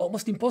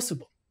 almost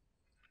impossible.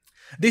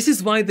 This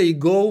is why they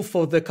go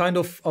for the kind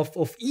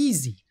of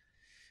easy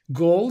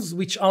goals,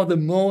 which are the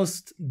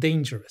most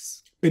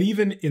dangerous. But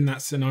even in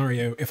that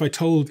scenario, if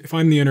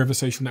I'm the owner of a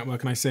social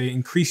network and I say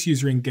increase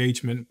user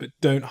engagement but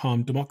don't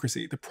harm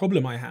democracy, the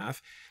problem I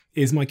have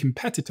is my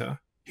competitor,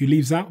 who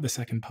leaves out the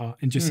second part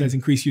and just says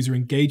increase user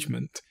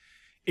engagement,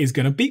 is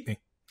going to beat me.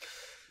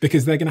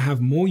 Because they're going to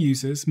have more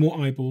users, more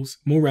eyeballs,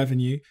 more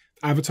revenue,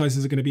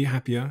 advertisers are going to be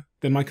happier,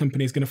 then my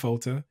company is going to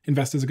falter,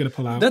 investors are going to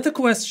pull out. That's a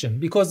question,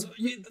 because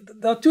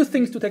there are two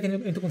things to take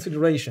into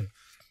consideration.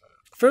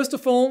 First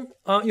of all,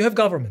 you have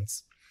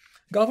governments.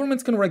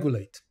 Governments can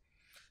regulate.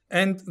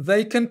 And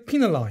they can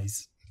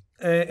penalize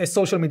a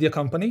social media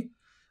company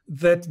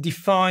that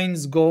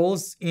defines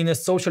goals in a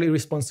socially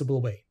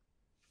irresponsible way.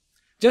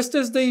 Just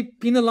as they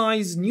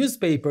penalize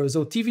newspapers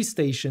or TV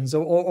stations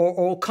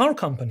or car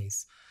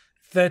companies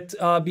that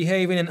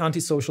behave in an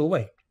antisocial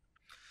way.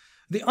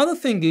 The other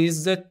thing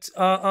is that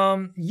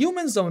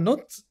humans are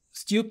not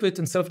stupid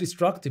and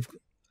self-destructive,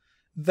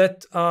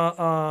 that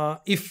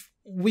if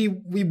we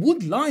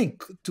would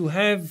like to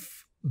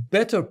have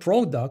better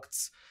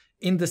products,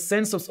 in the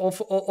sense of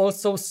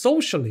also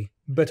socially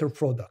better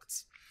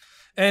products.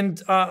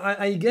 And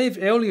I gave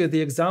earlier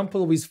the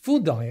example with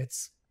food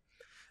diets.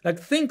 Like,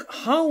 think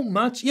how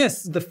much,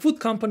 yes, the food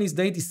companies,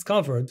 they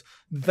discovered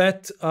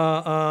that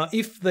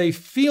if they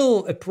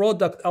fill a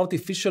product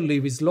artificially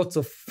with lots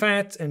of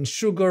fat and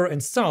sugar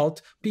and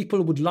salt,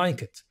 people would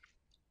like it.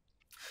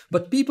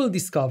 But people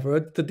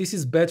discovered that this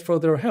is bad for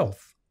their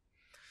health.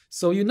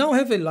 So you now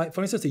have,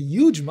 for instance, a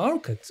huge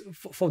market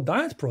for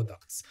diet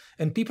products,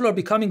 and people are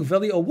becoming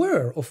very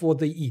aware of what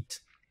they eat.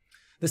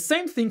 The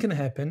same thing can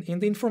happen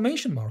in the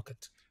information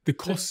market. The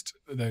cost,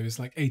 though, is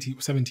like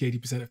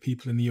 70-80% of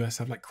people in the US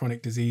have like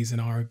chronic disease and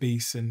are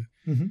obese, and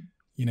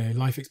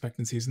life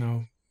expectancy is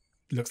now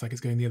looks like it's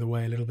going the other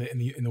way a little bit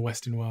in the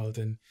Western world,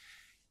 and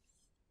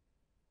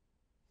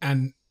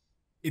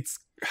it's,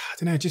 I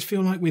don't know, I just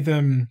feel like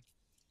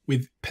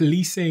with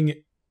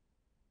policing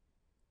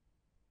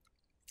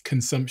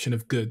consumption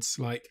of goods,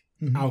 like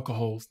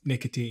alcohol,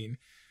 nicotine,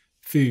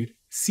 food,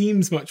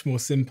 seems much more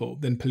simple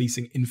than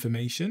policing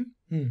information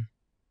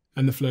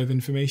and the flow of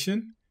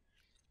information.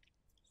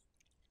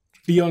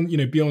 Beyond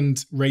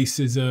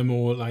racism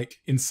or like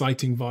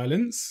inciting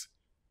violence,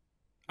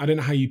 I don't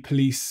know how you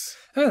police.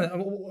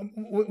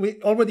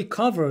 We already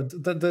covered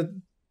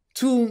the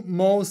two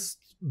most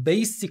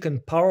basic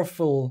and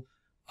powerful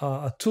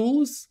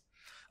tools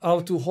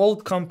are to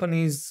hold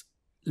companies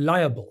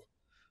liable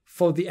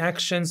for the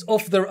actions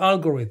of their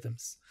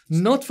algorithms,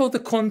 not for the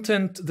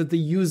content that the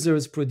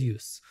users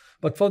produce,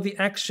 but for the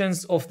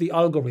actions of the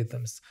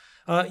algorithms.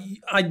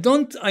 I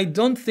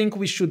don't think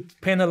we should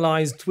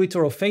penalize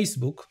Twitter or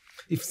Facebook.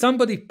 If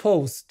somebody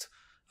posts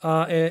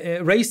a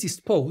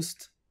racist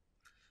post,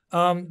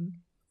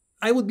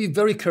 I would be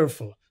very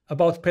careful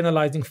about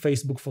penalizing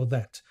Facebook for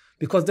that,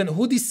 because then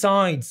who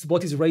decides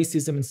what is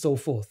racism and so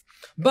forth?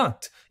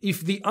 But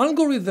if the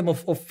algorithm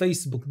of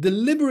Facebook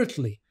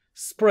deliberately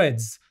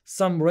spreads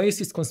some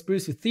racist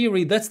conspiracy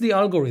theory, that's the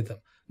algorithm.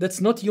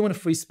 That's not human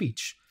free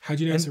speech. How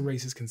do you know it's a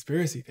racist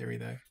conspiracy theory,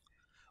 though?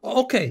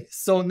 Okay,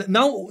 so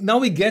now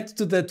we get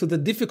to the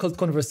difficult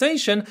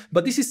conversation,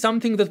 but this is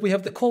something that we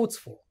have the courts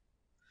for.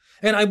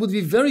 And I would be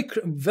very,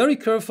 very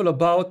careful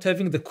about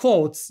having the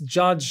courts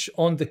judge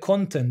on the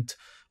content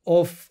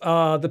of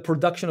the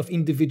production of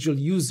individual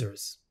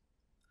users.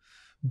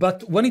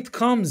 But when it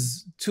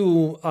comes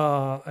to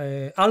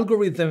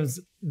algorithms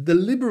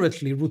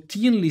deliberately,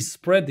 routinely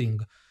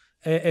spreading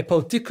a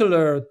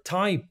particular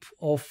type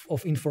of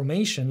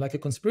information, like a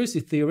conspiracy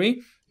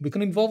theory, we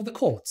can involve the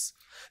courts.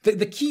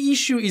 The key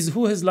issue is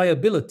who has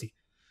liability.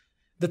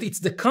 That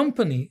it's the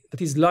company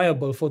that is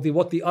liable for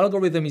what the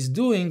algorithm is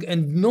doing,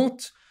 and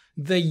not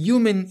the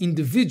human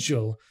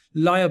individual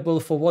liable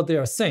for what they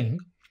are saying.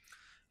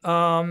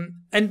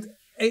 And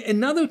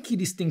another key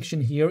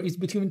distinction here is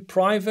between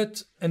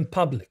private and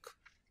public.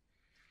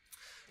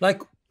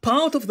 Like,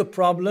 part of the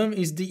problem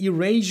is the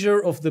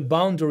erasure of the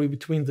boundary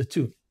between the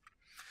two.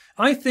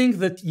 I think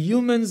that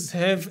humans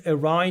have a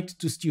right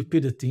to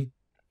stupidity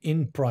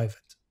in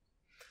private.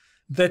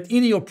 That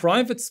in your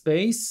private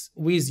space,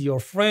 with your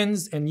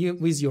friends and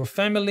with your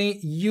family,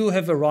 you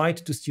have a right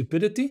to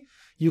stupidity.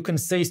 You can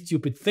say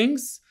stupid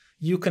things.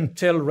 You can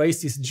tell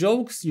racist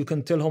jokes. You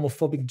can tell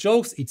homophobic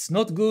jokes. It's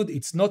not good.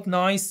 It's not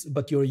nice.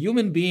 But you're a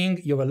human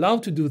being. You're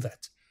allowed to do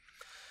that.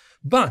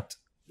 But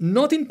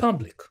not in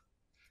public.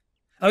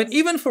 I mean,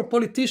 even for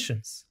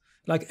politicians,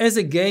 like as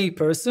a gay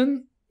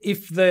person,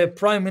 if the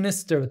prime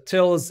minister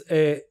tells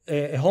a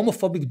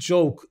homophobic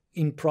joke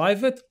in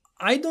private,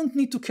 I don't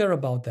need to care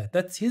about that.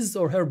 That's his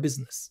or her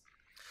business.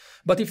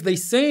 But if they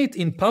say it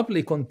in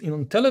public,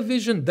 on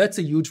television, that's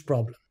a huge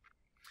problem.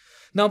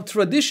 Now,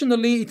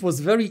 traditionally, it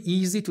was very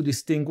easy to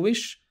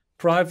distinguish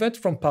private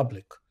from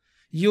public.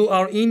 You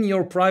are in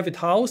your private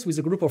house with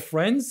a group of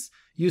friends.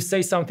 You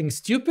say something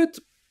stupid,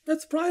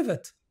 that's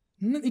private.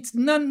 It's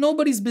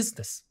nobody's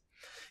business.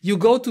 You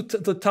go to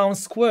the town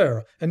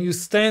square and you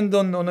stand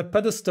on a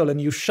pedestal and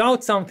you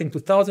shout something to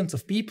thousands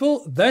of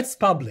people, that's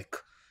public.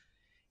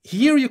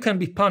 Here you can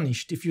be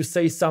punished if you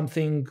say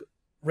something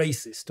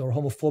racist or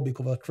homophobic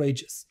or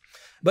outrageous.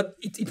 But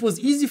it was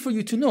easy for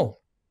you to know.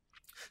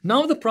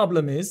 Now the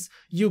problem is,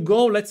 you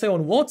go, let's say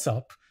on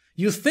WhatsApp,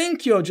 you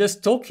think you're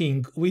just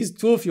talking with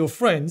two of your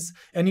friends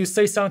and you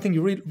say something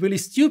really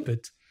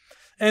stupid.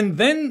 And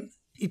then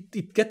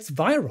it gets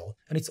viral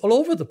and it's all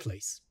over the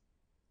place.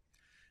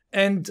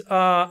 And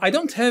I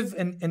don't have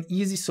an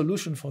easy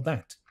solution for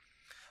that.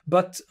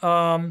 But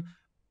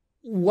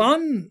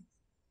one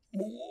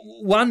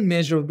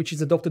measure which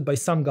is adopted by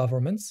some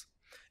governments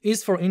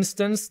is, for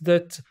instance,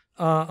 that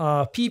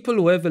people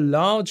who have a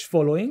large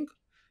following,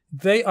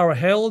 they are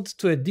held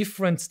to a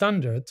different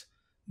standard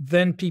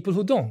than people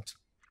who don't.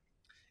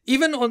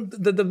 Even on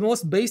the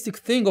most basic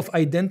thing of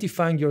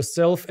identifying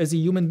yourself as a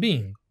human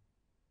being.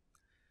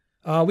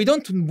 We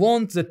don't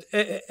want that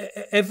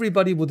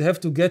everybody would have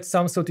to get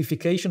some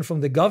certification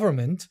from the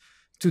government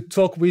to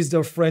talk with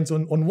their friends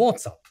on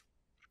WhatsApp.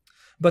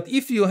 But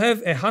if you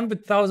have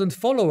 100,000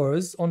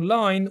 followers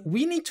online,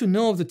 we need to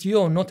know that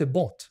you are not a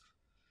bot,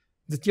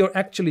 that you're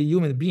actually a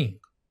human being.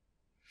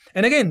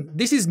 And again,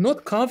 this is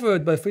not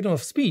covered by freedom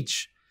of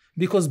speech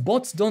because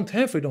bots don't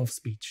have freedom of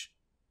speech.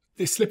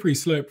 This slippery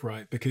slope,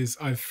 right? Because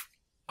I've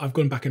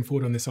gone back and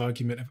forth on this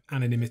argument of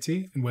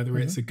anonymity and whether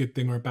it's a good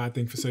thing or a bad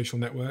thing for social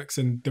networks.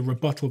 And the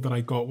rebuttal that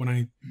I got when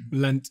I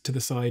leant to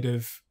the side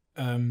of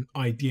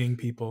IDing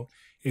people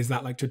is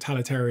that like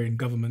totalitarian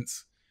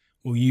governments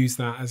will use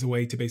that as a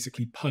way to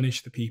basically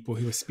punish the people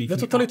who are speaking.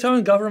 The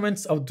totalitarian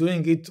governments are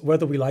doing it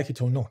whether we like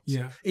it or not.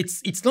 Yeah.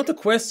 It's not a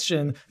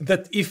question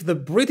that if the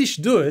British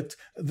do it,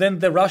 then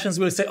the Russians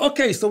will say,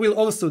 okay, so we'll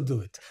also do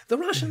it. The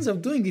Russians are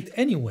doing it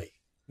anyway.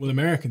 Will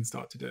Americans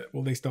start to do it?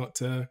 Will they start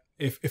to,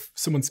 if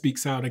someone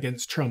speaks out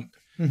against Trump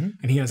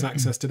and he has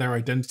access to their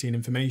identity and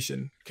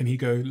information, can he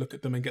go look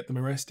at them and get them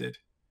arrested?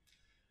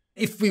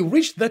 If we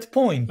reach that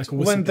point like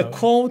when the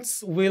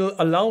courts will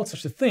allow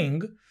such a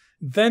thing,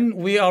 then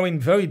we are in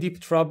very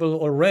deep trouble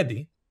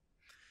already.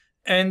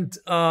 And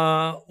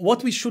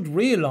what we should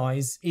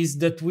realize is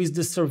that with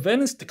the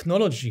surveillance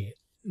technology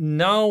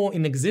now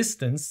in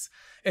existence,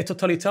 a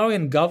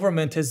totalitarian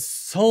government has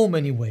so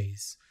many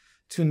ways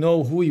to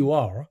know who you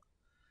are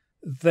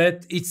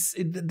that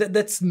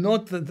that's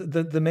not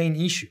the main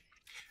issue.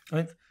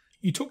 Right?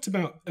 You talked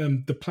about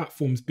the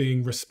platforms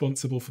being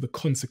responsible for the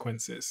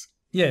consequences.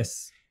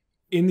 Yes.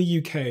 In the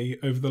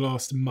UK, over the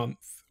last month,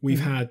 we've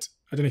had,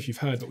 I don't know if you've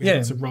heard, but we had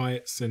lots of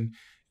riots. And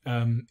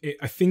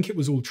I think it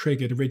was all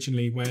triggered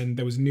originally when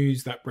there was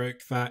news that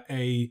broke that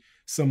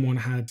someone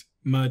had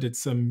murdered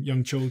some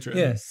young children.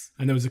 Yes.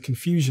 And there was a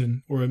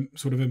confusion or a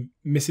sort of a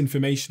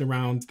misinformation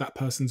around that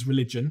person's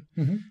religion.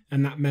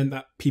 And that meant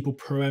that people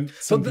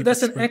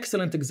that's an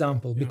excellent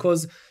example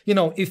because,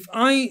 if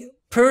I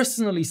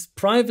personally,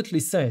 privately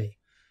say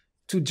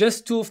to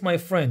just two of my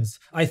friends,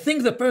 I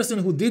think the person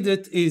who did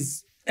it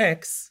is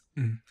X,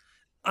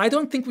 I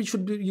don't think you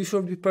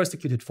should be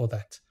persecuted for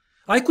that.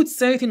 I could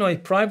say it in a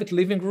private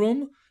living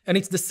room, and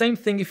it's the same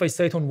thing if I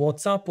say it on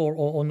WhatsApp or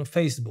on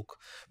Facebook.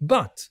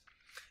 But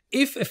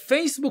if a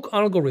Facebook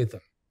algorithm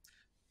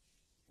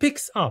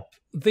picks up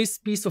this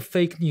piece of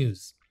fake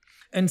news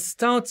and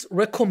starts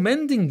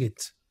recommending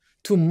it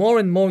to more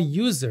and more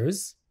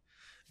users,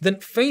 then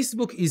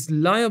Facebook is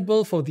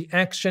liable for the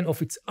action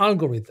of its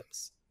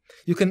algorithms.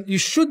 You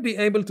should be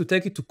able to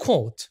take it to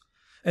court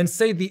and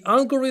say the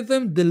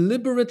algorithm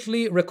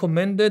deliberately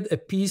recommended a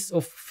piece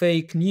of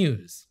fake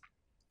news.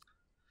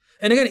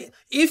 And again,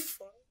 if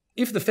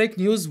the fake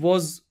news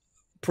was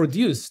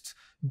produced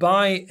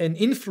by an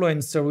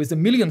influencer with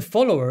 1 million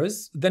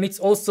followers, then he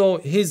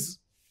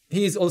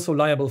is also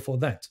liable for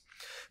that.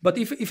 But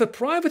if a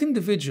private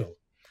individual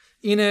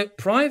in a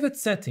private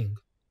setting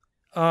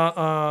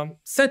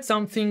said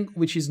something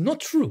which is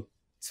not true,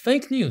 it's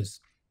fake news,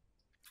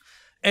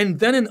 and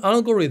then an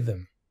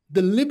algorithm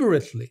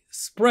deliberately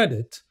spread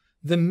it,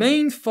 the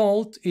main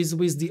fault is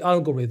with the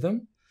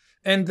algorithm,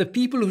 and the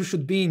people who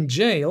should be in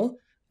jail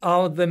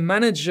are the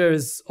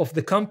managers of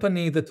the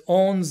company that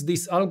owns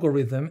this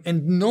algorithm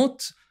and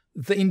not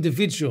the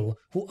individual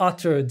who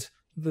uttered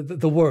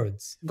the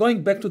words.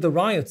 Going back to the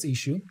riots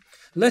issue,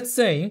 let's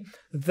say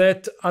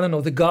that,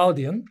 The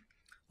Guardian,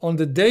 on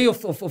the day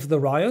of the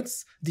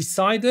riots,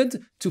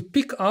 decided to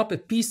pick up a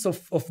piece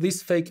of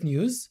this fake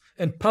news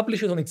and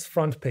publish it on its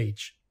front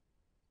page.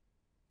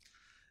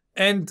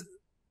 And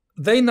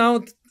they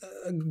now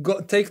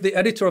take the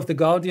editor of The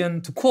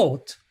Guardian to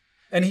court,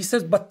 and he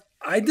says, but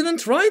I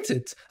didn't write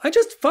it. I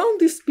just found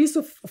this piece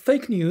of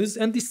fake news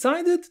and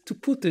decided to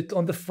put it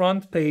on the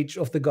front page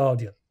of The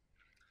Guardian.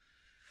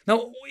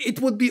 Now, it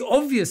would be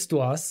obvious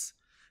to us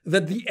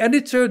that the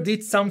editor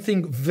did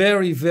something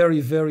very, very,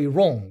 very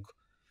wrong,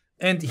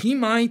 and he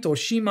might or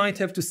she might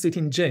have to sit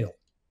in jail.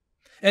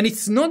 And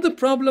it's not the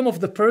problem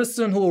of the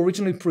person who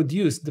originally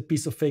produced the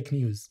piece of fake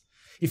news.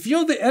 If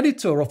you're the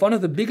editor of one of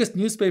the biggest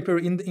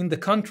newspapers in the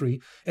country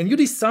and you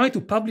decide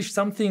to publish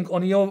something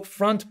on your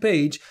front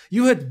page,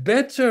 you had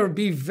better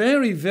be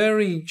very,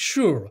 very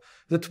sure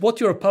that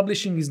what you're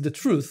publishing is the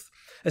truth,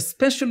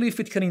 especially if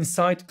it can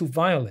incite to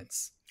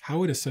violence. How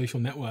would a social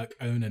network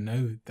owner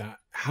know that?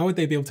 How would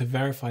they be able to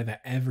verify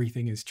that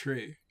everything is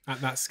true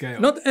at that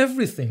scale? Not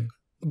everything,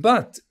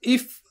 but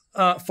if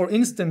for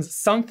instance,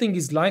 something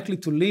is likely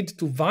to lead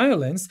to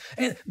violence,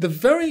 and the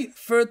very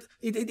first,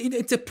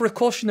 it's a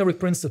precautionary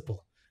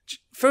principle.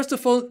 First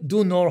of all,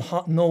 do no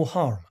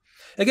harm.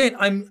 Again,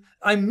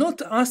 I'm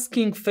not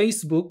asking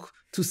Facebook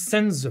to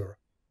censor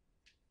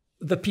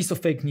the piece of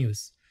fake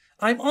news.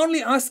 I'm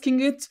only asking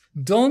it,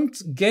 don't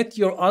get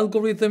your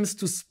algorithms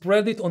to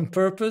spread it on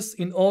purpose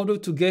in order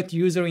to get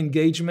user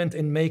engagement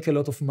and make a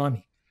lot of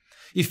money.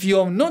 If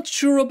you're not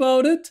sure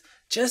about it,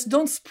 just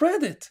don't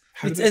spread it.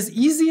 It's as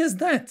easy as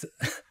that.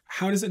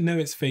 How does it know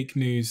it's fake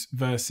news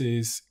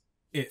versus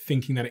it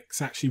thinking that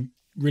it's actually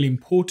really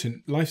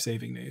important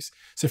life-saving news?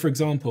 So, for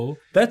example,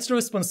 that's the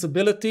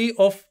responsibility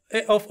of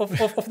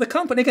the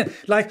company. Again,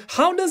 like,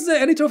 how does the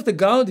editor of The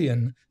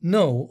Guardian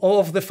know, or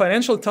of the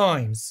Financial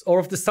Times, or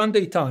of the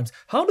Sunday Times?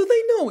 How do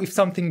they know if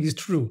something is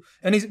true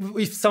and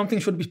if something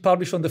should be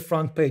published on the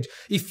front page?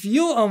 If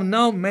you are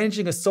now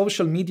managing a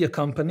social media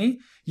company,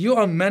 you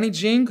are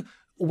managing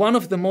one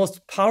of the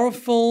most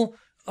powerful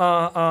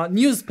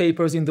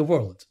newspapers in the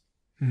world.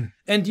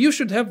 And you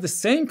should have the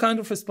same kind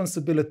of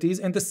responsibilities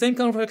and the same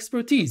kind of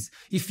expertise.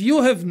 If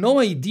you have no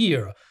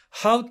idea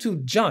how to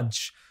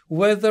judge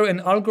whether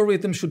an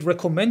algorithm should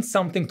recommend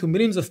something to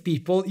millions of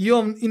people,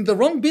 you're in the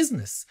wrong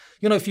business.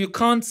 If you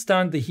can't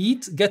stand the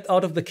heat, get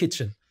out of the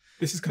kitchen.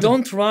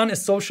 Don't run a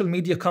social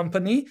media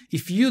company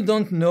if you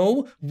don't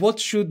know what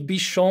should be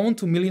shown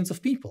to millions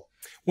of people.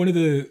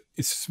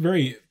 It's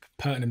very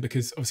pertinent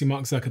because obviously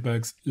Mark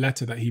Zuckerberg's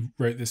letter that he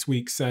wrote this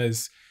week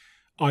says,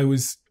 I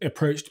was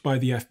approached by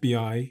the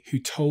FBI who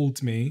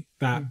told me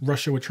that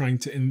Russia were trying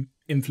to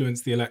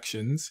influence the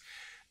elections,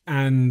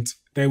 and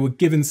they were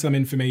given some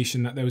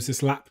information that there was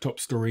this laptop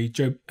story.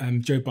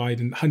 Hunter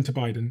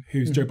Biden,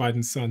 who's Joe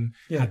Biden's son,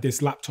 had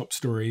this laptop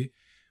story,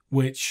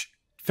 which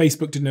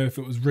Facebook didn't know if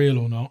it was real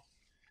or not,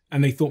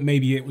 and they thought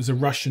maybe it was a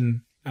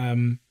Russian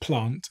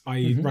plant,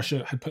 i.e.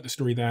 Russia had put the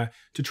story there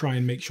to try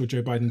and make sure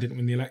Joe Biden didn't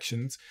win the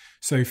elections.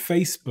 So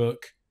Facebook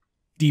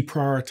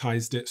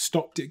deprioritized it,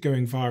 stopped it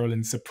going viral,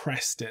 and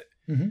suppressed it.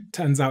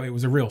 Turns out it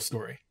was a real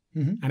story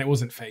and it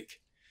wasn't fake.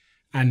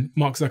 And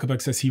Mark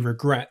Zuckerberg says he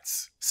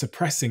regrets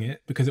suppressing it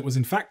because it was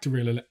in fact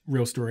a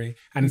real story.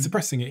 And in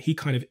suppressing it, he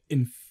kind of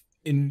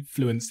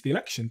influenced the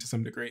election to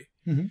some degree.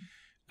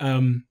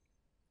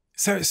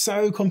 So it's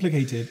so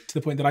complicated to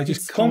the point that I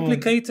just It's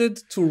complicated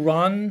to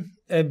run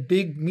a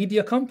big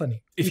media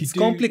company. It's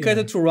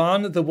complicated to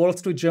run the Wall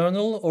Street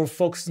Journal or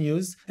Fox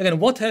News. Again,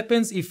 what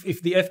happens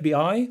if the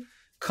FBI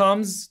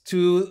comes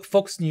to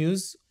Fox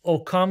News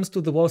or comes to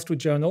the Wall Street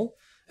Journal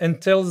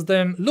and tells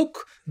them,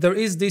 look, there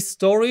is this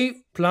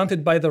story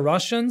planted by the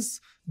Russians,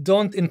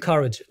 don't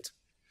encourage it.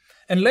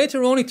 And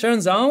later on, it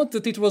turns out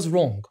that it was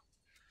wrong.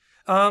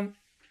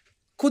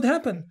 Could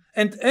happen.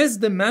 And as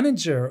the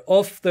manager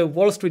of the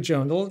Wall Street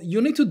Journal, you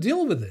need to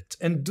deal with it.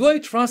 And do I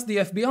trust the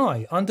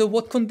FBI? Under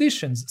what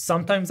conditions?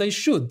 Sometimes I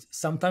should.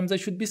 Sometimes I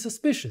should be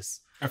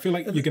suspicious. I feel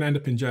like you're going to end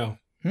up in jail.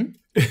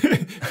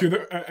 If you're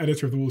the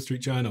editor of the Wall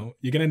Street Journal,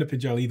 you're going to end up in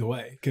jail either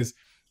way. Because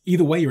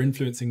either way, you're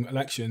influencing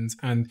elections.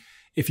 And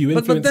if you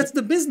influence... But that's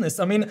the business.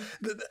 I mean,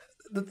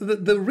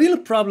 the real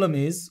problem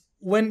is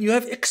when you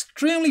have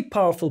extremely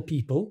powerful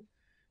people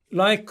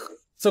like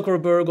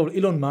Zuckerberg or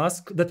Elon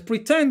Musk that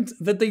pretend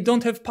that they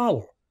don't have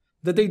power,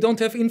 that they don't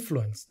have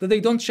influence, that they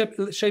don't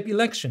shape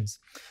elections.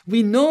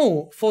 We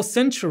know for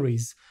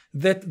centuries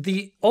that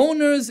the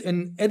owners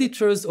and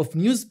editors of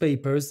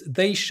newspapers,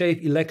 they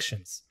shape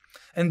elections.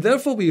 And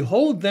therefore we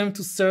hold them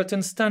to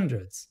certain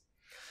standards.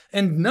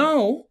 And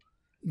now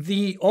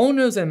the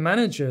owners and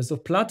managers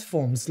of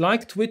platforms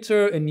like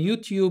Twitter and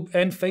YouTube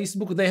and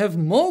Facebook, they have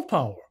more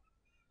power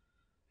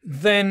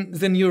than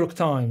the New York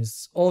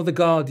Times or the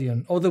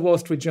Guardian or the Wall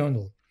Street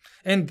Journal.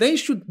 And they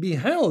should be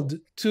held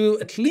to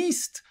at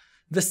least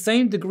the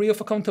same degree of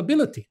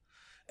accountability.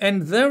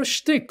 And their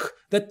shtick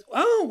that,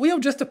 we are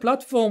just a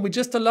platform, we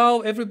just allow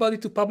everybody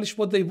to publish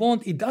what they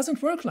want, it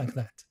doesn't work like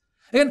that.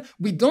 Again,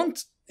 we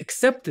don't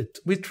accept it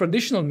with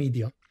traditional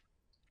media.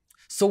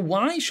 So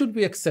why should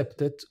we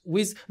accept it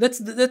with, that's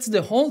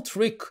the whole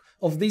trick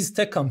of these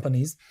tech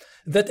companies,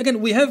 that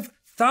again, we have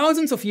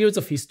thousands of years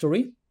of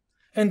history,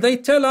 and they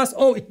tell us,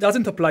 it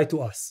doesn't apply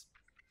to us.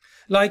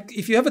 Like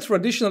if you have a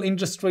traditional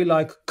industry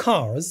like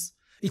cars,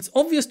 it's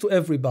obvious to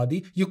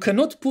everybody, you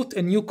cannot put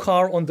a new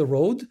car on the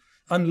road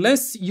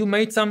unless you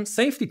made some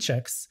safety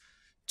checks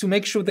to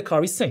make sure the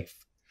car is safe.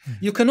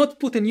 You cannot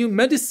put a new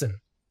medicine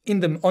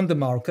on the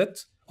market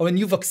or a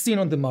new vaccine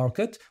on the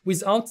market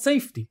without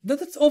safety.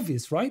 That's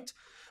obvious, right?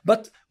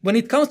 But when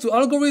it comes to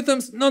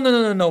algorithms,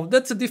 no,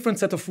 that's a different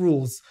set of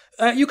rules.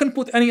 You can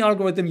put any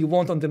algorithm you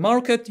want on the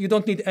market, you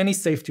don't need any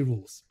safety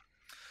rules.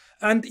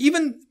 And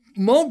even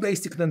more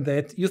basic than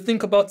that, you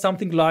think about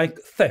something like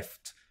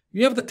theft.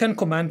 You have the 10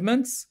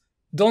 commandments,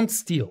 don't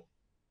steal.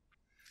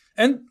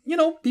 And,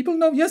 people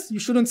know, yes, you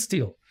shouldn't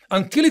steal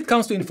until it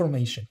comes to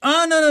information.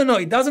 No,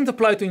 it doesn't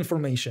apply to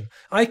information.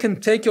 I can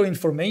take your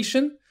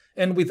information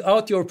and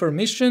without your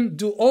permission,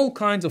 do all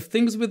kinds of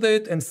things with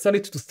it and sell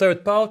it to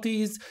third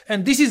parties.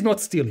 And this is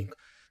not stealing.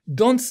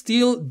 Don't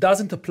steal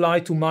doesn't apply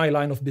to my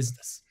line of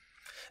business.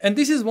 And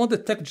this is what the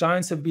tech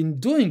giants have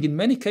been doing in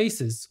many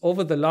cases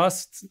over the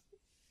last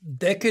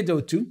decade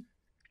or two,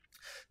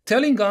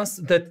 telling us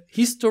that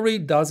history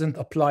doesn't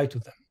apply to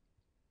them.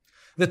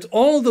 That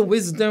all the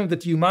wisdom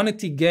that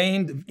humanity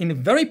gained in a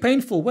very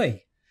painful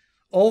way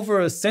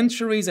over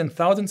centuries and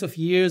thousands of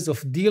years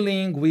of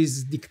dealing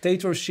with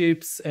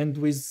dictatorships and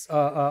with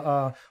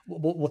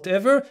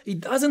whatever, it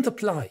doesn't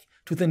apply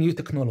to the new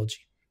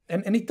technology.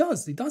 And it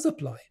does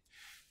apply.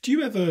 Do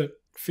you ever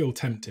feel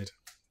tempted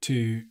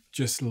to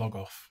just log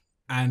off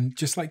and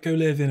just like go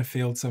live in a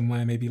field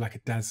somewhere, maybe like a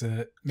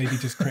desert, maybe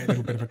just create a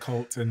little bit of a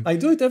cult? And I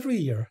do it every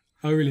year.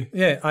 Oh, really?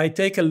 Yeah, I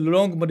take a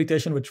long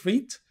meditation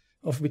retreat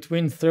of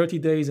between 30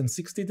 days and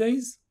 60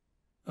 days.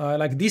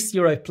 Like this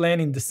year, I plan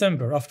in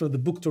December, after the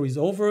book tour is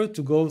over,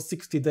 to go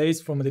 60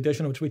 days for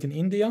meditation retreat in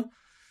India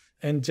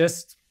and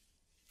just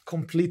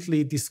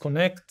completely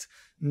disconnect.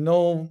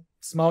 No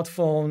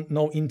smartphone,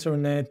 no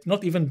internet,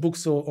 not even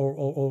books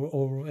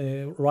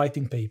or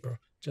writing paper.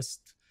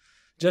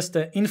 Just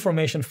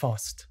information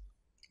fast.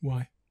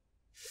 Why?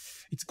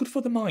 It's good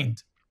for the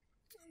mind.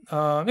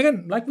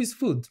 Again, like with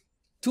food,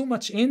 too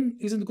much in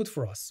isn't good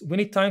for us. We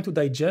need time to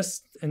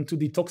digest and to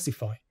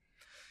detoxify.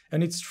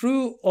 And it's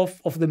true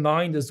of the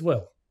mind as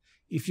well.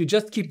 If you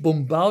just keep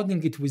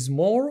bombarding it with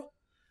more,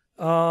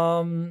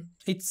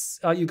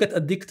 you get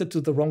addicted to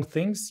the wrong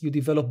things. You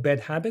develop bad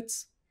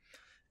habits.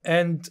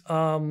 And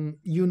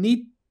you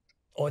need,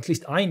 or at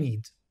least I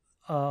need,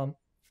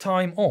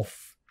 time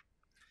off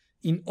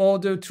in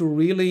order to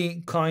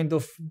really kind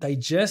of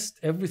digest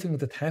everything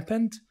that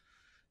happened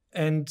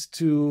and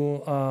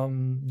to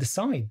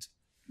decide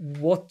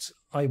what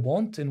I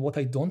want and what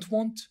I don't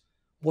want,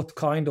 what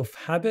kind of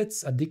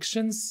habits,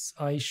 addictions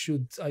I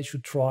should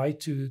try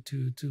to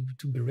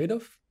be rid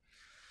of,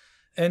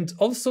 and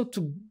also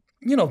to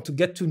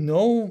get to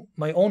know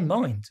my own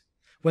mind.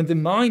 When the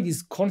mind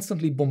is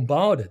constantly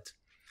bombarded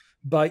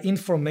by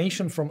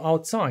information from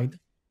outside,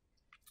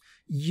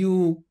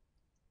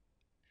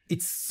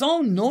 it's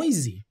so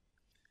noisy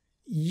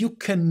you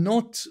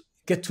cannot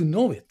get to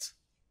know it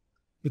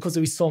because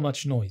there is so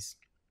much noise.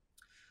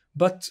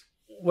 But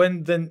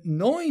when the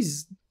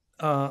noise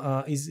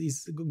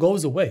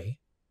goes away,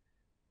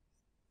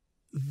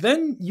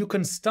 then you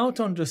can start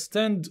to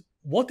understand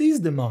what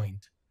is the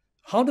mind,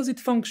 how does it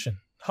function,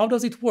 how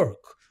does it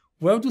work,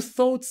 where do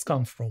thoughts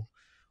come from,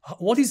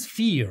 what is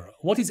fear,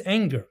 what is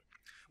anger.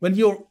 When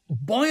you're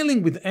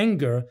boiling with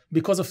anger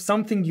because of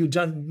something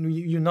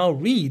you now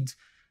read,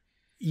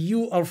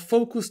 you are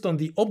focused on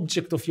the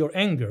object of your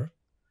anger,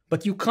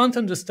 but you can't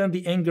understand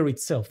the anger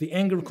itself. The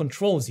anger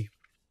controls you.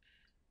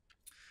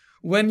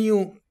 When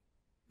you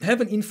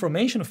have an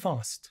information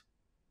fast,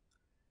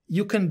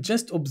 you can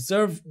just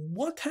observe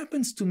what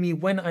happens to me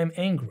when I'm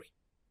angry.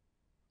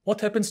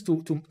 What happens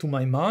to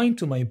my mind,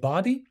 to my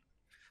body?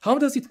 How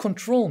does it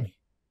control me?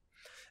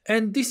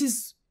 And this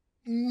is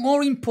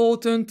more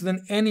important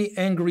than any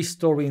angry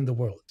story in the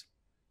world,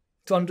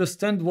 to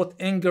understand what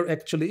anger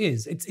actually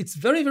is. It's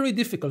very, very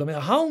difficult. I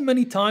mean, how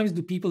many times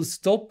do people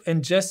stop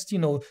and just,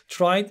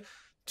 try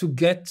to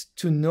get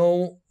to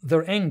know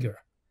their anger?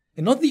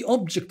 And not the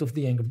object of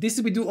the anger.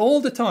 This we do all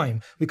the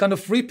time. We kind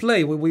of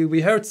replay.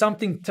 We heard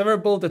something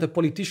terrible that a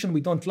politician we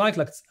don't like,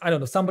 I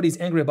don't know, somebody's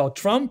angry about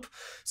Trump.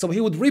 So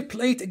he would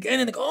replay it again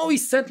and oh, he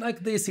said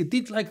like this, he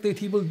did like that,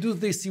 he will do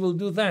this, he will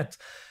do that.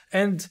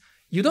 And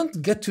you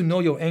don't get to know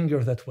your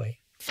anger that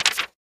way.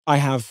 I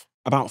have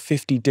about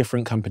 50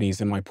 different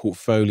companies in my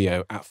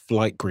portfolio at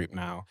Flight Group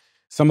now,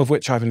 some of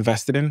which I've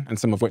invested in and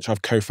some of which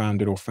I've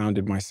co-founded or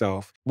founded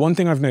myself. One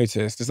thing I've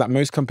noticed is that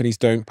most companies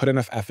don't put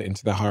enough effort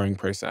into the hiring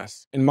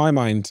process. In my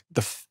mind,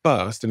 the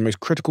first and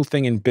most critical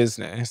thing in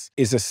business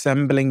is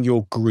assembling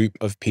your group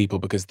of people,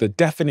 because the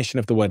definition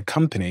of the word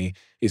company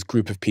is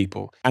group of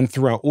people. And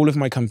throughout all of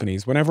my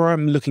companies, whenever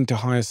I'm looking to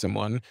hire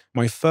someone,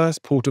 my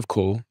first port of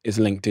call is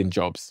LinkedIn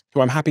Jobs,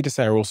 who I'm happy to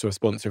say are also a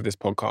sponsor of this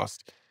podcast.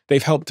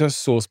 They've helped us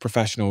source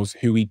professionals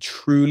who we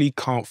truly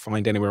can't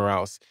find anywhere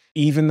else,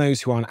 even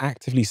those who aren't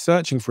actively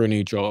searching for a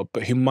new job,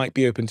 but who might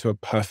be open to a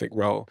perfect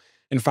role.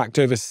 In fact,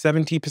 over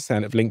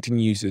 70% of LinkedIn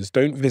users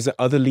don't visit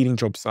other leading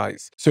job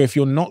sites. So if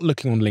you're not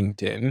looking on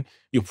LinkedIn,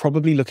 you're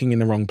probably looking in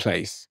the wrong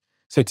place.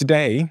 So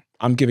today,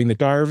 I'm giving the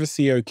Diary of a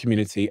CEO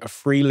community a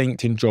free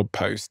LinkedIn job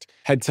post.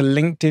 Head to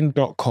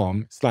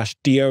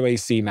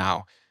linkedin.com/DOAC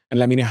now and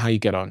let me know how you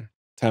get on.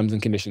 Terms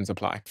and conditions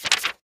apply.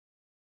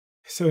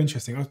 So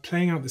interesting. I was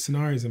playing out the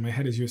scenarios in my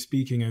head as you were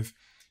speaking of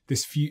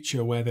this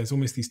future where there's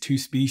almost these two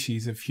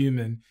species of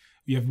human.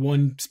 You have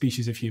one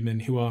species of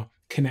human who are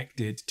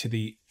connected to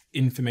the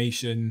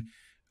information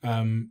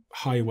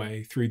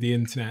highway through the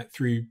internet,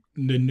 through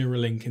the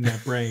Neuralink in their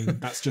brain.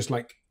 That's just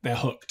like they're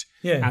hooked.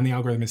 Yeah. And the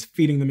algorithm is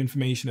feeding them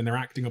information and they're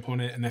acting upon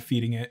it and they're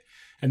feeding it.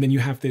 And then you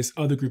have this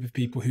other group of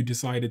people who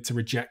decided to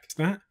reject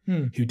that,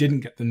 who didn't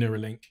get the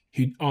Neuralink,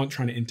 who aren't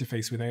trying to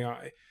interface with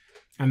AI,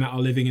 and that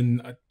are living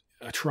in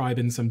a tribe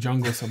in some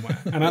jungle somewhere.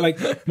 And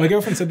my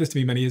girlfriend said this to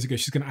me many years ago.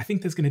 I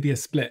think there's going to be a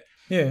split.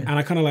 Yeah. And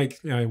I kind of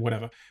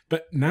whatever.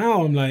 But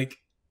now I'm like,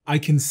 I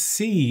can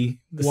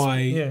see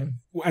why,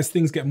 as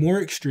things get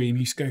more extreme,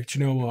 you go, do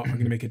you know what? I'm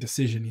going to make a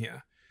decision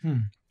here.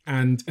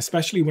 And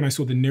especially when I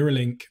saw the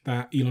Neuralink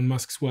that Elon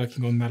Musk's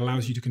working on that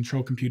allows you to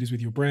control computers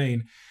with your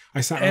brain, I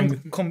sat around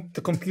with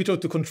the computer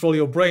to control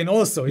your brain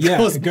also. It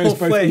goes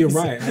both ways. You're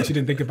right. I actually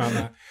didn't think about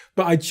that.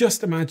 But I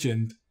just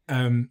imagined,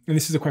 and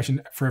this is a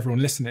question for everyone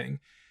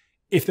listening,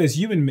 if there's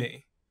you and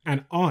me,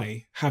 and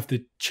I have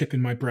the chip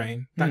in my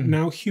brain that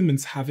now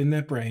humans have in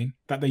their brain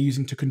that they're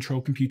using to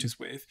control computers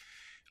with,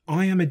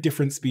 I am a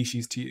different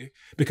species to you,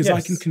 because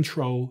I can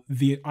control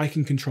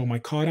my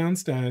car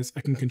downstairs. I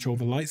can control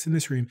the lights in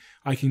this room.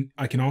 I can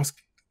ask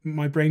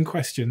my brain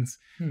questions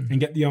and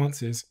get the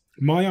answers.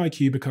 My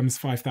IQ becomes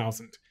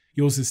 5,000.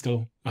 Yours is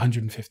still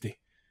 150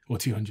 or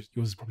 200.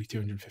 Yours is probably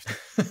 250.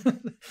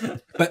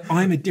 But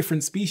I'm a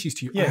different species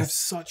to you. Yes. I have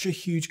such a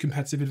huge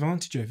competitive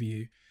advantage over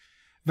you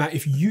that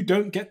if you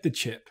don't get the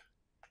chip,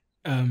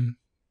 then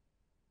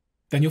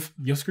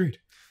you're screwed.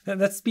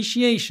 That's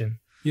speciation.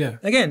 Yeah.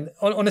 Again,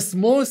 on a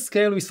small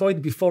scale, we saw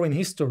it before in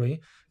history.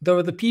 There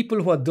were the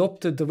people who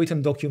adopted the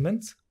written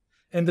document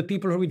and the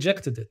people who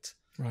rejected it.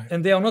 Right.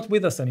 And they are not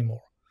with us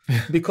anymore.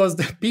 Because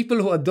the people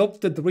who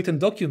adopted the written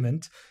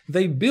document,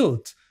 they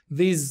built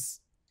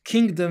these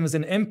kingdoms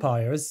and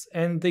empires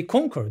and they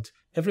conquered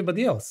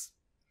everybody else.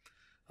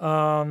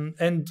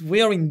 And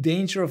we are in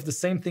danger of the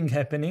same thing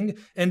happening.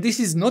 And this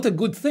is not a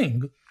good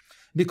thing,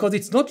 because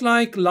it's not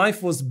like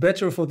life was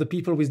better for the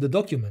people with the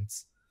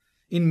documents.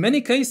 In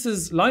many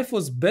cases, life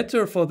was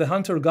better for the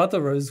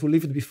hunter-gatherers who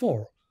lived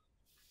before.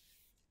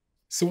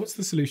 So what's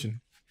the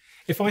solution?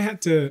 If I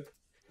had to,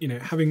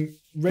 having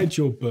read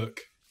your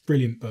book,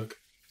 brilliant book,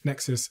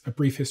 Nexus, A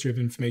Brief History of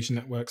Information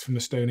Networks from the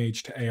Stone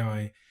Age to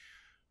AI,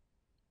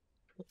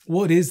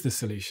 what is the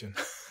solution?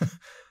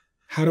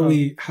 How do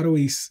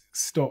we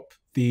stop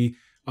the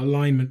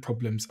alignment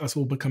problems, us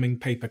all becoming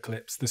paper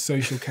clips, the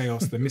social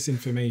chaos, the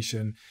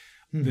misinformation,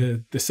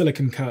 the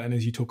silicon curtain,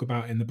 as you talk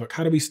about in the book?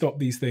 How do we stop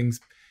these things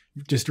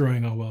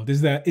destroying our world?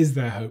 Is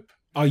there hope?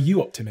 Are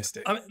you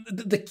optimistic? I mean,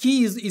 the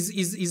key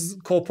is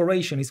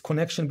cooperation, is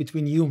connection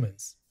between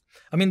humans.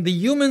 I mean, the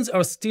humans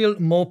are still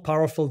more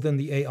powerful than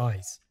the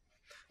AIs.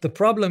 The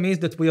problem is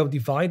that we are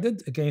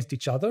divided against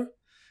each other,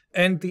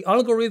 and the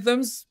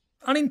algorithms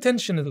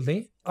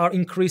unintentionally are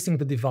increasing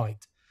the divide.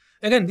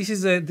 Again, this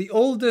is the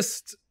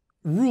oldest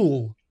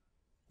rule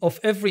of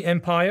every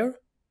empire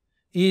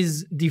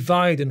is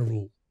divide and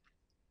rule.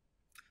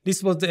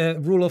 This was the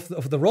rule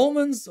of the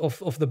Romans,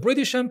 of the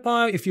British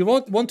Empire. If you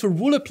want to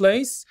rule a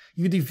place,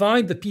 you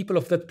divide the people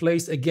of that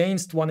place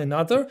against one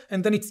another,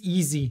 and then it's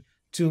easy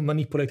to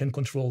manipulate and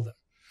control them.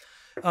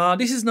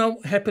 This is now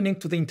happening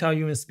to the entire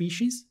human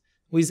species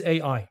with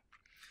AI.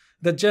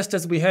 That just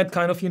as we had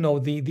kind of,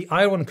 the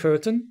Iron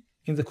Curtain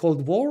in the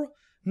Cold War,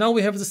 now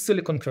we have the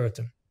Silicon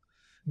Curtain,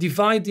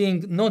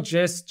 dividing not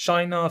just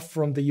China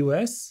from the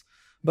US,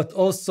 but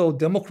also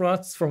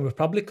Democrats from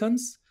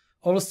Republicans,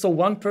 also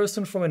one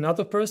person from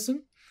another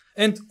person,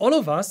 and all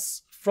of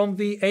us from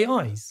the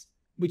AIs,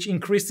 which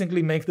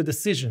increasingly make the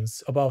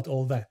decisions about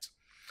all that.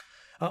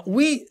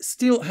 We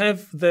still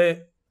have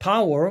the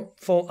power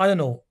for,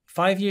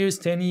 5 years,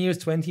 10 years,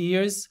 20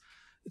 years,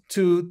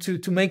 to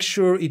make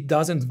sure it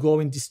doesn't go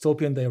in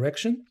dystopian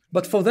direction.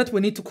 But for that,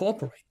 we need to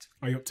cooperate.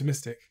 Are you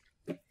optimistic?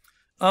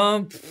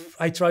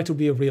 I try to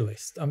be a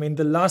realist.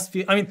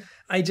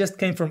 I just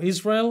came from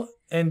Israel,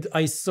 and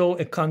I saw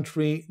a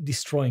country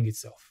destroying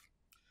itself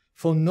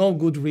for no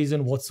good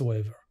reason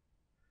whatsoever.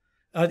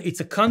 It's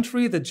a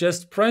country that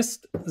just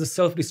pressed the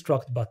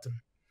self-destruct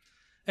button,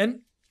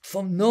 and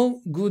for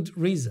no good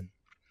reason.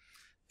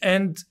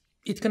 And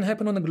it can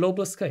happen on a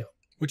global scale.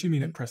 What do you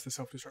mean it pressed the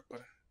self-destruct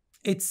button?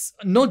 It's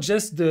not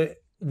just the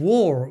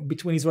war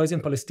between Israelis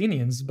and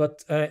Palestinians,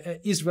 but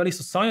Israeli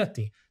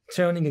society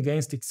turning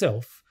against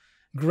itself,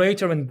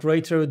 greater and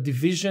greater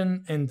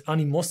division and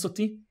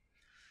animosity.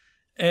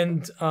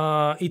 And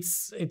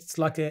it's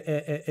like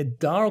a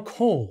dark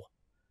hole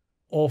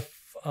of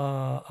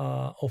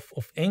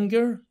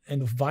anger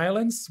and of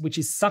violence, which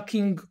is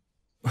sucking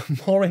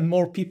more and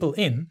more people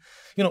in.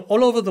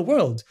 All over the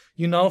world,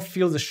 you now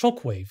feel the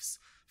shockwaves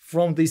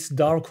from this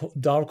dark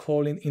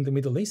hole in the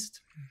Middle East.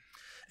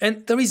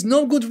 And there is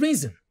no good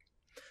reason.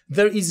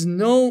 There is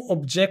no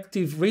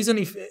objective reason.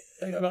 If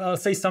I'll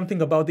say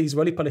something about the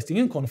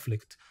Israeli-Palestinian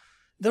conflict,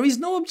 there is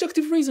no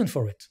objective reason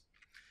for it.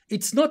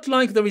 It's not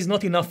like there is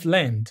not enough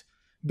land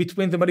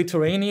between the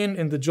Mediterranean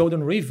and the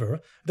Jordan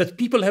River that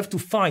people have to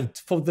fight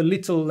for the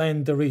little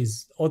land there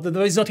is, or that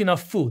there is not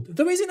enough food.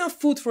 There is enough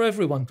food for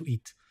everyone to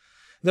eat.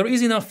 There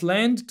is enough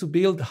land to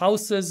build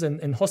houses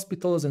and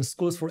hospitals and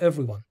schools for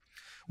everyone.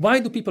 Why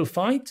do people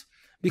fight?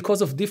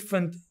 Because of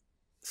different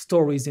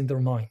stories in their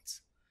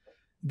minds.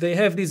 They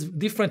have these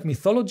different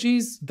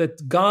mythologies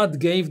that God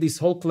gave this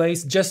whole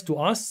place just to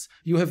us.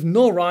 You have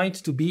no right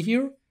to be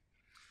here.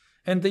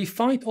 And they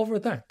fight over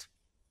that.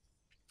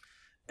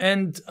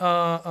 And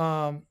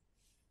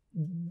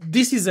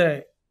this is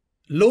a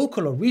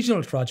local or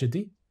regional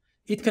tragedy.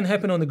 It can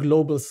happen on a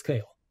global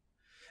scale.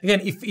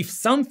 Again, if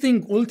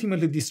something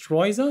ultimately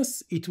destroys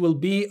us, it will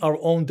be our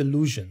own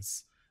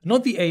delusions,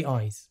 not the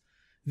AIs.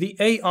 The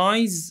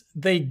AIs,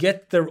 they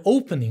get their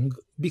opening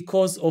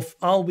because of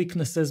our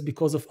weaknesses,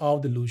 because of our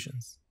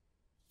delusions.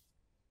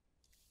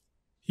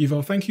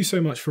 Yuval, thank you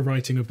so much for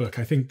writing a book.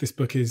 I think this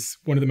book is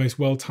one of the most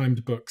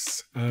well-timed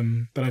books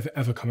that I've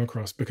ever come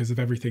across because of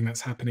everything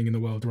that's happening in the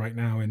world right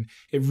now. And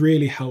it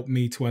really helped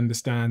me to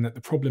understand that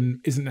the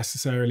problem isn't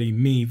necessarily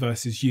me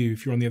versus you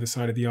if you're on the other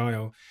side of the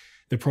aisle.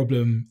 The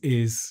problem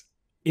is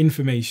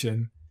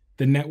information,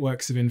 the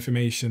networks of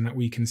information that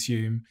we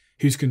consume,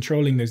 who's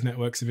controlling those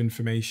networks of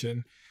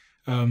information.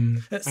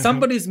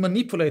 Somebody's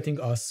manipulating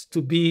us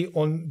to be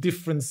on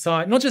different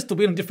sides, not just to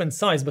be on different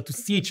sides, but to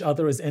see each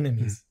other as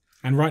enemies.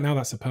 And right now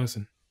that's a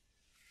person,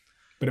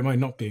 but it might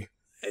not be.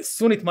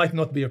 Soon it might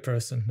not be a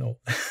person, no.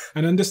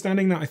 And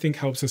understanding that, I think,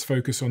 helps us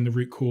focus on the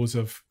root cause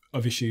of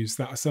issues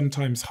that are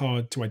sometimes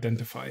hard to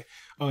identify.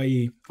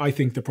 I.e., I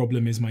think the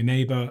problem is my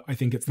neighbor. I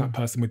think it's that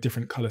person with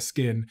different color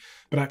skin.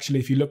 But actually,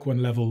 if you look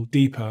one level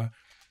deeper,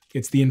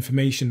 it's the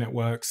information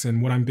networks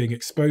and what I'm being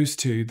exposed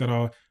to that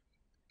are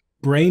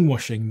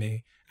brainwashing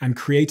me and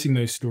creating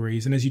those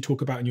stories. And as you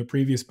talk about in your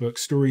previous book,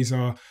 stories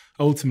are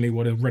ultimately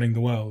what are running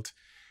the world.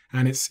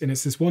 And it's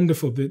this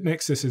wonderful, the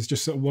Nexus is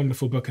just a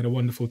wonderful book at a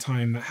wonderful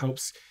time that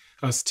helps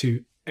us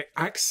to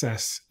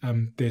access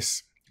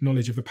this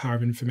knowledge of the power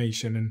of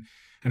information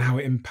and how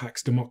it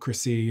impacts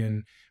democracy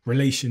and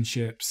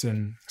relationships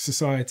and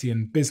society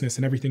and business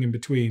and everything in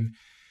between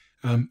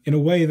in a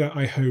way that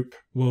I hope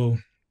will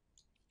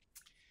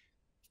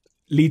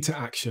lead to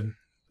action.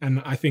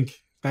 And I think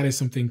that is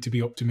something to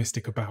be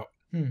optimistic about.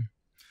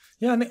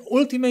 Yeah, and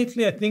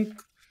ultimately, I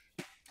think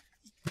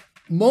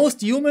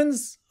most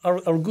humans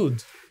are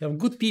good. They're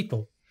good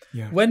people.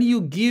 Yeah. When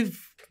you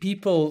give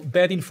people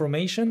bad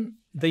information,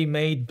 they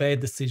made bad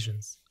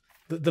decisions.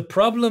 The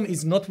problem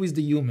is not with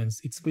the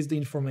humans, it's with the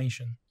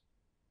information.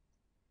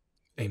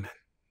 Amen.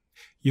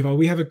 Yuval,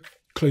 we have a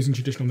closing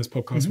tradition on this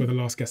podcast where the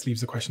last guest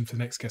leaves a question for the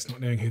next guest,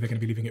 not knowing who they're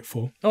going to be leaving it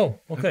for. Oh,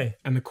 okay.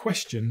 And the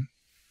question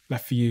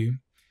left for you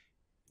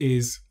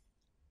is,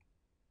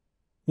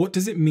 what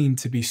does it mean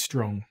to be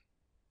strong?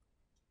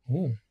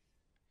 Oh.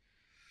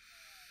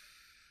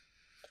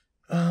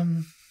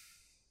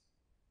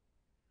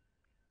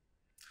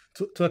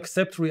 To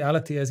accept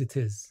reality as it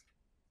is.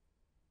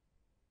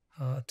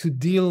 To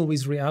deal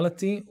with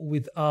reality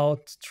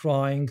without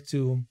trying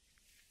to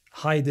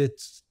hide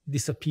it,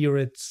 disappear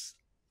it,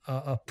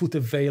 put a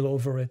veil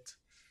over it.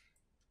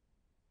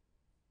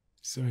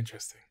 So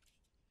interesting.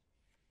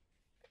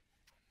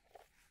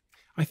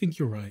 I think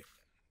you're right.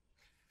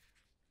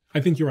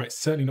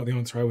 Certainly not the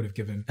answer I would have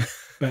given,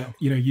 but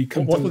you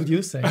come. What would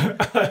you say?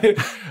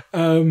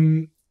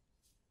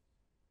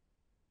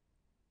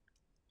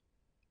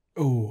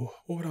 What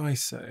would I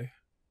say?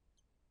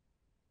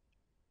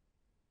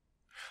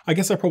 I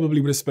guess I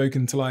probably would have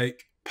spoken to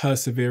like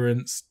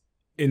perseverance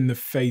in the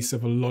face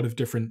of a lot of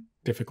different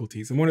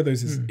difficulties, and one of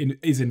those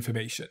is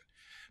information.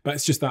 But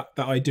it's just that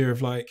idea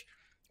of like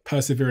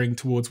persevering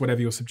towards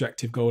whatever your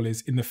subjective goal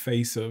is in the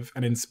face of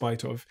and in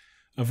spite of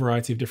a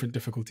variety of different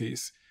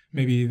difficulties.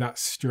 Maybe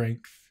that's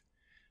strength.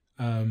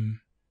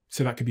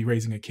 So that could be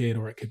raising a kid,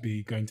 or it could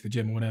be going to the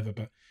gym or whatever.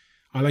 But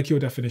I like your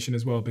definition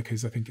as well,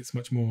 because I think it's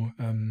much more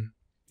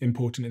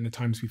important in the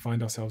times we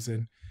find ourselves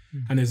in.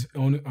 And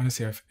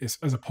honestly, as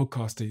a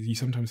podcaster, you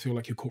sometimes feel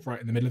like you're caught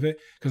right in the middle of it,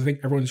 because I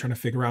think everyone's trying to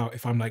figure out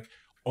if I'm like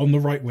on the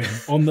right wing,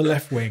 on the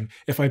left wing,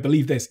 if I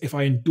believe this, if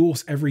I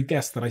endorse every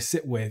guest that I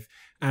sit with,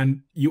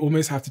 and you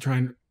almost have to try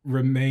and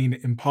remain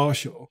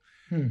impartial.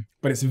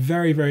 But it's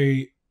very,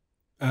 very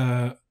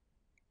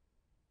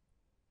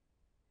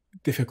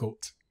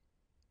difficult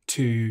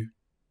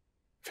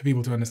for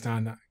people to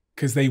understand that,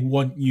 because they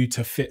want you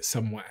to fit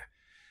somewhere.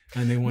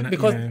 And they want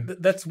because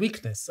that's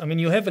weakness. I mean,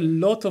 you have a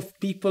lot of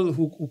people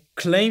who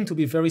claim to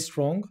be very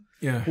strong,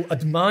 who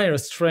admire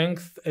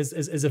strength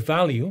as a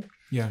value,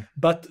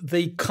 but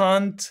they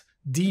can't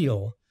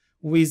deal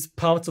with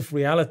parts of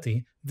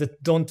reality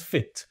that don't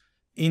fit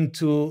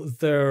into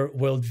their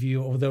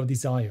worldview or their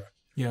desire.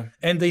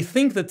 And they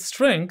think that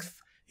strength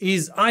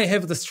is, I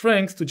have the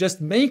strength to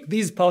just make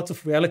these parts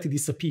of reality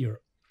disappear.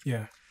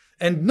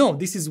 And no,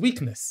 this is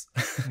weakness.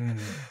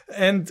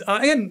 And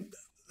again,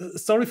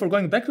 sorry for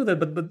going back to that,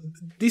 but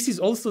this is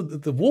also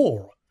the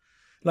war.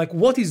 Like,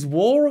 what is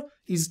war?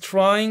 Is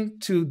trying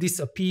to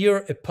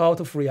disappear a part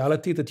of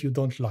reality that you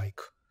don't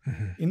like.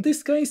 In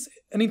this case,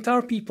 an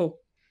entire people.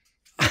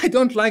 I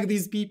don't like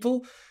these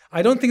people.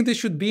 I don't think they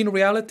should be in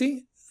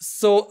reality.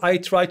 So I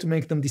try to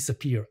make them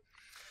disappear.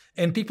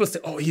 And people say,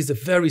 oh, he's a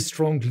very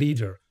strong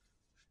leader.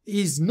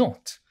 He's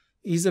not.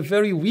 He's a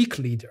very weak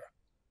leader.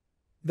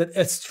 That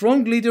a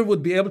strong leader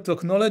would be able to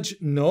acknowledge,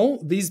 no,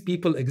 these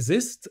people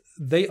exist.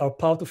 They are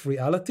part of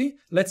reality.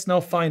 Let's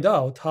now find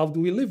out, how do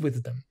we live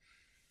with them?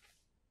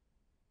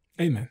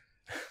 Amen.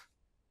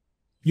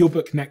 Your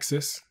book,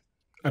 Nexus,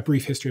 A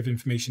Brief History of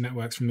Information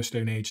Networks from the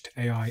Stone Age to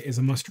AI, is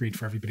a must-read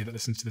for everybody that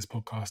listens to this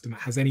podcast and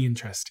that has any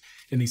interest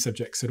in these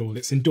subjects at all.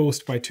 It's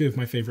endorsed by two of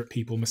my favourite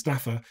people,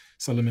 Mustafa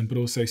Solomon, but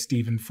also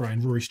Stephen Fry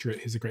and Rory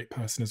Stewart, who's a great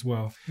person as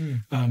well.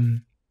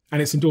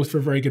 And it's endorsed for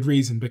a very good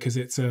reason, because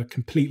it's a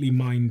completely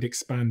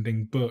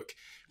mind-expanding book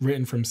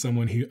written from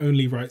someone who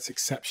only writes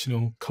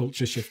exceptional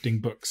culture-shifting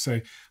books. So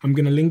I'm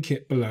going to link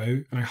it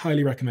below, and I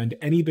highly recommend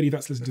anybody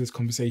that's listened to this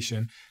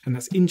conversation and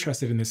that's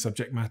interested in this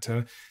subject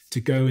matter to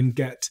go and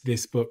get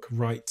this book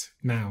right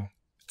now.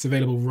 It's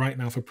available right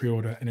now for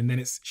pre-order, and then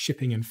it's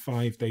shipping in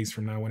 5 days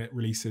from now when it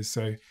releases.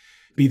 So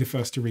be the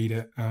first to read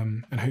it,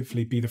 and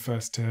hopefully be the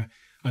first to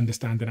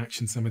understand and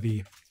action some of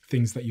the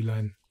things that you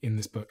learn in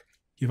this book.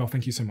 Yuval,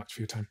 thank you so much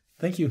for your time.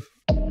 Thank you.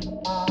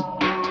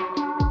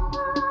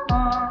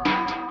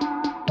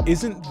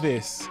 Isn't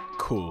this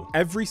cool?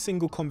 Every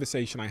single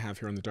conversation I have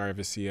here on the Diary of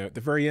a CEO, at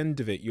the very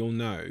end of it, you'll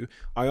know,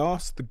 I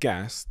asked the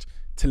guest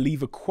to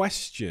leave a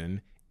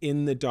question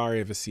in the Diary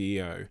of a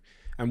CEO.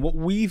 And what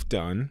we've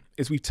done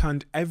is we've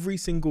turned every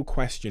single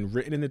question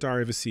written in the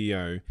Diary of a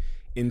CEO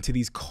into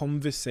these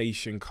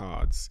conversation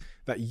cards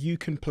that you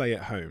can play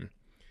at home.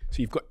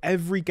 So you've got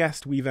every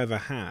guest we've ever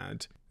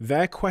had,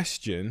 their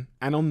question,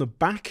 and on the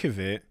back of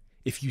it,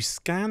 if you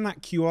scan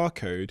that QR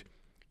code,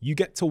 you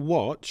get to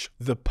watch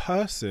the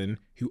person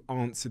who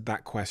answered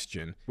that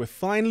question. We're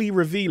finally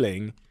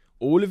revealing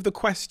all of the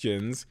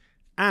questions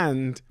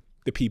and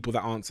the people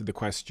that answered the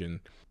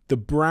question. The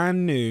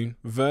brand new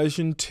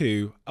version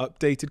 2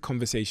 updated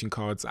conversation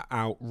cards are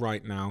out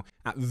right now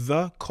at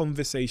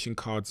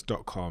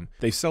theconversationcards.com.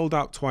 They've sold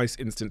out twice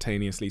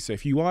instantaneously. So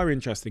if you are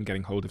interested in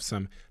getting hold of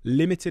some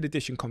limited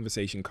edition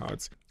conversation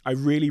cards, I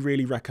really,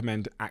 really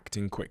recommend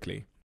acting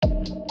quickly.